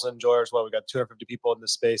Ordinals enjoyers. Well, we got 250 people in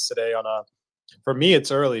this space today. For me,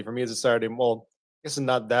 it's early. For me, it's a Saturday. Well, I guess it's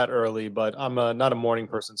not that early, but I'm not a morning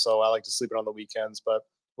person, so I like to sleep in on the weekends. But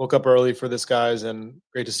woke up early for this, guys, and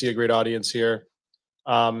great to see a great audience here.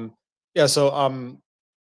 So I'm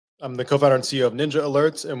the co-founder and CEO of Ninja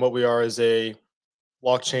Alerts, and what we are is a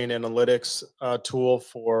blockchain analytics tool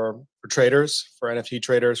for traders, for NFT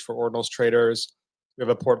traders, for Ordinals traders. We have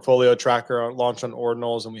a portfolio tracker launched on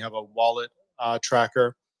Ordinals, and we have a wallet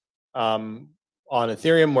tracker on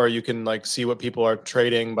Ethereum where you can see what people are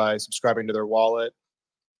trading by subscribing to their wallet.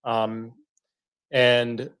 And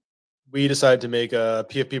we decided to make a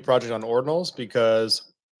PFP project on Ordinals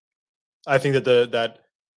because I think that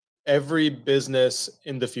every business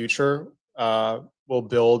in the future will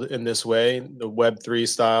build in this way, the Web3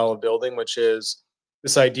 style of building, which is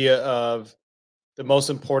this idea of the most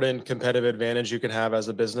important competitive advantage you can have as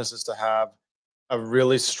a business is to have a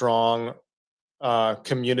really strong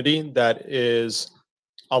community that is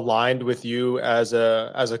aligned with you as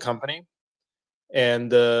a company.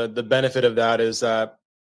 And the benefit of that is that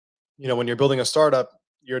when you're building a startup,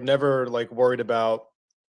 you're never worried about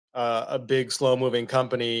a big slow moving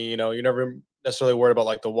company. You're never necessarily worried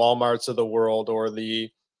about the Walmarts of the world or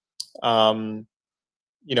the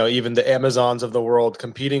even the Amazons of the world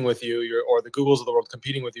competing with you, or the Googles of the world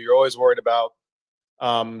competing with you. You're always worried about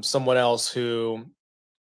someone else who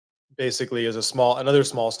basically is another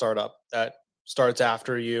small startup that starts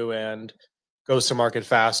after you and goes to market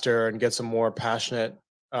faster and gets a more passionate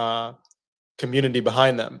community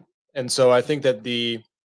behind them. And so I think that the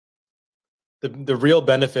real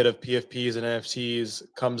benefit of PFPs and NFTs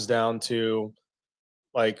comes down to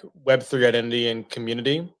Web3 identity and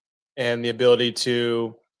community, and the ability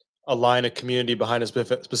to align a community behind a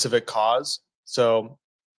specific cause. So,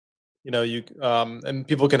 you and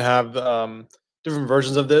people can have different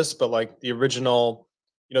versions of this, but the original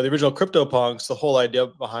CryptoPunks, the whole idea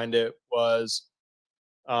behind it was,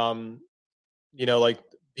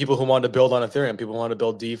 people who wanted to build on Ethereum, people who want to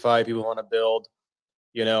build DeFi, people who want to build,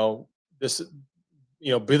 this,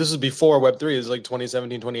 this is before Web3. Is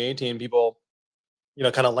 2017, 2018. People,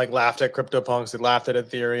 kind of laughed at CryptoPunks, they laughed at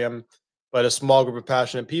Ethereum, but a small group of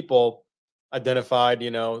passionate people identified,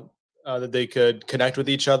 that they could connect with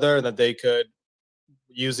each other and that they could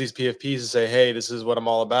use these PFPs to say, hey, this is what I'm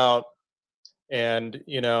all about. And,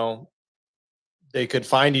 they could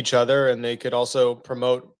find each other, and they could also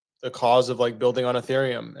promote the cause of building on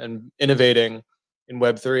Ethereum and innovating in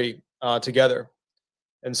Web3 together.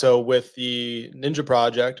 And so with the Ninja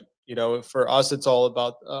project, for us, it's all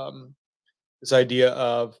about this idea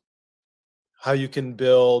of how you can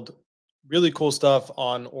build really cool stuff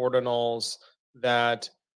on Ordinals that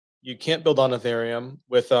you can't build on Ethereum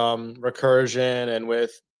with recursion and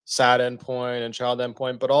with SAT endpoint and child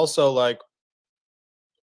endpoint, but also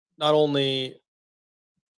not only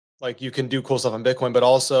you can do cool stuff on Bitcoin, but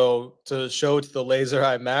also to show to the laser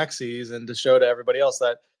eye maxis and to show to everybody else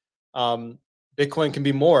that Bitcoin can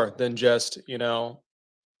be more than just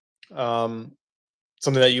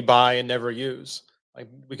something that you buy and never use. Like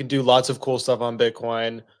we can do lots of cool stuff on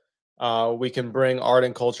Bitcoin. We can bring art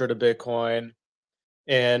and culture to Bitcoin,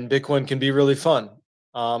 and Bitcoin can be really fun.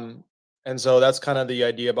 And so that's kind of the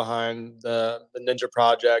idea behind the Ninja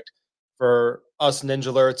project. For us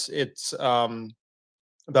Ninja Alerts, it's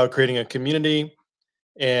about creating a community,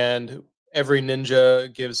 and every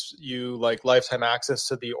ninja gives you like lifetime access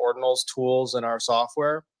to the Ordinals tools in our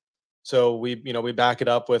software. So we back it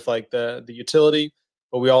up with like the utility,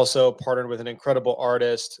 but we also partnered with an incredible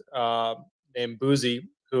artist named Boozy,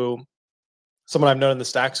 who someone I've known in the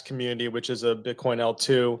Stacks community, which is a Bitcoin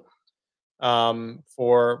L2,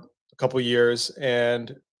 for a couple years,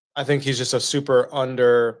 and I think he's just a super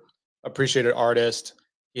underappreciated artist.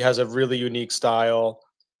 He has a really unique style,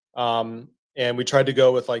 and we tried to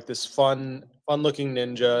go with like this fun-looking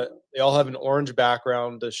ninja. They all have an orange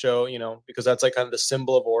background to show, because that's like kind of the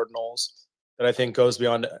symbol of Ordinals that I think goes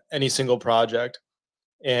beyond any single project.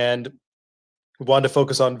 And we wanted to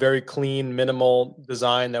focus on very clean, minimal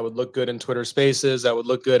design that would look good in Twitter Spaces, that would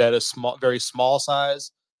look good at a very small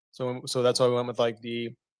size. So that's why we went with like the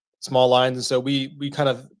small lines. And so we kind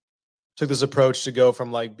of took this approach to go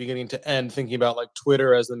from like beginning to end, thinking about like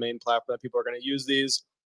Twitter as the main platform that people are going to use these,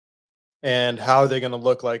 and how are they going to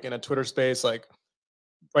look like in a Twitter space. Like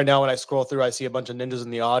right now, when I scroll through, I see a bunch of ninjas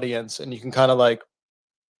in the audience, and you can kind of like,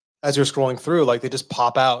 as you're scrolling through, like they just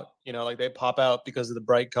pop out, like they pop out because of the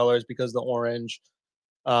bright colors, because of the orange.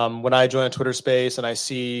 When I join a Twitter space and I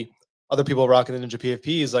see other people rocking the Ninja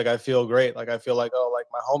PFPs, like I feel great. Like I feel like, oh, like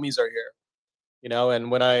my homies are here,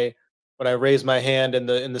 and when I raise my hand in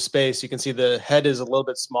the space, you can see the head is a little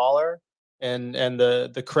bit smaller, and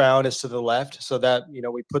the crown is to the left, so that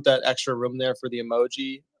we put that extra room there for the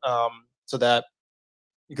emoji, so that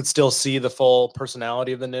you could still see the full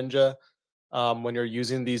personality of the ninja when you're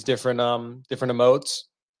using these different emotes.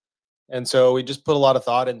 And so we just put a lot of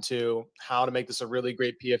thought into how to make this a really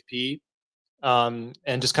great PFP,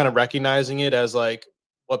 and just kind of recognizing it as like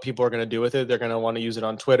what people are going to do with it. They're going to want to use it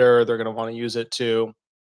on Twitter. They're going to want to use it to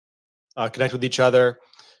connect with each other.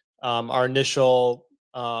 Our initial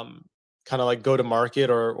kind of like go to market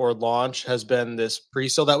or launch has been this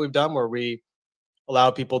pre-sale that we've done, where we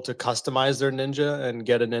allow people to customize their ninja and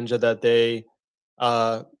get a ninja that they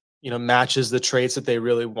matches the traits that they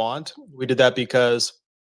really want. We did that because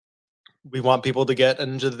we want people to get a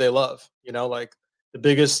ninja that they love. Like the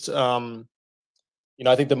biggest,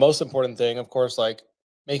 I think the most important thing, of course, like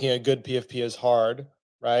making a good PFP is hard,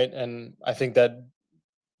 right? And I think that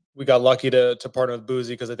we got lucky to partner with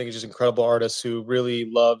Boozy, because I think he's just incredible artist who really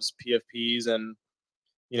loves PFPs, and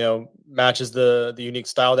matches the unique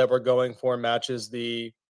style that we're going for, matches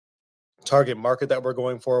the target market that we're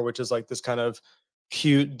going for, which is like this kind of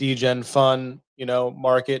cute degen fun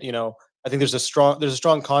market. I think there's a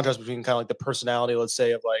strong contrast between kind of like the personality, let's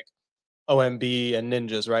say, of like OMB and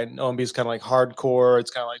ninjas, right? And OMB is kind of like hardcore,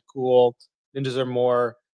 it's kind of like cool. Ninjas are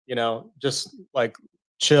more just like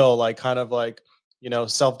chill, like kind of like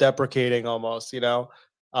self-deprecating almost.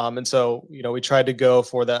 And so we tried to go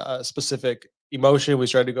for that specific emotion. We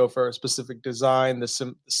tried to go for a specific design,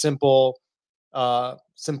 the simple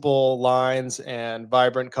lines and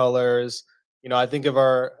vibrant colors. I think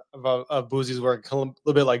of Boozy's work a little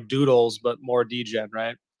bit like Doodles, but more degen,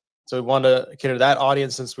 right? So we wanted to cater to that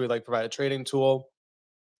audience, since we like provide a trading tool.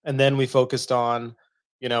 And then we focused on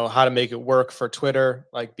how to make it work for Twitter,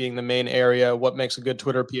 like being the main area, what makes a good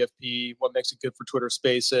Twitter PFP, what makes it good for Twitter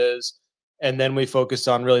Spaces. And then we focused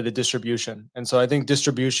on really the distribution. And so I think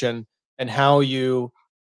distribution and how you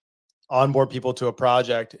onboard people to a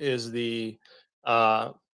project is the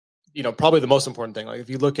probably the most important thing. Like if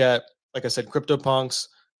you look at, like I said, CryptoPunks,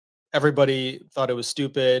 everybody thought it was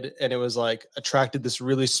stupid, and it was like attracted this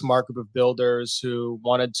really smart group of builders who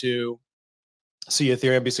wanted to see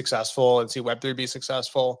Ethereum be successful and see Web3 be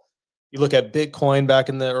successful. You look at Bitcoin back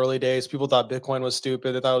in the early days, people thought Bitcoin was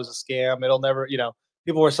stupid. They thought it was a scam. It'll never,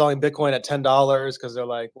 people were selling Bitcoin at $10 because they're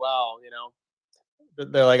like, wow,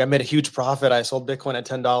 they're like, I made a huge profit. I sold Bitcoin at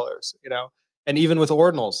 $10, And even with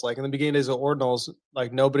Ordinals, like in the beginning days of Ordinals,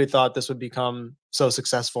 like nobody thought this would become so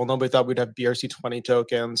successful. Nobody thought we'd have BRC20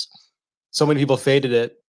 tokens. So many people faded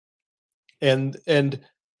it. And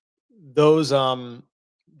those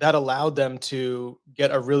that allowed them to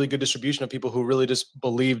get a really good distribution of people who really just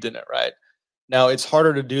believed in it, right? Now it's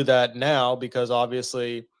harder to do that now, because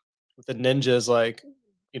obviously with the ninjas, like,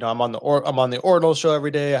 I'm on the Ordinal show every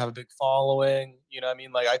day. I have a big following. What I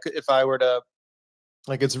mean? Like I could, if I were to,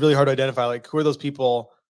 like, it's really hard to identify like who are those people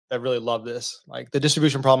that really love this. Like the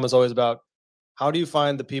distribution problem is always about how do you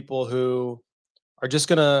find the people who are just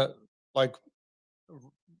gonna like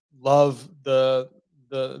love the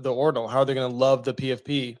the Ordinal? How are they going to love the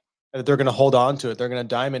PFP? And that they're going to hold on to it. They're going to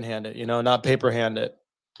diamond hand it, not paper hand it.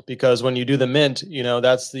 Because when you do the mint,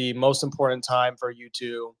 that's the most important time for you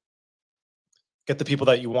to get the people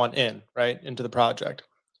that you want into the project.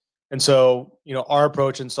 And so, our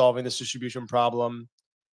approach in solving this distribution problem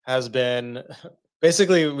has been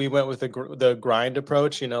basically we went with the grind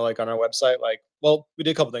approach, like on our website. We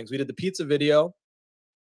did a couple things. We did the pizza video,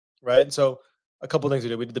 right? And so a couple things we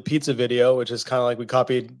did. We did the pizza video, which is kind of like we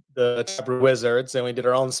copied the Taproot Wizards and we did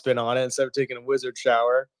our own spin on it. Instead of taking a wizard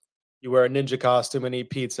shower, you wear a ninja costume and eat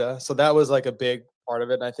pizza. So that was like a big part of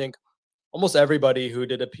it. And I think almost everybody who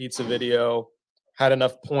did a pizza video had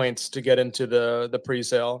enough points to get into the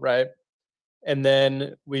pre-sale, right? And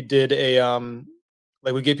then we did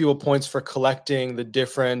we gave people points for collecting the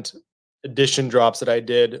different edition drops that I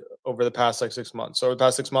did over the past 6 months. So over the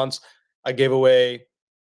past 6 months, I gave away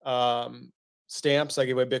stamps. I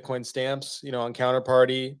gave away Bitcoin stamps, on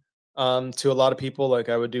Counterparty to a lot of people. Like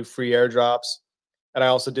I would do free airdrops. And I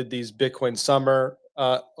also did these Bitcoin Summer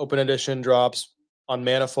open edition drops on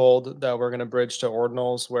Manifold that we're going to bridge to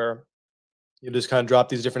Ordinals, where you just kind of drop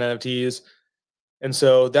these different NFTs. And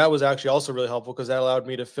so that was actually also really helpful because that allowed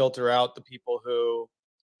me to filter out the people who,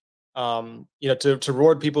 to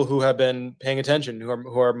reward people who have been paying attention,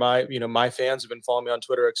 who are my, my fans who've been following me on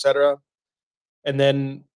Twitter, etc. And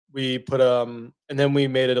then we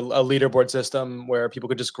made it a leaderboard system where people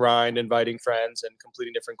could just grind, inviting friends and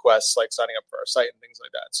completing different quests, like signing up for our site and things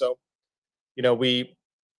like that. So, we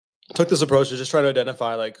took this approach to just try to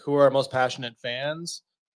identify who are our most passionate fans.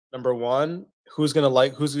 Number one, who's going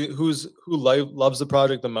to who loves the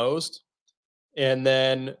project the most. And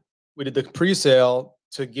then we did the pre-sale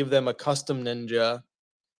to give them a custom ninja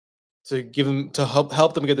to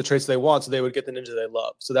help them get the traits they want, so they would get the ninja they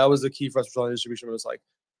love. So that was the key for us for selling distribution. It was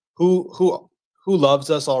who loves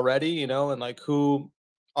us already, and who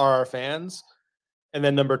are our fans. And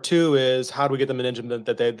then number two is how do we get them a ninja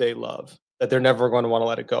that they love, that they're never going to want to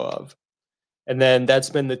let it go of. And then that's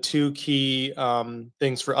been the two key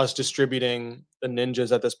things for us distributing the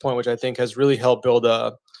ninjas at this point, which I think has really helped build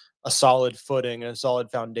a solid footing and a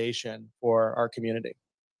solid foundation for our community.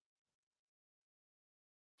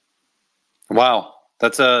 Wow.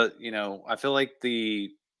 That's I feel like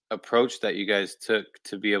the approach that you guys took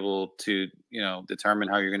to be able to, determine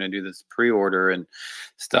how you're going to do this pre-order and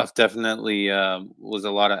stuff definitely was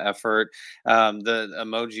a lot of effort. The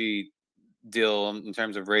emoji deal in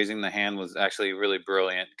terms of raising the hand was actually really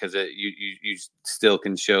brilliant because you still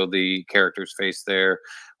can show the character's face there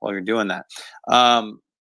while you're doing that.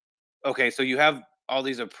 Okay, so you have all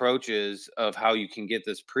these approaches of how you can get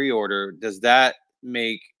this pre-order. Does that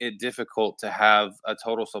make it difficult to have a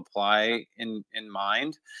total supply in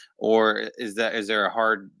mind, or is there a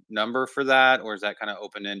hard number for that, or is that kind of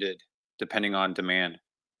open-ended depending on demand?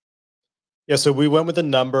 Yeah, so we went with a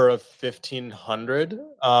number of 1,500,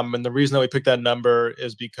 and the reason that we picked that number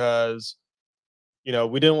is because we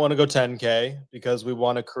didn't want to go 10K because we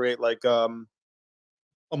want to create a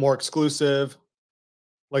more exclusive,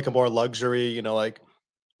 a more luxury,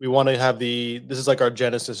 we want to have this is our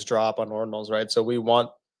Genesis drop on Ordinals, right? So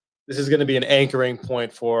this is going to be an anchoring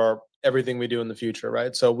point for everything we do in the future,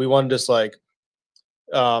 right? So we want to just make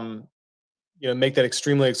that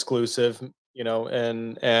extremely exclusive,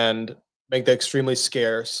 and make that extremely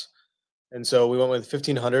scarce. And so we went with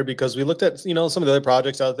 1,500 because we looked at, some of the other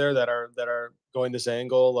projects out there that are going this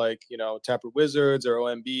angle, Taproot Wizards or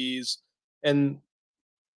OMBs. And,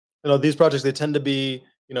 these projects, they tend to be,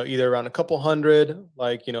 either around a couple hundred,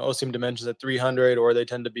 OSIM Dimensions at 300, or they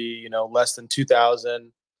tend to be, less than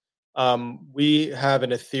 2,000. We have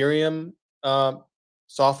an Ethereum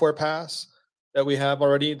software pass that we have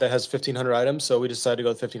already that has 1,500 items. So we decided to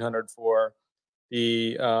go with 1,500 for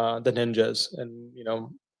the ninjas, and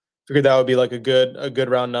figured that would be a good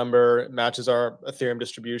round number. It matches our Ethereum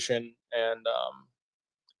distribution, and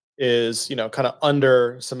is kind of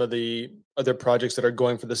under some of the other projects that are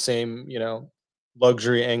going for the same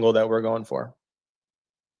luxury angle that we're going for.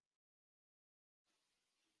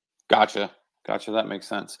 Gotcha. That makes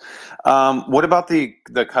sense. What about the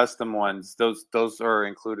custom ones? Those are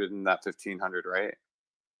included in that 1,500, right?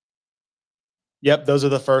 Yep, those are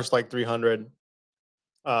the first 300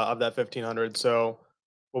 of that 1,500. So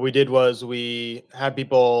what we did was we had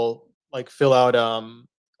people fill out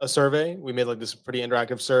a survey. We made this pretty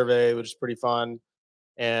interactive survey, which is pretty fun.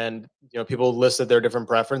 And people listed their different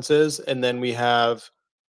preferences, and then we have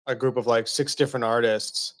a group of 6 different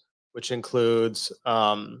artists, which includes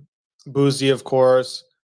Boozy, of course.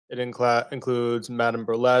 It includes Madame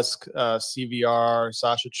Burlesque, CVR,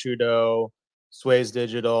 Sasha Trudeau, Sways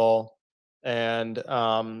Digital, and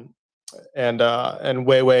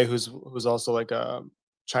Wei Wei, who's also like a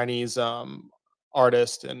Chinese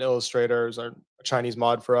artist and illustrators, are a Chinese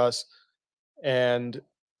mod for us. And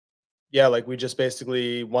yeah, like we just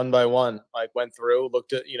basically one by one, like went through,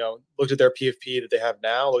 looked at their PFP that they have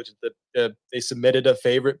now, looked at they submitted a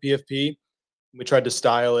favorite PFP. We tried to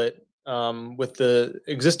style it with the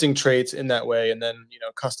existing traits in that way, and then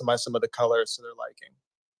customize some of the colors to their liking.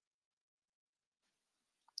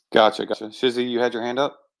 Gotcha. Shizzy, you had your hand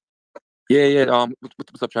up? Yeah.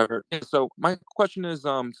 What's up, Trevor? Yeah, so my question is,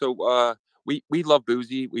 we love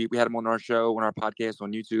Boozy. We had him on our show, on our podcast,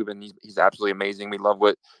 on YouTube, and he's absolutely amazing. We love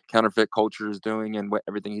what counterfeit culture is doing and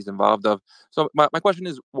everything he's involved of. So my question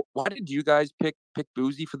is, why did you guys pick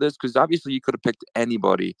Boozy for this? Because obviously you could have picked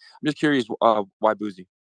anybody. I'm just curious, why Boozy?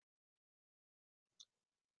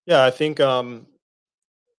 Yeah, I think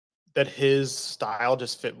that his style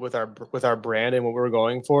just fit with our brand and what we were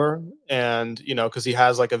going for, and because he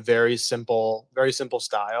has like a very simple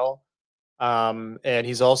style, and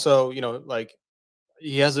he's also like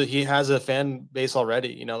he has a fan base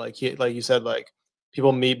already. Like you said, like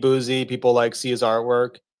people meet Boozy, people like see his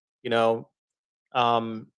artwork. You know,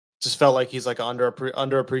 just felt like he's like an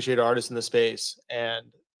underappreciated artist in the space, and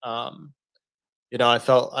I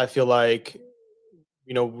feel like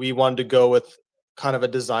we wanted to go with kind of a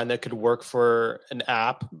design that could work for an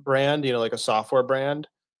app brand, like a software brand.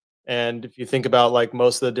 And if you think about like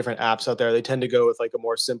most of the different apps out there, they tend to go with like a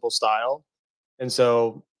more simple style. And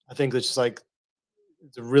so I think it's just like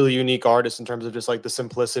it's a really unique artist in terms of just like the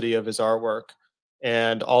simplicity of his artwork.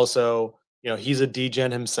 And also, he's a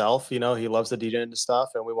degen himself, he loves the degen stuff,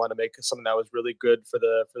 and we want to make something that was really good for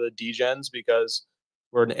the degens because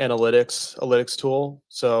we're an analytics tool.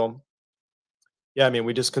 So yeah, I mean,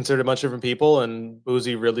 we just considered a bunch of different people, and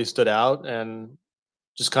Boozy really stood out, and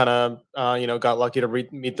just kind of got lucky to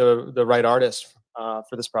meet the right artist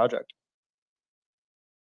for this project.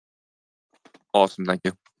 Awesome, thank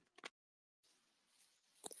you.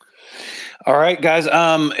 All right, guys.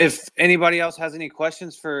 If anybody else has any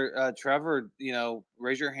questions for Trevor,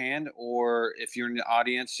 raise your hand, or if you're in the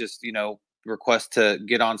audience, just request to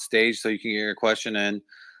get on stage so you can get your question in.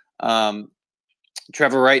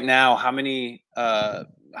 Trevor, right now, how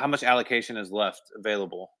much allocation is left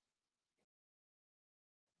available?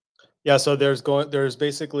 Yeah, so there's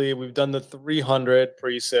basically, we've done the 300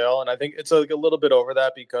 pre-sale, and I think it's like a little bit over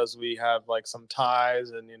that because we have like some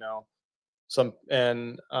ties and so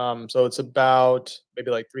it's about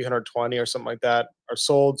maybe like 320 or something like that are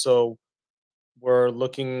sold. So we're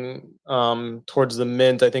looking towards the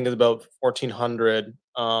mint. I think it's about 1,400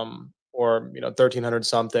 or 1,300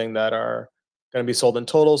 something that are going to be sold in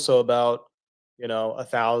total. So about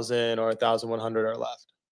 1,000 or 1,100 are left.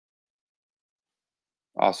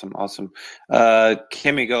 Awesome.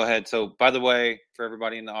 Kimi, go ahead. So, by the way, for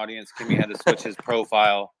everybody in the audience, Kimi had to switch his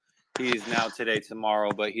profile. He's now Today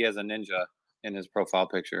Tomorrow, but he has a ninja in his profile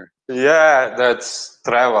picture. Yeah, that's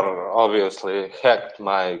Trevor. Obviously, hacked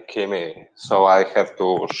my Kimi, so I have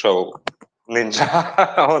to show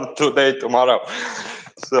ninja on Today Tomorrow.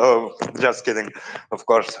 So, just kidding, of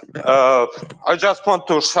course. I just want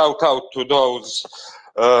to shout out to those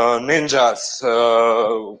ninjas.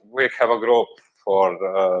 We have a group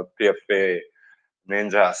for PFP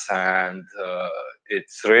ninjas, and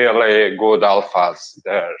it's really good alphas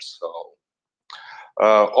there. So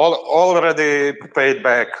already paid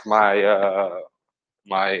back my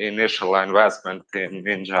my initial investment in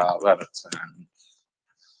Ninja Alerts, and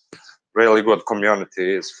really good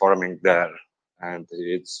community is forming there, and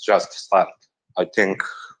it's just start. I think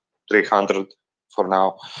 300 for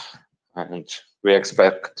now, and we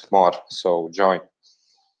expect more. So join.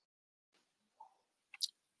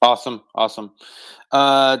 Awesome.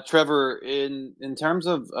 Trevor, in terms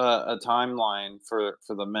of a timeline for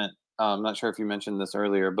the mint, I'm not sure if you mentioned this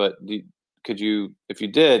earlier, but could you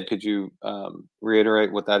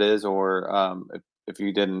reiterate what that is, or if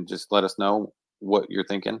you didn't, just let us know what you're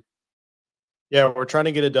thinking? Yeah, we're trying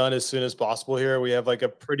to get it done as soon as possible here. We have like a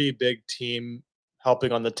pretty big team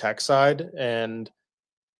helping on the tech side, and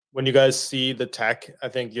when you guys see the tech, I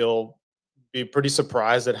think you'll be pretty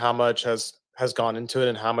surprised at how much has gone into it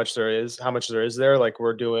and how much there is there. Like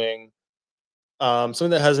we're doing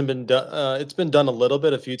something that hasn't been done. It's been done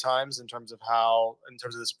a few times in terms of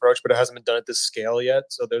this approach, but it hasn't been done at this scale yet.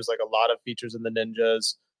 So there's like a lot of features in the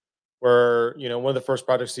ninjas. We're one of the first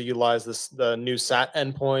projects to utilize the new SAT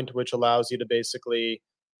endpoint, which allows you to basically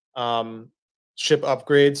ship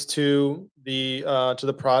upgrades to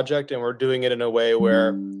the project, and we're doing it in a way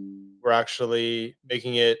where we're actually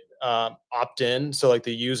making it opt-in. So like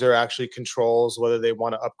the user actually controls whether they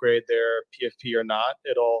want to upgrade their PFP or not.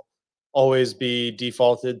 It'll always be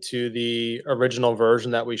defaulted to the original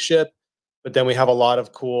version that we ship. But then we have a lot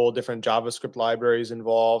of cool different JavaScript libraries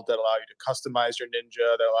involved that allow you to customize your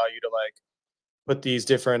Ninja, that allow you to like put these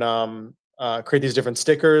different create these different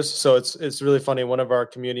stickers. So it's really funny. One of our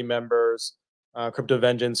community members, Crypto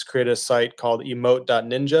Vengeance, created a site called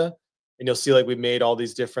emote.ninja, and you'll see like we made all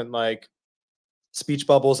these different like speech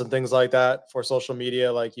bubbles and things like that for social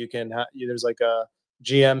media. Like you can there's like a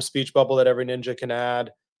GM speech bubble that every ninja can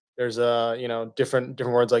add. There's different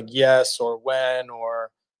words like yes or when, or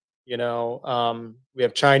we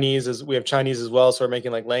have Chinese as well, so we're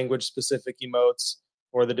making like language specific emotes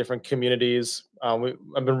for the different communities. I've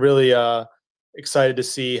been really excited to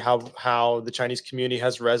see how the Chinese community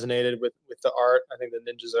has resonated with the art. I think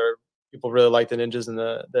the ninjas people really like the ninjas in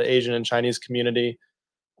the Asian and Chinese community.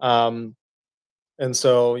 And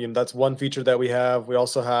so, that's one feature that we have. We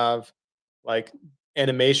also have like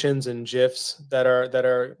animations and GIFs that are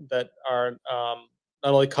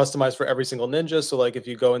not only customized for every single ninja. So like if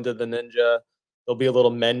you go into the ninja, there'll be a little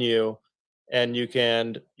menu, and you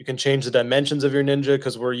can change the dimensions of your ninja,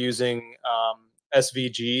 because we're using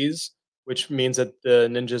SVGs, which means that the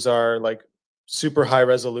ninjas are like super high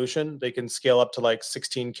resolution. They can scale up to like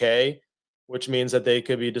 16K, which means that they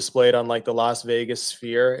could be displayed on like the Las Vegas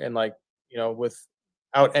sphere, and like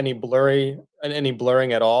without any blurring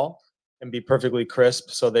at all, and be perfectly crisp.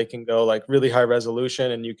 So they can go like really high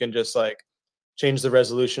resolution, and you can just like change the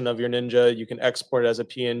resolution of your ninja. You can export it as a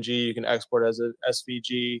PNG, you can export it as a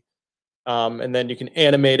SVG, and then you can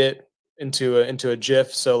animate it into a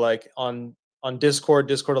GIF. So like on Discord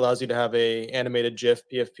allows you to have a animated GIF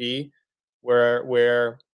PFP,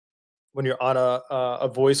 where when you're on a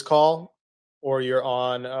voice call, or you're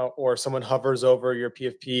on or someone hovers over your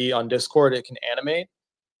PFP on Discord, it can animate.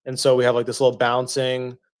 And so we have like this little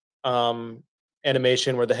bouncing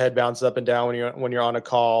animation where the head bounces up and down when you're on a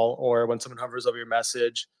call, or when someone hovers over your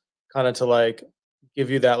message, kind of to like give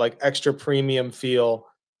you that like extra premium feel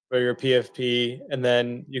for your PFP. And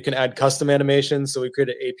then you can add custom animations. So we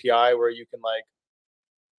created an API where you can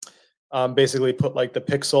like basically put like the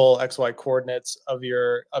pixel XY coordinates of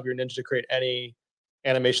your ninja to create any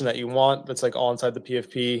animation that you want. That's like all inside the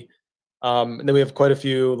PFP. And then we have quite a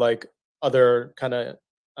few like other kind of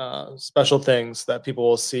special things that people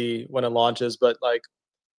will see when it launches. But like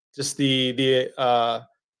just the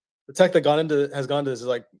tech that has gone into this is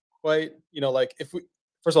like quite, like if we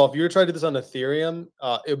first of all, if you were trying to do this on Ethereum,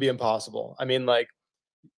 it would be impossible. I mean, like,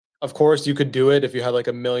 of course you could do it if you had like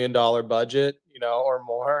 $1 million budget, or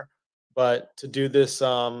more. But to do this,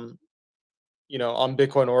 on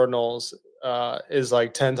Bitcoin ordinals, is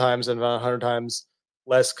like 10 times and about 100 times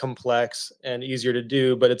less complex and easier to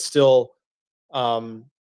do, but it's still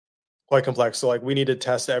quite complex. So like we need to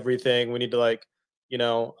test everything. We need to like,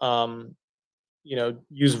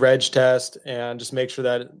 use reg test and just make sure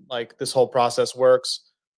that like this whole process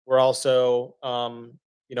works. We're also,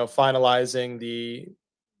 finalizing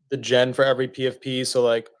the gen for every PFP. So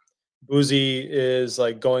like Boozy is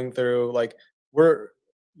like going through like we're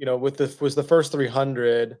with the first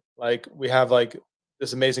 300, like we have like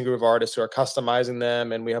this amazing group of artists who are customizing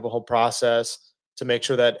them, and we have a whole process to make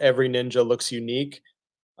sure that every ninja looks unique.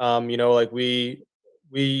 Like we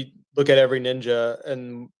look at every ninja,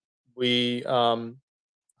 and we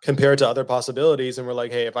compare it to other possibilities, and we're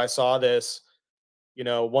like, hey, if I saw this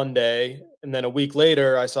one day, and then a week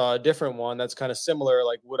later I saw a different one that's kind of similar,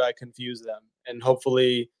 like would I confuse them? And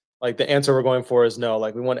hopefully, like the answer we're going for is no.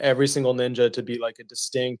 Like we want every single ninja to be like a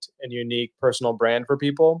distinct and unique personal brand for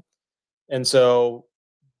people. And so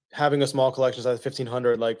having a small collection size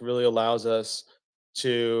 1,500 like really allows us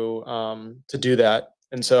to do that.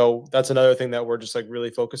 And so that's another thing that we're just like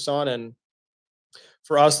really focused on. And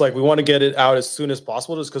for us, like we want to get it out as soon as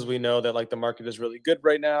possible, just because we know that like the market is really good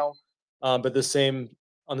right now. But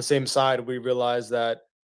on the same side, we realize that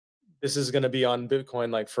this is going to be on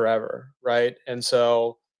Bitcoin like forever, right? And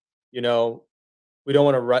so, we don't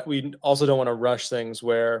want to we also don't want to rush things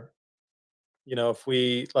where, if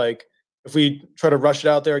we try to rush it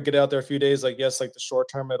out there, get it out there a few days, like yes, like the short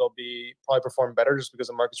term, it'll be probably perform better just because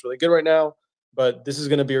the market's really good right now. But this is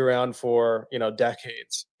going to be around for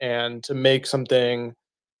decades, and to make something,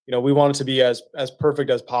 we want it to be as perfect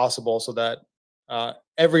as possible, so that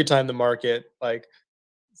every time the market like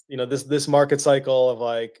this market cycle of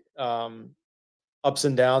like ups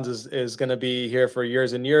and downs is going to be here for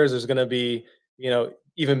years and years. There's going to be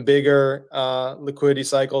even bigger liquidity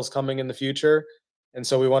cycles coming in the future, and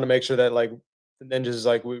so we want to make sure that like the ninjas,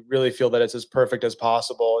 like we really feel that it's as perfect as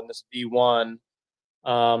possible in this V1,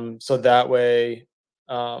 so that way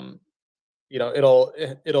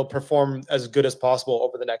it'll perform as good as possible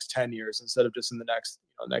over the next 10 years instead of just in the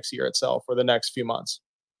next year itself or the next few months.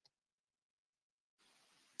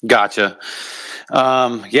 Gotcha.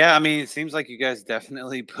 Yeah, I mean, it seems like you guys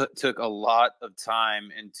definitely took a lot of time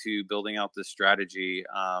into building out this strategy.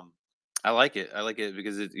 I like it. I like it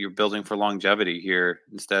because you're building for longevity here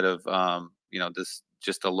instead of this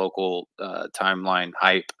just a local timeline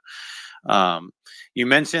hype. You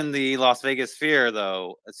mentioned the Las Vegas Sphere,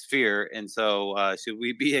 though. Sphere, and so should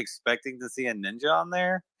we be expecting to see a ninja on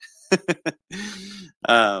there?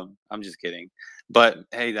 I'm just kidding, but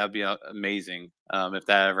hey, that'd be amazing if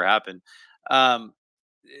that ever happened.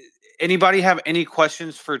 Anybody have any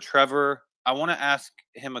questions for Trevor? I want to ask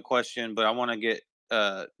him a question, but I want to get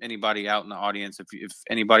anybody out in the audience. If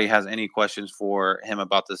anybody has any questions for him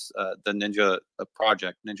about this, the Ninja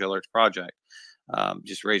project, Ninja Alerts project,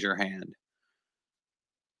 just raise your hand.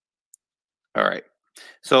 All right.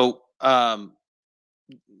 So,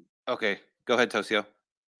 okay, go ahead, Tosio.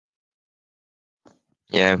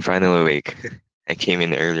 Yeah, I'm finally awake. I came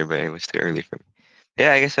in earlier, but it was too early for me.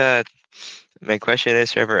 Yeah, I guess my question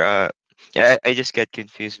is, Trevor, yeah, I just get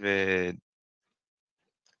confused with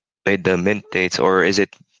the mint dates, or is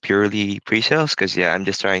it purely pre-sales? Because yeah, I'm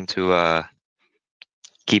just trying to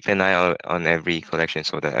keep an eye out on every collection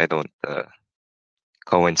so that I don't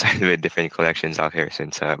coincide with different collections out here,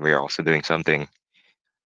 since we're also doing something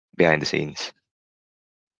behind the scenes.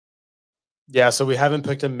 Yeah, so we haven't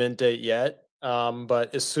picked a mint date yet.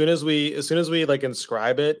 But as soon as we like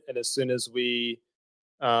inscribe it, and as soon as we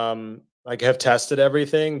like have tested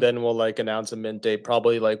everything, then we'll like announce a mint date,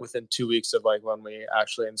 probably like within 2 weeks of like when we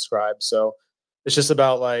actually inscribe. So it's just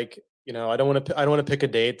about like, I don't want to pick a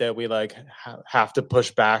date that we like have to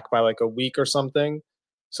push back by like a week or something.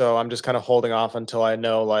 So I'm just kind of holding off until I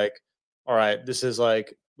know like, all right, this is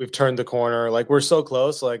like we've turned the corner. Like we're so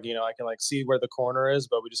close, like I can like see where the corner is,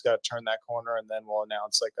 but we just got to turn that corner, and then we'll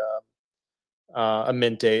announce like a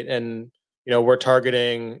mint date. And we're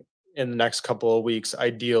targeting in the next couple of weeks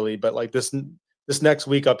ideally, but like this next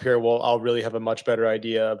week up here, I'll really have a much better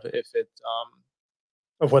idea of if it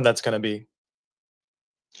of when that's going to be.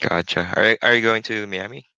 Gotcha. Are you going to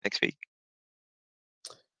Miami next week?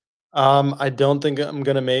 I don't think I'm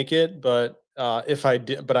gonna make it, but if I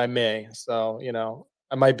did, but I may. So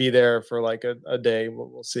I might be there for like a day.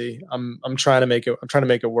 We'll see. I'm trying to make it. I'm trying to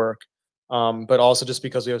make it work. But also just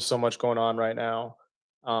because we have so much going on right now,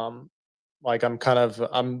 like I'm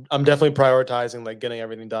definitely prioritizing like getting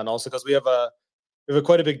everything done. Also because we have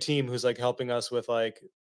quite a big team who's like helping us with like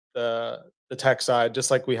the tech side, just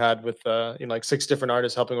like we had with like 6 different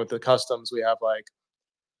artists helping with the customs. We have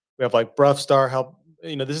like Bruffstar help.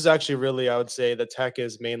 This is actually really, I would say the tech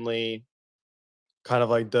is mainly kind of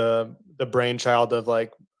like the brainchild of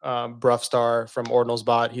like Bruffstar from Ordinal's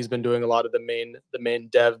bot. He's been doing a lot of the main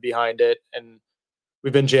dev behind it, and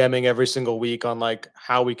we've been jamming every single week on like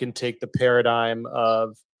how we can take the paradigm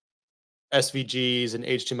of SVGs and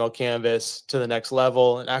HTML canvas to the next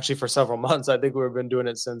level. And actually for several months, I think we've been doing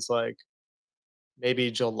it since like maybe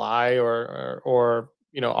July or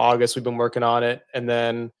August. We've been working on it. And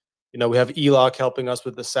then we have Eloc helping us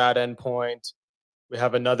with the SAT endpoint. We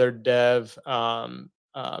have another dev,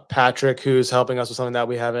 Patrick, who's helping us with something that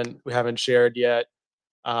we haven't shared yet.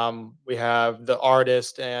 We have the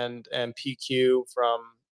artist and PQ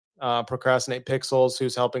from Procrastinate Pixels,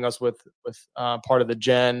 who's helping us with part of the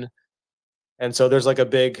gen. And so there's a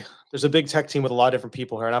big tech team with a lot of different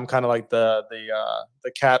people here, and I'm kind of like the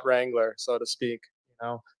cat wrangler, so to speak.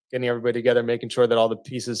 Getting everybody together, making sure that all the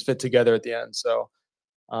pieces fit together at the end. So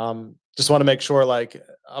just want to make sure like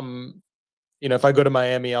if I go to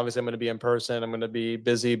Miami, obviously I'm going to be in person. I'm going to be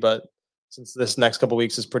busy, but since this next couple of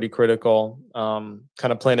weeks is pretty critical, kind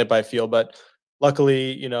of playing it by feel. But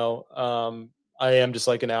luckily, I am just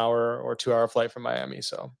like an hour or 2-hour flight from Miami.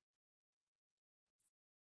 So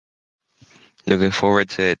Looking forward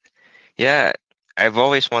to it. Yeah, I've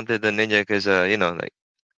always wanted the ninja because like,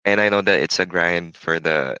 and I know that it's a grind for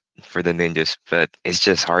the ninjas, but it's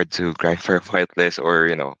just hard to grind for a whitelist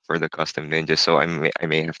or for the custom ninjas. So I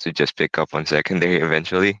may have to just pick up on secondary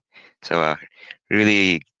eventually. So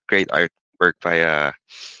really great artwork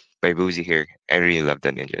by Boozy here. I really love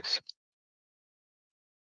the ninjas.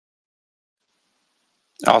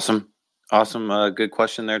 Awesome. Good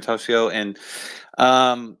question there, Toshio. And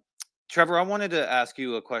Trevor, I wanted to ask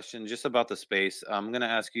you a question just about the space. I'm going to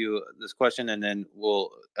ask you this question, and then we'll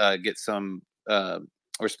get some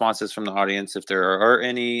responses from the audience if there are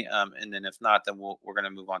any. And then if not, then we're going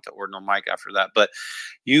to move on to Ordinal Mike after that. But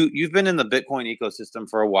you've been in the Bitcoin ecosystem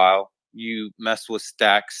for a while. you messed with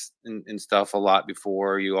stacks and stuff a lot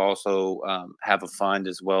before. You also have a fund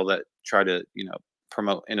as well that try to,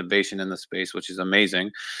 promote innovation in the space, which is amazing.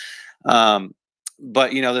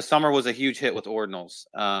 But the summer was a huge hit with ordinals,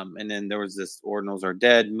 and then there was this ordinals are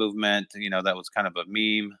dead movement. That was kind of a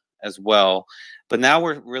meme as well. But now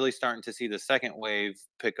we're really starting to see the second wave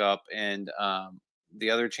pick up, and the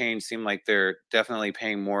other chains seem like they're definitely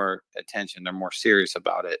paying more attention. They're more serious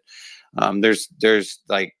about it. There's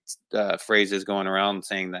like phrases going around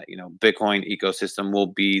saying that Bitcoin ecosystem will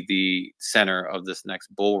be the center of this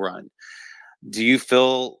next bull run. Do you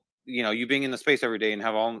feel, you being in the space every day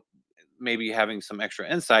and maybe having some extra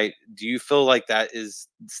insight, do you feel like that is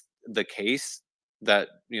the case, that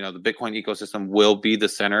the Bitcoin ecosystem will be the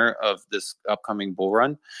center of this upcoming bull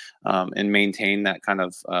run, and maintain that kind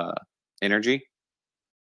of energy?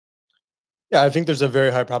 Yeah, I think there's a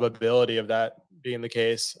very high probability of that being the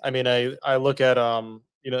case. I mean, I look at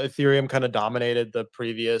Ethereum kind of dominated the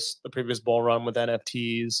previous bull run with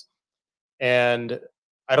NFTs, and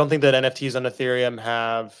I don't think that NFTs on Ethereum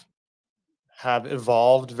have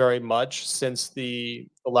evolved very much since the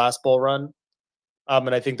last bull run.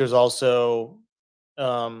 And I think there's also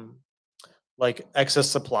like excess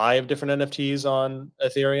supply of different NFTs on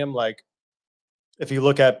Ethereum. Like if you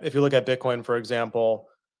look at Bitcoin, for example,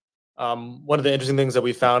 one of the interesting things that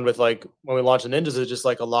we found with like when we launched the Ninjas is just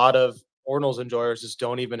like a lot of Ordinals enjoyers just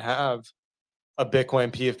don't even have a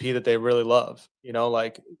Bitcoin PFP that they really love.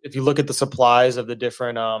 Like if you look at the supplies of the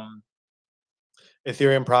different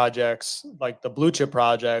Ethereum projects, like the blue chip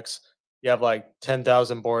projects, you have like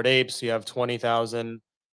 10,000 Bored Apes, you have 20,000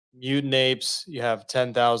 Mutant Apes, you have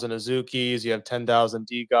 10,000 Azukis, you have 10,000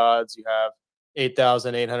 D-Gods, you have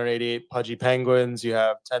 8,888 Pudgy Penguins, you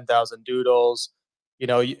have 10,000 Doodles.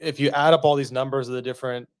 If you add up all these numbers of the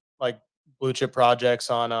different like blue chip projects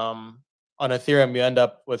on Ethereum, you end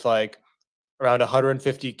up with like around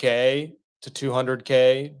 150K to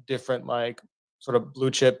 200K different like sort of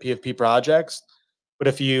blue chip PFP projects. But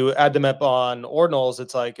if you add them up on ordinals,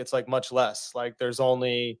 it's like much less. Like there's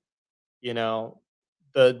only, the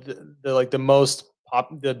like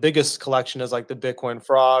the biggest collection is like the Bitcoin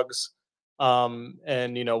frogs. And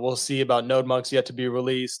we'll see about Node Monks yet to be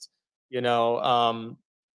released. Taproot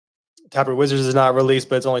Wizards is not released,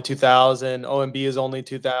 but it's only 2,000. OMB is only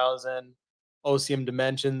 2,000. OCM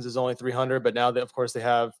Dimensions is only 300, but now of course they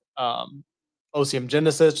have OCM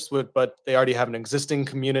Genesis, but they already have an existing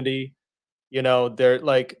community. They're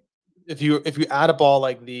like if you add up all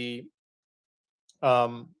like the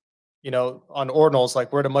on ordinals,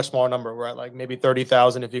 like we're at a much smaller number. We're at like maybe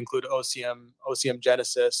 30,000 if you include OCM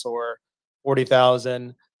Genesis, or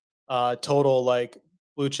 40,000 total like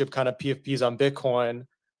blue chip kind of PFPs on Bitcoin,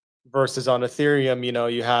 versus on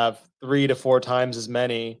Ethereum, you have 3 to 4 times as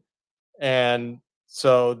many. And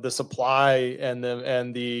so the supply and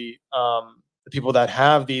the people that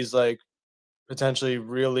have these like potentially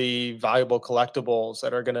really valuable collectibles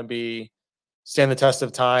that are going to stand the test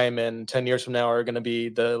of time and 10 years from now are going to be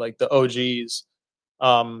the OGs,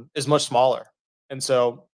 is much smaller. And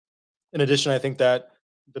so in addition, I think that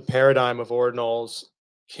the paradigm of ordinals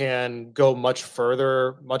can go much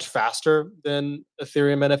further, much faster than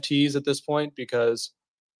Ethereum NFTs at this point, because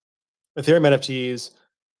Ethereum NFTs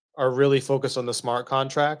are really focused on the smart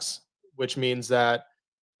contracts, which means that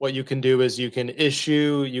what you can do is you can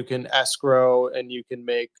issue, you can escrow, and you can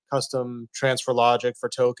make custom transfer logic for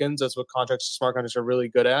tokens. That's what smart contracts are really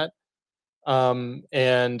good at.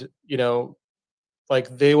 And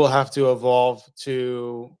like they will have to evolve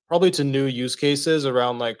to probably to new use cases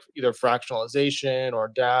around like either fractionalization or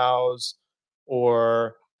DAOs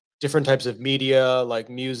or different types of media like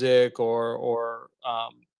music or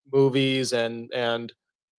movies, and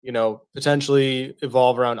potentially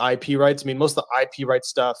evolve around IP rights. I mean, most of the IP rights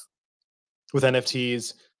stuff with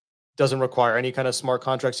NFTs doesn't require any kind of smart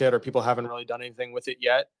contracts yet, or people haven't really done anything with it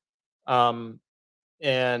yet.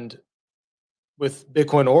 And with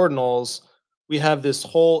Bitcoin ordinals, we have this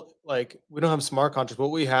whole like we don't have smart contracts.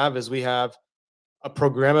 What we have is we have a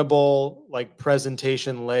programmable like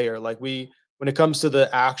presentation layer. Like when it comes to the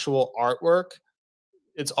actual artwork,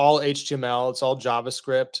 it's all HTML, it's all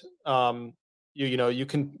JavaScript. You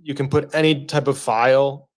can put any type of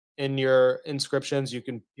file in your inscriptions.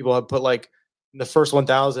 People have put like in the first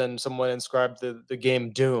 1,000, someone inscribed the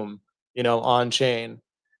game Doom, on chain.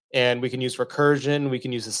 And we can use recursion, we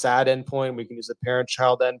can use a SAT endpoint, we can use a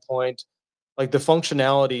parent-child endpoint. Like the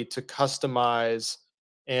functionality to customize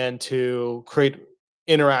and to create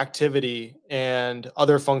interactivity and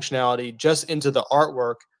other functionality just into the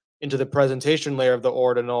artwork, into the presentation layer of the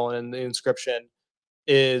ordinal and the inscription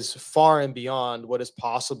is far and beyond what is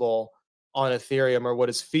possible on Ethereum or what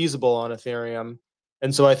is feasible on Ethereum.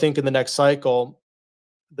 And so I think in the next cycle,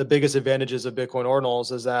 the biggest advantages of Bitcoin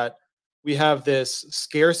ordinals is that we have this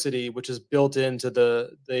scarcity, which is built into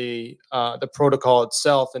the protocol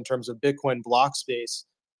itself in terms of Bitcoin block space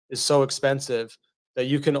is so expensive that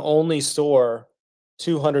you can only store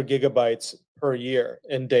 200 gigabytes per year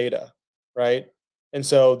in data, right? And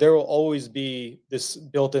so there will always be this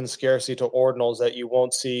built-in scarcity to ordinals that you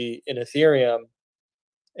won't see in Ethereum.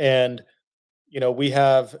 And we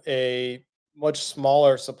have a much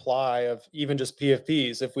smaller supply of even just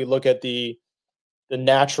PFPs. If we look at the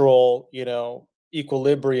natural,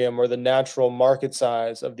 equilibrium or the natural market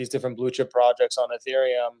size of these different blue chip projects on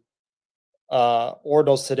Ethereum,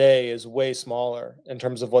 ordinals today is way smaller in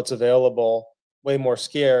terms of what's available, way more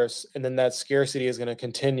scarce, and then that scarcity is going to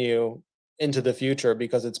continue into the future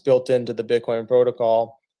because it's built into the Bitcoin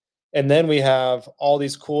protocol. And then we have all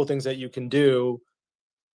these cool things that you can do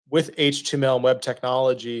with HTML and web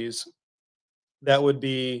technologies that would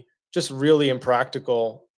be just really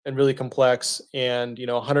impractical and really complex and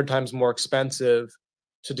 100 times more expensive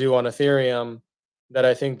to do on Ethereum, that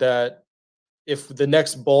I think that if the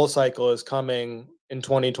next bull cycle is coming in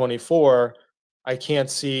 2024, I can't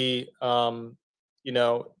see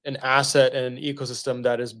an asset and an ecosystem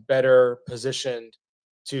that is better positioned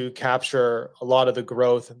to capture a lot of the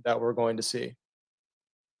growth that we're going to see.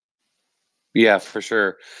 Yeah, for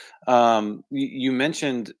sure. You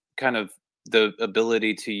mentioned kind of the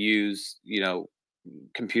ability to use,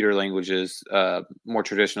 computer languages, more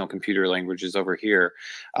traditional computer languages over here.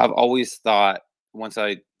 I've always thought, once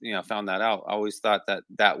I, found that out, I always thought that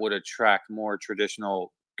that would attract more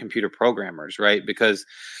traditional computer programmers, right? Because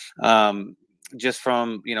just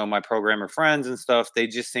from my programmer friends and stuff, they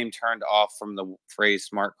just seem turned off from the phrase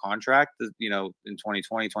smart contract. In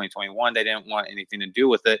 2020, 2021, they didn't want anything to do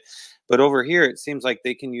with it. But over here, it seems like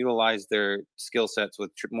they can utilize their skill sets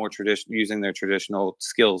with more traditional, using their traditional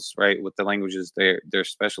skills, right, with the languages they're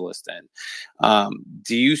specialists in.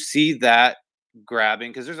 Do you see that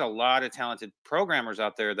grabbing? Because there's a lot of talented programmers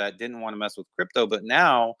out there that didn't want to mess with crypto, but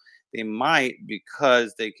now they might,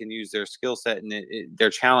 because they can use their skill set, and they're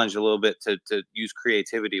challenged a little bit to use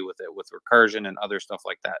creativity with it, with recursion and other stuff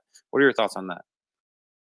like that. What are your thoughts on that?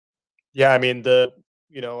 Yeah, I mean,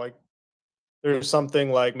 like there's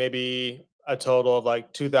something like maybe a total of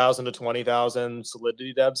like 2,000 to 20,000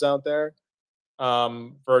 Solidity devs out there,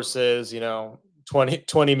 versus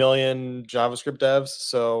 20 million JavaScript devs.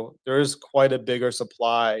 So there is quite a bigger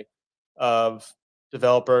supply of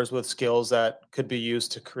developers with skills that could be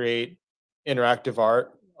used to create interactive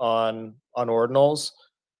art on ordinals.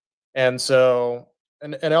 And so,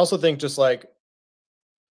 and I also think just like,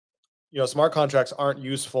 smart contracts aren't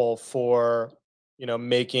useful for,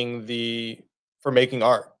 making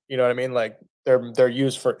art. You know what I mean? Like they're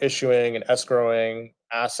used for issuing and escrowing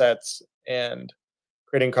assets and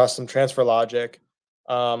creating custom transfer logic.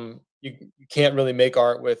 You can't really make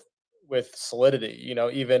art with Solidity.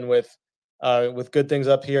 Even with good things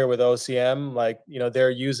up here with OCM, like they're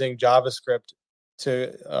using JavaScript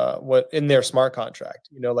to what in their smart contract.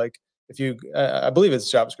 Like if you, I believe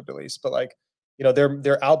it's JavaScript at least, but like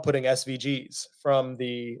they're outputting SVGs from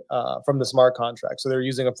the smart contract. So they're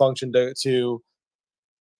using a function to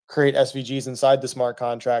create SVGs inside the smart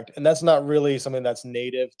contract, and that's not really something that's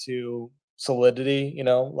native to Solidity.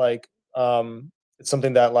 Like it's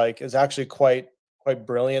something that like is actually quite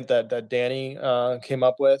brilliant that Danny came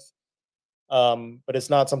up with. But it's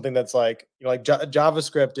not something that's like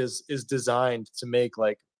JavaScript is designed to make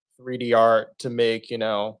like 3D art, to make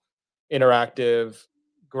interactive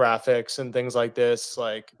graphics and things like this,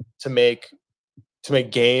 like to make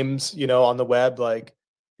games on the web. Like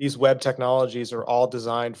these web technologies are all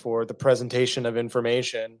designed for the presentation of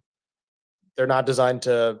information. They're not designed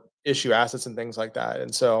to issue assets and things like that.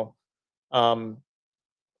 And so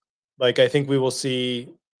like I think we'll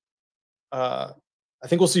see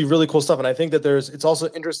really cool stuff. And I think that it's also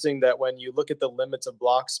interesting that when you look at the limits of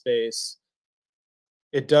block space,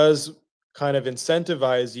 it does kind of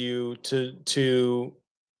incentivize you to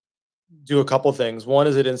do a couple things. One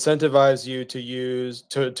is it incentivizes you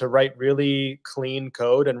to write really clean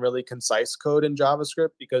code and really concise code in JavaScript,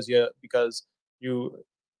 because you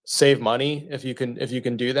save money if you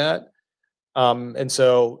can do that. And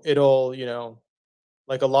so it'll,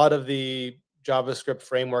 like a lot of the JavaScript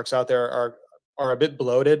frameworks out there are a bit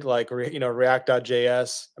bloated, like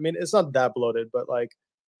React.js. I mean, it's not that bloated, but like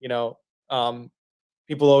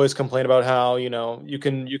people always complain about how you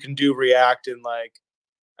can do React in like,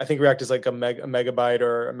 I think React is like a megabyte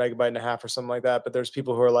or a megabyte and a half or something like that. But there's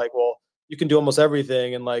people who are like, well, you can do almost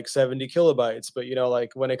everything in like 70 kilobytes. But like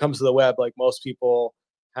when it comes to the web, like most people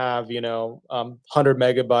have 100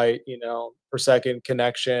 megabyte per second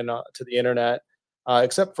connection to the internet,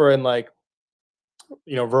 except for in like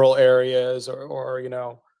rural areas or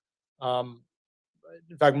um,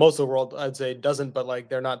 in fact most of the world I'd say doesn't, but like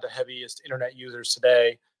they're not the heaviest internet users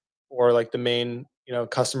today, or like the main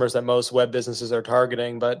customers that most web businesses are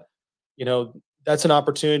targeting. But that's an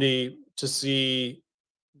opportunity to see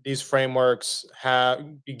these frameworks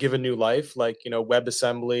be given new life, like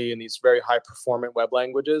WebAssembly and these very high performant web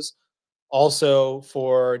languages, also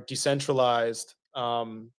for decentralized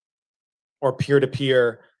or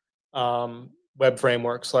peer-to-peer web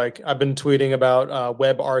frameworks. Like I've been tweeting about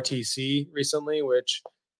WebRTC recently, which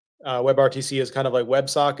WebRTC is kind of like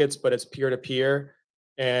WebSockets, but it's peer-to-peer,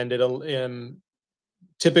 and it'll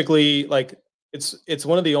typically like it's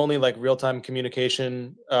one of the only like real-time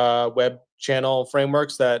communication web channel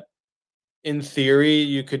frameworks that in theory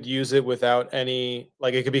you could use it without any,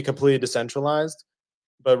 like it could be completely decentralized.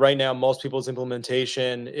 But right now most people's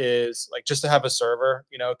implementation is like just to have a server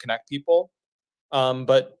connect people.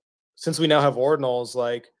 But since we now have ordinals,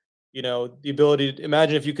 like the ability to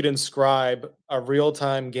imagine if you could inscribe a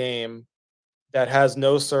real-time game that has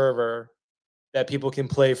no server, that people can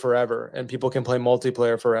play forever and people can play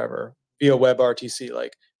multiplayer forever via WebRTC.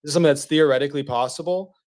 Like this is something that's theoretically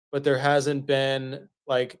possible, but there hasn't been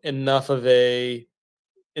like enough of a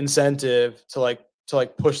incentive to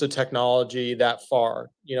push the technology that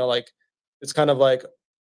far. Like it's kind of like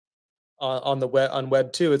on the web, on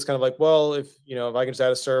web 2, it's kind of like, well, if I can just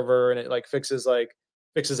add a server and it like fixes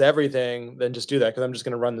everything, then just do that because I'm just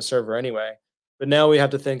going to run the server anyway. But now we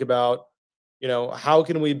have to think about how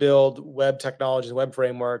can we build web technologies, web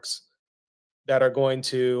frameworks that are going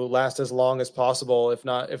to last as long as possible, if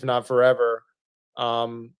not forever,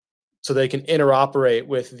 so they can interoperate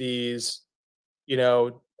with these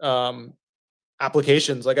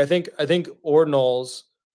applications. Like I think ordinals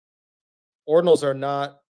are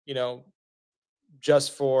not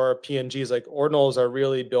just for PNGs. Like ordinals are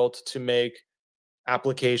really built to make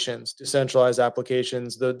applications, decentralized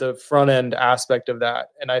applications, the front end aspect of that.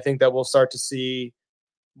 And I think that we'll start to see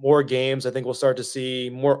more games. I think we'll start to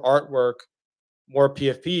see more artwork, more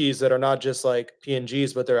PFPs that are not just like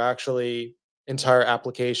PNGs, but they're actually entire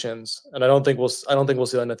applications. And I don't think we'll see that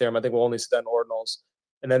in Ethereum. I think we'll only see that in ordinals.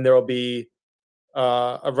 And then there will be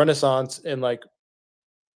a renaissance in like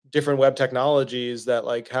different web technologies that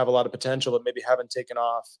like have a lot of potential but maybe haven't taken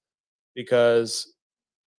off, because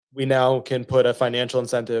we now can put a financial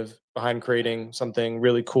incentive behind creating something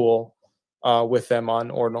really cool with them on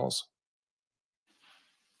ordinals.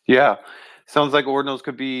 Yeah, sounds like ordinals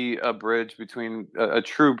could be a bridge between a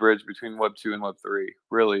true bridge between Web 2 and Web 3.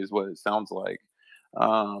 Really, is what it sounds like.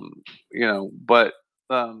 But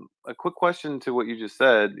a quick question to what you just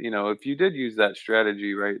said. If you did use that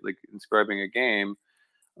strategy, right, like inscribing a game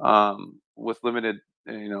with limited,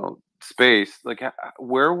 space, like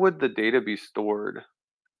where would the data be stored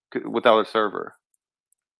without a server?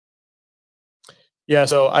 Yeah,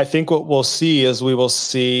 so I think what we'll see is we will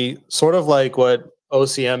see sort of like what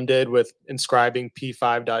OCM did with inscribing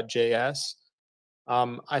p5.js.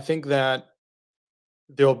 I think that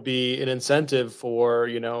there'll be an incentive for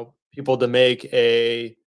people to make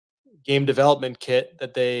a game development kit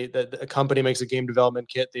that a company makes a game development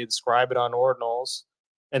kit, they inscribe it on ordinals,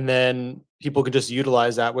 and then people can just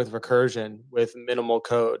utilize that with recursion with minimal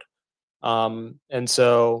code. And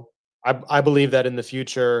so I believe that in the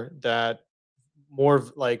future that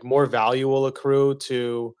more value will accrue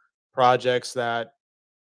to projects that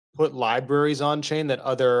put libraries on chain that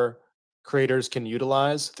other creators can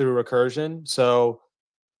utilize through recursion. So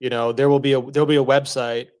there'll be a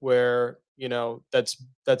website where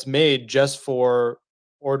that's made just for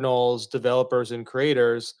ordinals developers and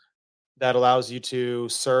creators, that allows you to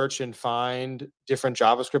search and find different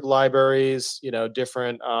JavaScript libraries,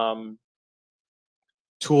 different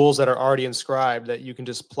tools that are already inscribed that you can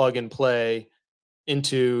just plug and play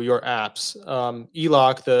into your apps.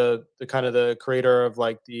 Eloc, the kind of the creator of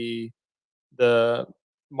like the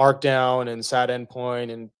Markdown and SAT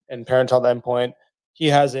endpoint and parent-child endpoint, he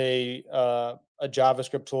has a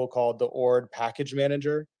JavaScript tool called the Ord Package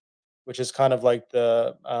Manager, which is kind of like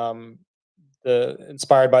the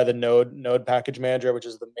inspired by the Node Package Manager, which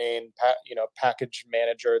is the main package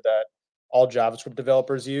manager that all JavaScript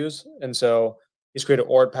developers use. And so he's created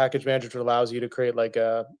Ord Package Manager, which allows you to create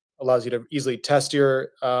allows you to easily test your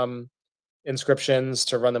inscriptions,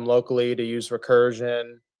 to run them locally, to use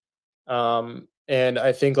recursion. And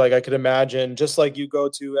I think like I could imagine, just like you go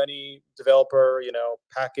to any developer,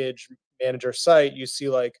 package manager site, you see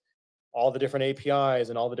like all the different APIs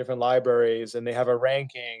and all the different libraries, and they have a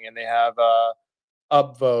ranking and they have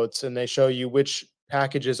upvotes, and they show you which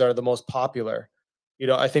packages are the most popular. You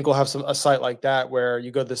know, I think we'll have a site like that where you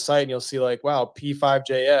go to the site and you'll see like, wow,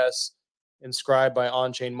 P5JS inscribed by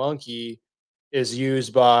On-Chain Monkey is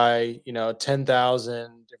used by, you know, 10,000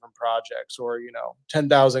 different projects, or, you know,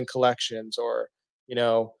 10,000 collections, or, you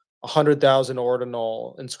know, 100,000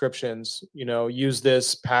 ordinal inscriptions, you know, use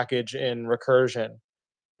this package in recursion.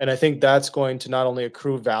 And I think that's going to not only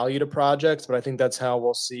accrue value to projects, but I think that's how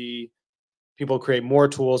we'll see people create more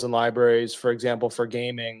tools and libraries, for example, for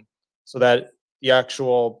gaming, so that the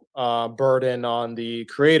actual burden on the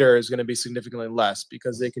creator is going to be significantly less,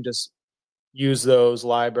 because they can just use those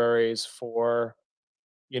libraries for,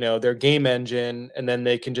 you know, their game engine, and then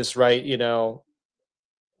they can just write, you know,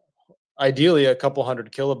 ideally a couple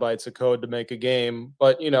 100 kilobytes of code to make a game.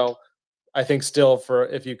 But, you know, I think still, for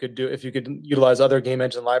if you could utilize other game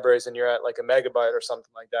engine libraries, and you're at like a megabyte or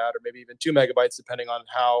something like that, or maybe even 2 megabytes, depending on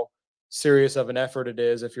how serious of an effort it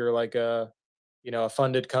is. If you're like a, you know, a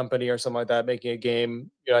funded company or something like that making a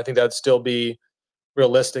game, you know, I think that'd still be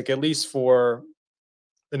realistic, at least for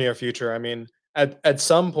the near future. I mean, at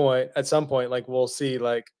some point, like we'll see,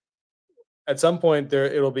 like at some point there,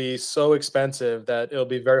 it'll be so expensive that it'll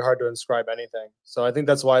be very hard to inscribe anything. So I think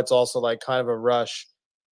that's why it's also like kind of a rush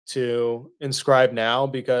to inscribe now,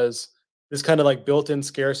 because this kind of like built-in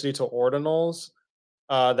scarcity to ordinals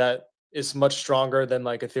that is much stronger than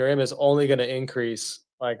like Ethereum is only going to increase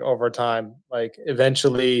like over time. Like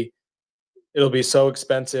eventually it'll be so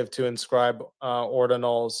expensive to inscribe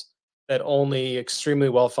ordinals that only extremely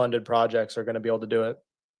well-funded projects are going to be able to do it.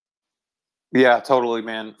 Yeah, totally,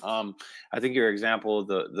 man. I think your example of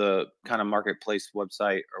the kind of marketplace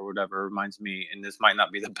website or whatever reminds me, and this might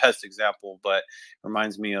not be the best example, but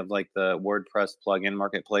reminds me of like the WordPress plugin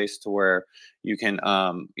marketplace, to where you can,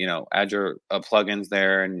 you know, add your plugins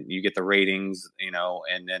there, and you get the ratings, you know,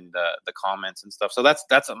 and then the comments and stuff. So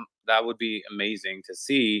that would be amazing to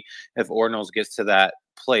see if Ordinals gets to that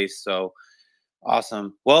place. So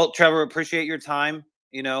awesome. Well, Trevor, appreciate your time.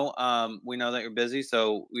 You know, we know that you're busy,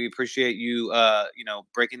 so we appreciate you, you know,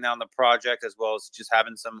 breaking down the project, as well as just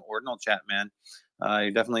having some ordinal chat, man.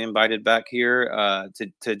 You're definitely invited back here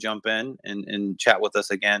to jump in and chat with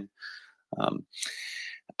us again.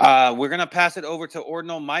 We're gonna pass it over to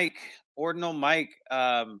Ordinal Mike. Ordinal Mike,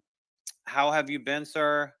 how have you been,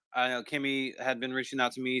 sir? I know Kimi had been reaching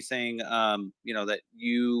out to me saying, you know, that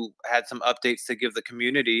you had some updates to give the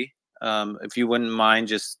community. If you wouldn't mind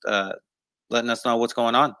just letting us know what's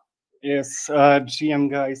going on. Yes,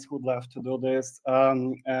 GM guys would love to do this,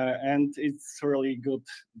 and it's really good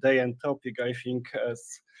day and topic. I think as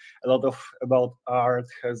a lot of about art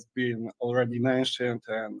has been already mentioned,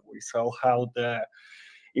 and we saw how the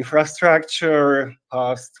infrastructure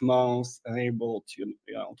past months enabled you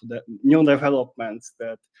know to the new developments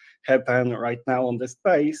that happen right now on the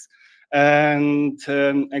space, and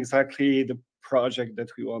exactly the project that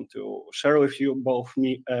we want to share with you, both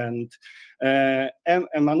me and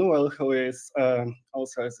Emmanuel, who is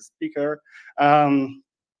also as a speaker.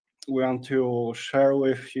 We want to share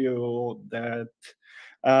with you that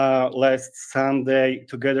last Sunday,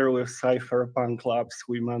 together with Cypherpunk Labs,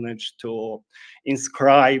 we managed to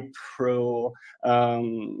inscribe through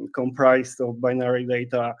comprised of binary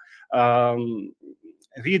data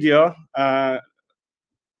video.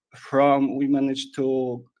 We managed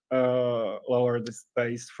to lower the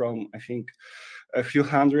space from, I think, a few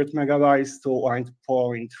hundred megabytes to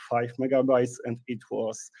 1.5 megabytes, and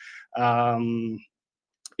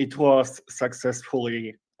it was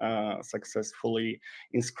successfully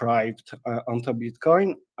inscribed onto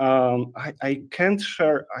Bitcoin. I can't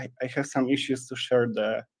share. I have some issues to share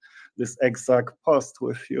this exact post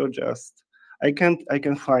with you. Just I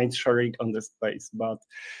can find sharing on the space, but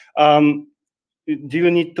do you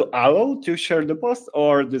need to allow to share the post,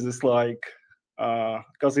 or this is like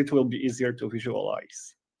because it will be easier to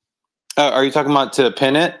visualize? Are you talking about to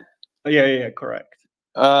pin it? Yeah, correct.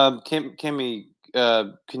 Kimmy,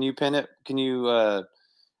 can you pin it? Can you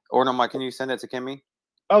Ordinal Mike, can you send it to Kimmy?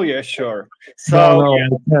 Oh yeah, sure. So no,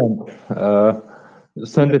 I can't.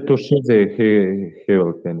 Send it to Shizzy. He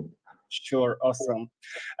will pin it. Sure, awesome.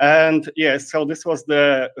 And yeah, so this was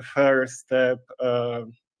the first step,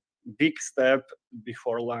 big step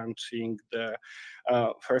before launching the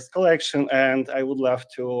first collection, and I would love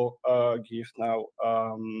to give now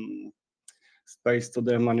space to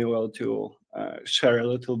the Emmanuel to share a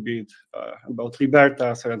little bit about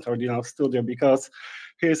Libertas and Ordinal Studio, because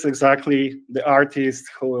he is exactly the artist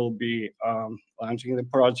who will be launching the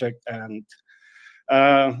project, and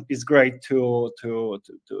it's great to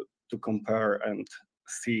compare and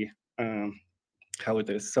see how it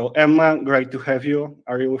is. So Emma, great to have you.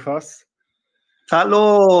 Are you with us?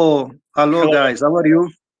 Hello, guys. How are you?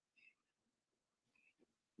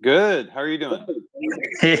 Good. How are you doing?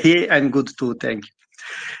 Hey, I'm good too. Thank you.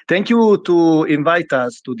 Thank you to invite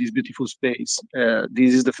us to this beautiful space.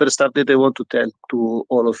 This is the first update I want to tell to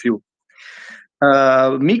all of you.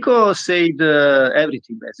 Miko said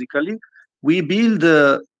everything basically. We build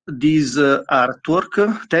this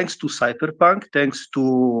artwork thanks to Cyberpunk, thanks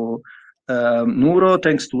to Neuro,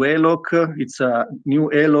 thanks to ELOC. It's a new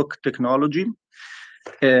ELOC technology.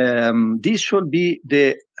 This should be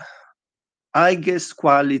the highest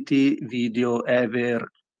quality video ever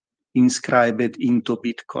inscribed into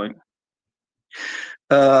Bitcoin.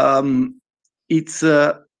 It's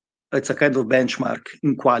a kind of benchmark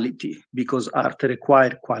in quality because art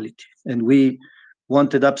requires quality, and we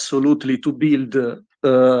wanted absolutely to build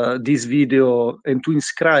this video and to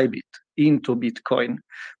inscribe it into Bitcoin.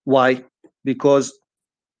 Why? Because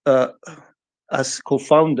as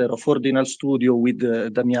co-founder of Ordinal Studio with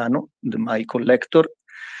Damiano, my collector,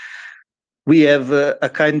 we have a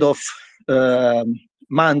kind of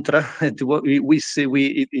mantra. We say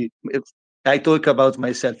I talk about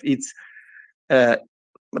myself. It's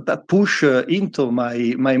push into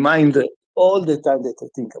my mind all the time that I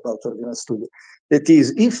think about Ordinal Studio. That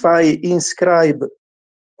is, if I inscribe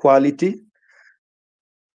quality,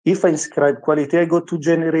 I go to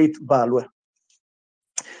generate value.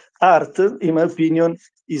 Art, in my opinion,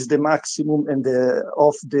 is the maximum and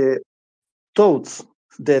of the thoughts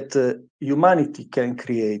that humanity can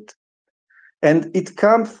create. And it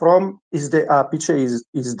comes from, is the apice,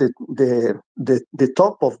 is the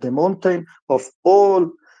top of the mountain of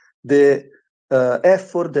all the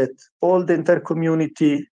effort that all the entire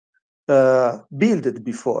community built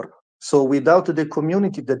before. So without the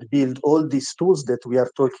community that built all these tools that we are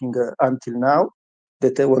talking until now,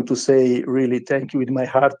 that I want to say really thank you with my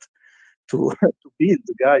heart to build,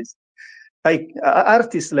 guys.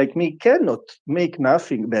 Artists like me cannot make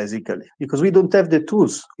nothing basically because we don't have the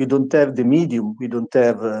tools, we don't have the medium, we don't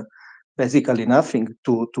have basically nothing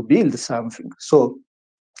to build something. So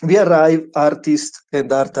we arrive, artists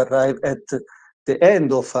and art arrive at the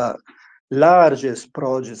end of a largest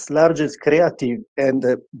project, largest creative and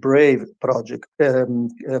brave project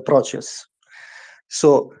process.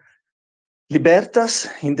 So Libertas,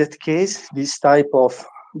 in that case, this kind of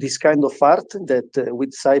art that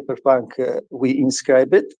with Cyberpunk we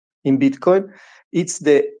inscribe it in Bitcoin, it's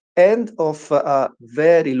the end of a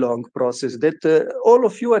very long process that all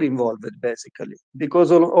of you are involved basically,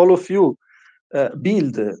 because all of you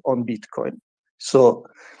build on Bitcoin. So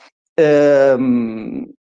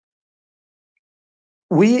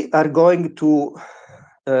we are going to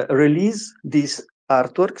release these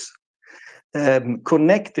artworks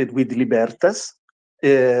connected with Libertas.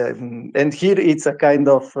 And here it's a kind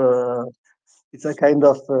of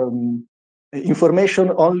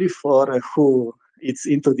information only for who it's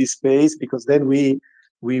into this space, because then we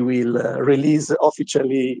will release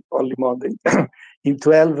officially only Monday. In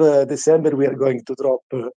 12 December, we are going to drop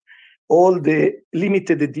all the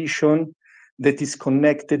limited edition that is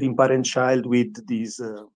connected in parent-child with this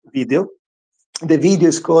video. The video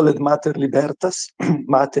is called Mater Libertas.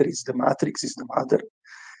 Mater is the matrix, is the mother.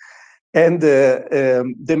 And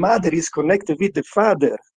the mother is connected with the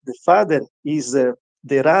father. The father is the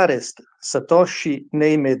rarest Satoshi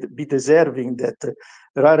named be deserving that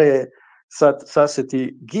rare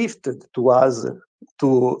society gifted to us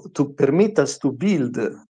to permit us to build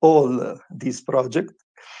all this project.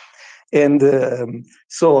 And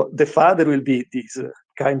so the father will be this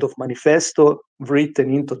kind of manifesto written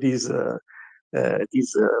into this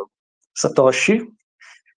Satoshi.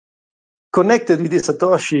 Connected with the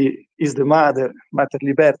Satoshi is the mother, Mater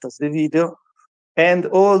Libertas, the video, and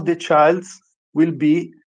all the childs will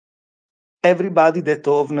be everybody that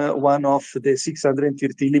own one of the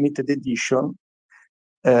 630 limited edition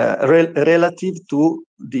relative to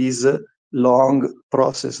this long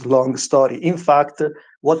process, long story. In fact,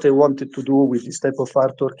 what I wanted to do with this type of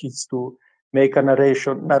artwork is to make a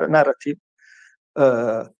narrative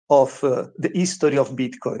of the history of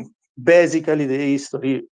Bitcoin, basically the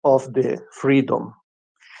history of the freedom.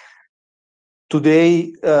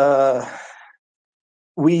 Today,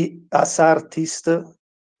 we as artists,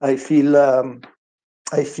 I feel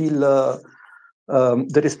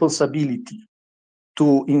the responsibility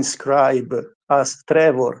to inscribe, as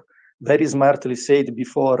Trevor very smartly said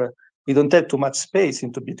before, we don't have too much space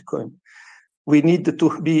into Bitcoin. We need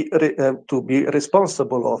to be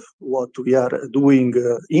responsible of what we are doing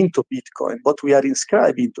into Bitcoin, what we are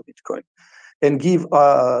inscribing into Bitcoin, and give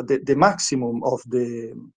the maximum of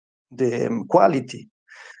the quality,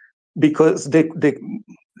 because the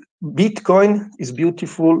Bitcoin is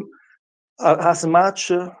beautiful as much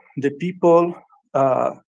the people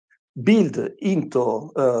build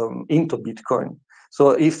into Bitcoin.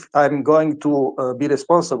 So if I'm going to be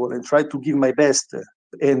responsible and try to give my best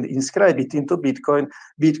and inscribe it into Bitcoin,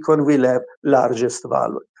 Bitcoin will have largest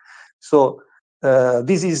value. So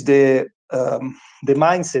this is the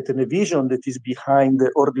mindset and the vision that is behind the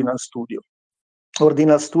Ordinal Studio.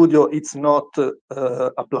 Ordinal Studio, it's not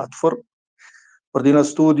a platform. Ordinal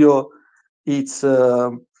Studio, it's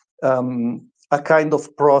a kind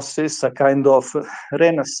of process, a kind of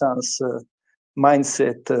Renaissance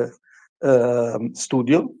mindset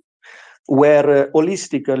studio, where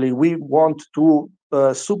holistically we want to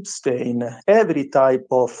sustain every type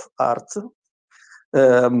of art.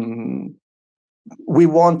 We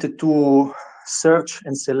wanted to search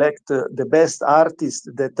and select the best artists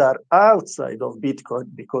that are outside of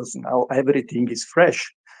Bitcoin, because now everything is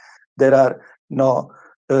fresh. There are no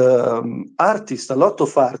artists, a lot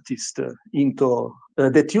of artists into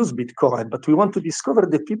that use Bitcoin, but we want to discover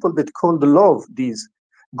the people that love this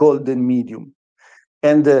golden medium,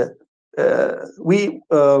 and we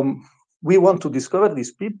want to discover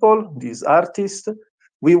these people, these artists.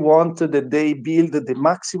 We want that they build the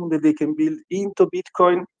maximum that they can build into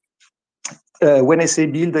Bitcoin. When I say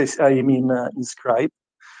build, I mean inscribe.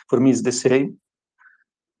 For me, it's the same.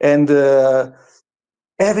 And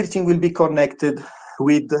everything will be connected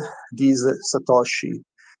with this Satoshi,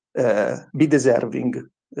 be deserving,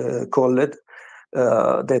 call it,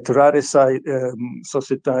 that Rare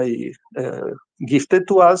Society gifted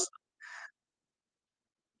to us.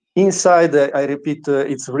 Inside, I repeat,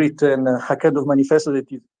 it's written a kind of manifesto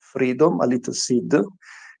that is freedom, a little seed.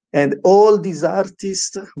 And all these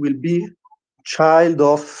artists will be child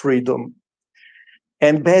of freedom.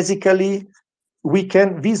 And basically, we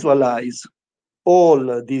can visualize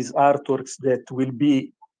all these artworks that will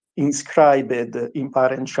be inscribed in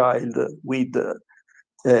parent-child with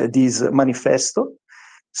this manifesto.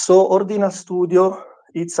 So Ordinal Studio,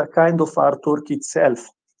 it's a kind of artwork itself.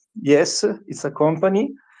 Yes, it's a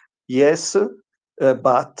company. Yes,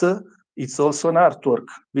 but it's also an artwork,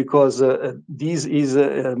 because this is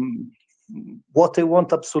what I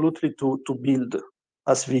want absolutely to build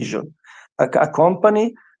as vision. A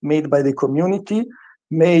company made by the community,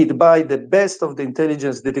 made by the best of the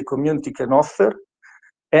intelligence that the community can offer,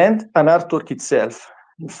 and an artwork itself.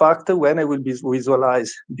 In fact, when I will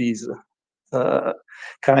visualize this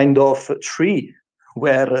kind of tree,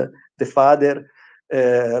 where the father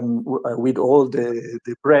with all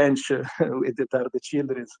the branch that are the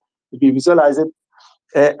children to be visualized,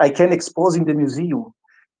 I can expose in the museum.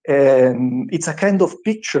 And it's a kind of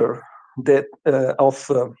picture that of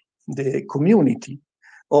the community,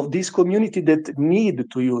 of this community that need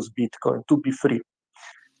to use Bitcoin to be free.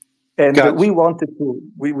 And Gotcha. we wanted to,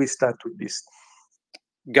 we start with this.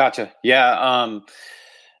 Gotcha. Yeah.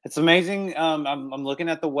 It's amazing. I'm looking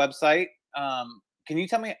at the website. Can you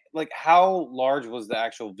tell me, like, how large was the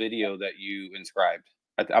actual video that you inscribed?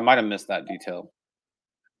 I might have missed that detail.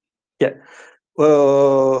 Yeah.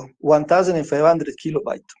 1,500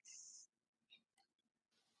 kilobytes.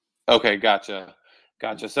 Okay, gotcha.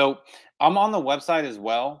 So I'm on the website as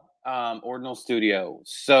well, Ordinal Studio.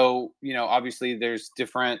 So, you know, obviously there's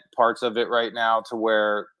different parts of it right now, to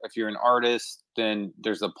where if you're an artist, then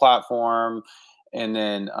there's a platform, and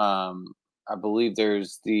then I believe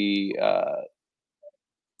there's the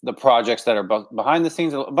projects that are behind the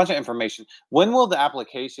scenes, a bunch of information. When will the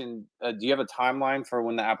application, do you have a timeline for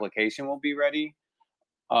when the application will be ready?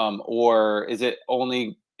 Or is it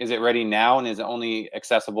ready now, and is it only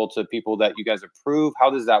accessible to people that you guys approve? How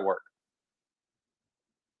does that work?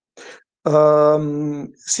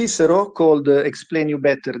 Cicero could explain you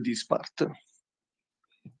better this part.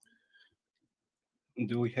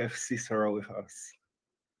 Do we have Cicero with us?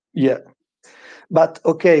 Yeah, but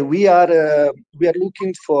okay, we are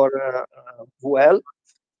looking for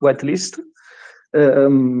whitelist,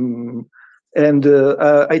 and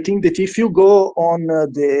I think that if you go on our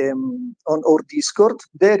Discord,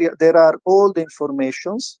 there are all the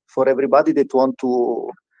informations for everybody that want to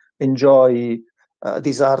enjoy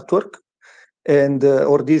this artwork, and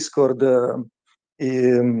our Discord.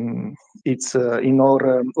 It's in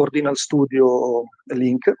our Ordinal Studio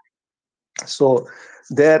link. So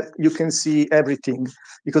there you can see everything,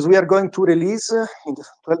 because we are going to release in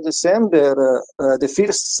 12 December the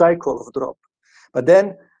first cycle of drop, but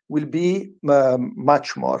then will be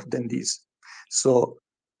much more than this. So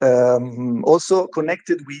also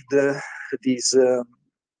connected with this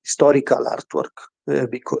historical artwork,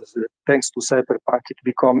 because thanks to Cyberpunk it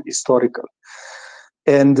become historical.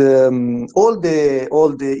 And all the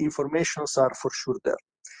informations are for sure there.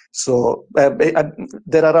 So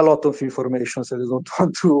there are a lot of information, so I don't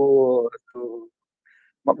want to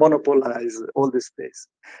monopolize all the space.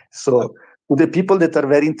 So to the people that are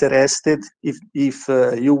very interested, if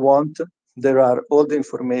you want, there are all the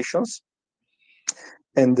informations,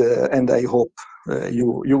 and I hope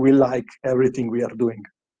you will like everything we are doing.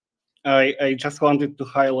 I just wanted to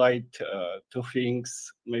highlight two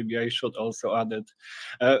things. Maybe I should also add it.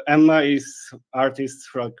 Emma is artist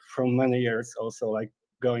from many years, also like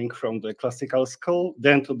going from the classical school,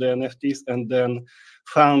 then to the NFTs, and then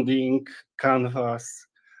founding Canvas.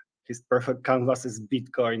 His perfect canvas is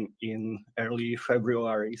Bitcoin in early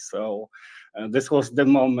February. So this was the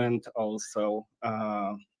moment also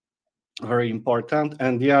very important.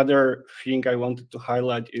 And the other thing I wanted to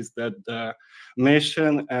highlight is that the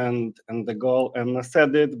mission and the goal, Emma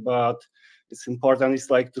said it, but it's important, it's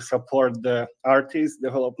like to support the artists,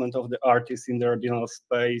 development of the artists in the Ordinal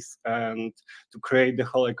space, and to create the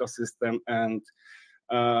whole ecosystem, and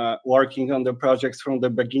working on the projects from the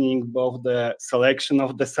beginning, both the selection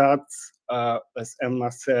of the sats, as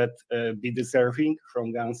Emma said, Be Deserving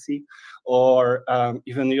from Gansi, or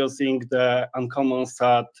even using the uncommon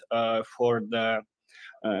sat for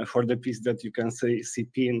the piece that you can see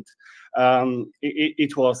pinned.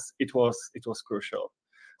 It was crucial.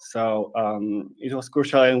 So it was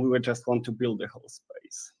crucial, and we would just want to build the whole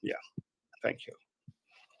space. Yeah, thank you.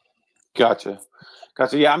 Gotcha.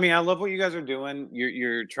 Yeah, I mean, I love what you guys are doing.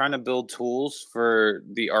 You're trying to build tools for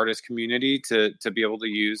the artist community to be able to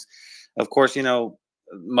use. Of course, you know,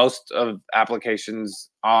 most of applications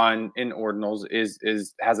in Ordinals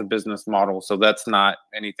has a business model, so that's not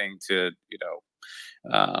anything to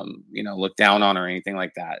look down on or anything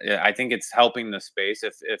like that. I think it's helping the space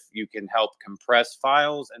if you can help compress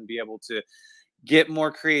files and be able to get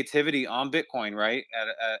more creativity on Bitcoin, right?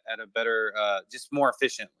 At a better, just more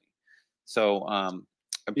efficiently. So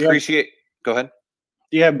appreciate. Yeah. Go ahead.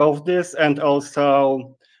 Yeah, both this and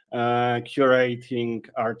also curating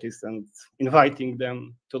artists and inviting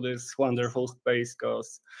them to this wonderful space,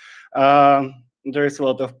 because there is a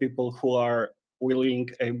lot of people who are willing,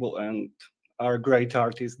 able, and are great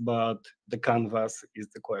artists, but the canvas is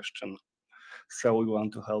the question. So we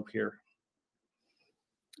want to help here.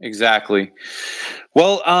 Exactly.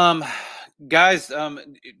 Well, guys,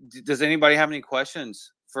 does anybody have any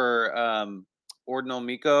questions for Ordinal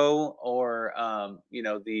Miko or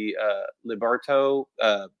the Liberto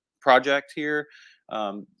project here?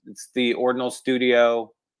 It's the Ordinal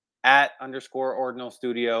Studio @_Ordinal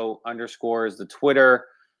Studio _ is the Twitter.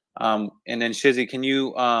 And then Shizzy, can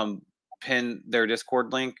you pin their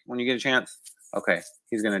Discord link when you get a chance? Okay,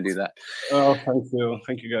 he's gonna do that. Oh,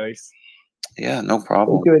 thank you guys. Yeah, no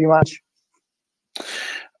problem. Thank you very much.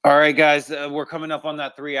 All right, guys, we're coming up on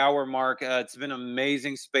that 3-hour mark. It's been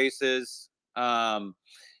amazing spaces. We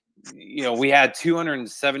had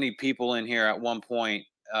 270 people in here at one point.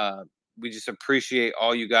 We just appreciate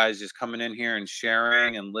all you guys just coming in here and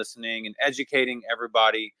sharing and listening and educating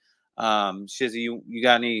everybody. Shizzy, you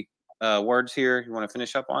got any words here you want to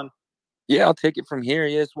finish up on? Yeah, I'll take it from here.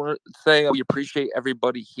 Yeah, just want to say we appreciate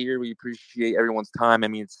everybody here. We appreciate everyone's time. I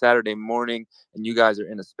mean, it's Saturday morning, and you guys are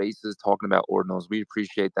in the spaces talking about Ordinals. We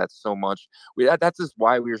appreciate that so much. That's just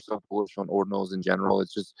why we are so bullish on Ordinals in general.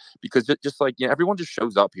 It's just because everyone just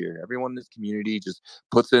shows up here. Everyone in this community just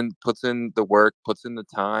puts in the work, puts in the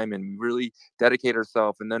time, and really dedicate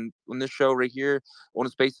ourselves. And then on this show right here, on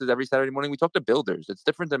the spaces every Saturday morning, we talk to builders. It's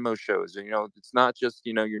different than most shows. It's not just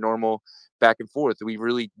your normal back and forth. We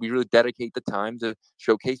really dedicate the time to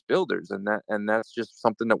showcase builders, and that's just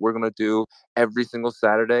something that we're going to do every single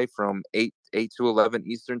Saturday from 8 to 11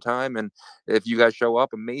 Eastern time. And if you guys show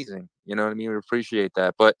up, amazing. You know what I mean? We appreciate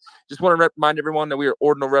that. But just want to remind everyone that we are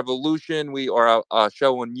Ordinal Revolution. We are a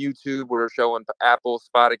show on YouTube. We're a show on Apple,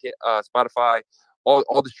 Spotify,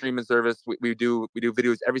 all the streaming service. We do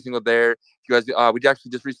videos every single day. You guys, we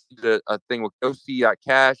actually just received a thing with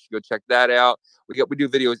GoSee.cash. Go check that out. We do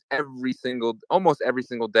videos almost every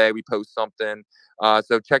single day. We post something.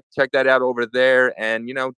 So check that out over there, and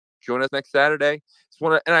join us next Saturday.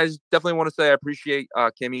 I just definitely want to say I appreciate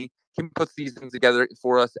Kimi. Kimi puts these things together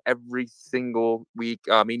for us every single week.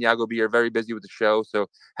 Me and Yago B are very busy with the show, so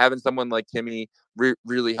having someone like Kimi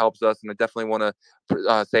really helps us. And I definitely want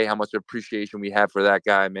to say how much appreciation we have for that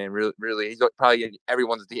guy, man. Really, he's probably in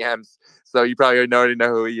everyone's DMs, so you probably already know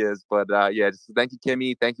who he is. But just thank you,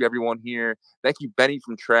 Kimi. Thank you, everyone here. Thank you, Benny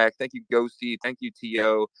from Track. Thank you, Ghosty. Thank you,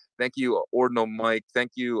 T.O. Thank you, Ordinal Mike.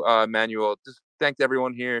 Thank you, Manuel. Just thanks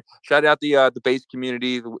everyone here. Shout out the base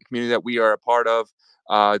community, the community that we are a part of.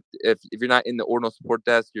 If you're not in the Ordinal support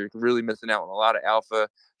desk, you're really missing out on a lot of alpha.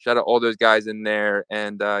 Shout out all those guys in there,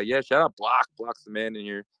 and yeah, shout out Block. Block's the man in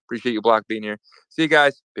here. Appreciate you, Block, being here. See you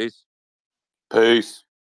guys. Peace. Peace.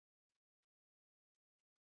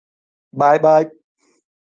 Bye bye.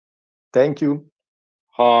 Thank you.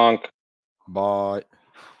 Honk. Bye.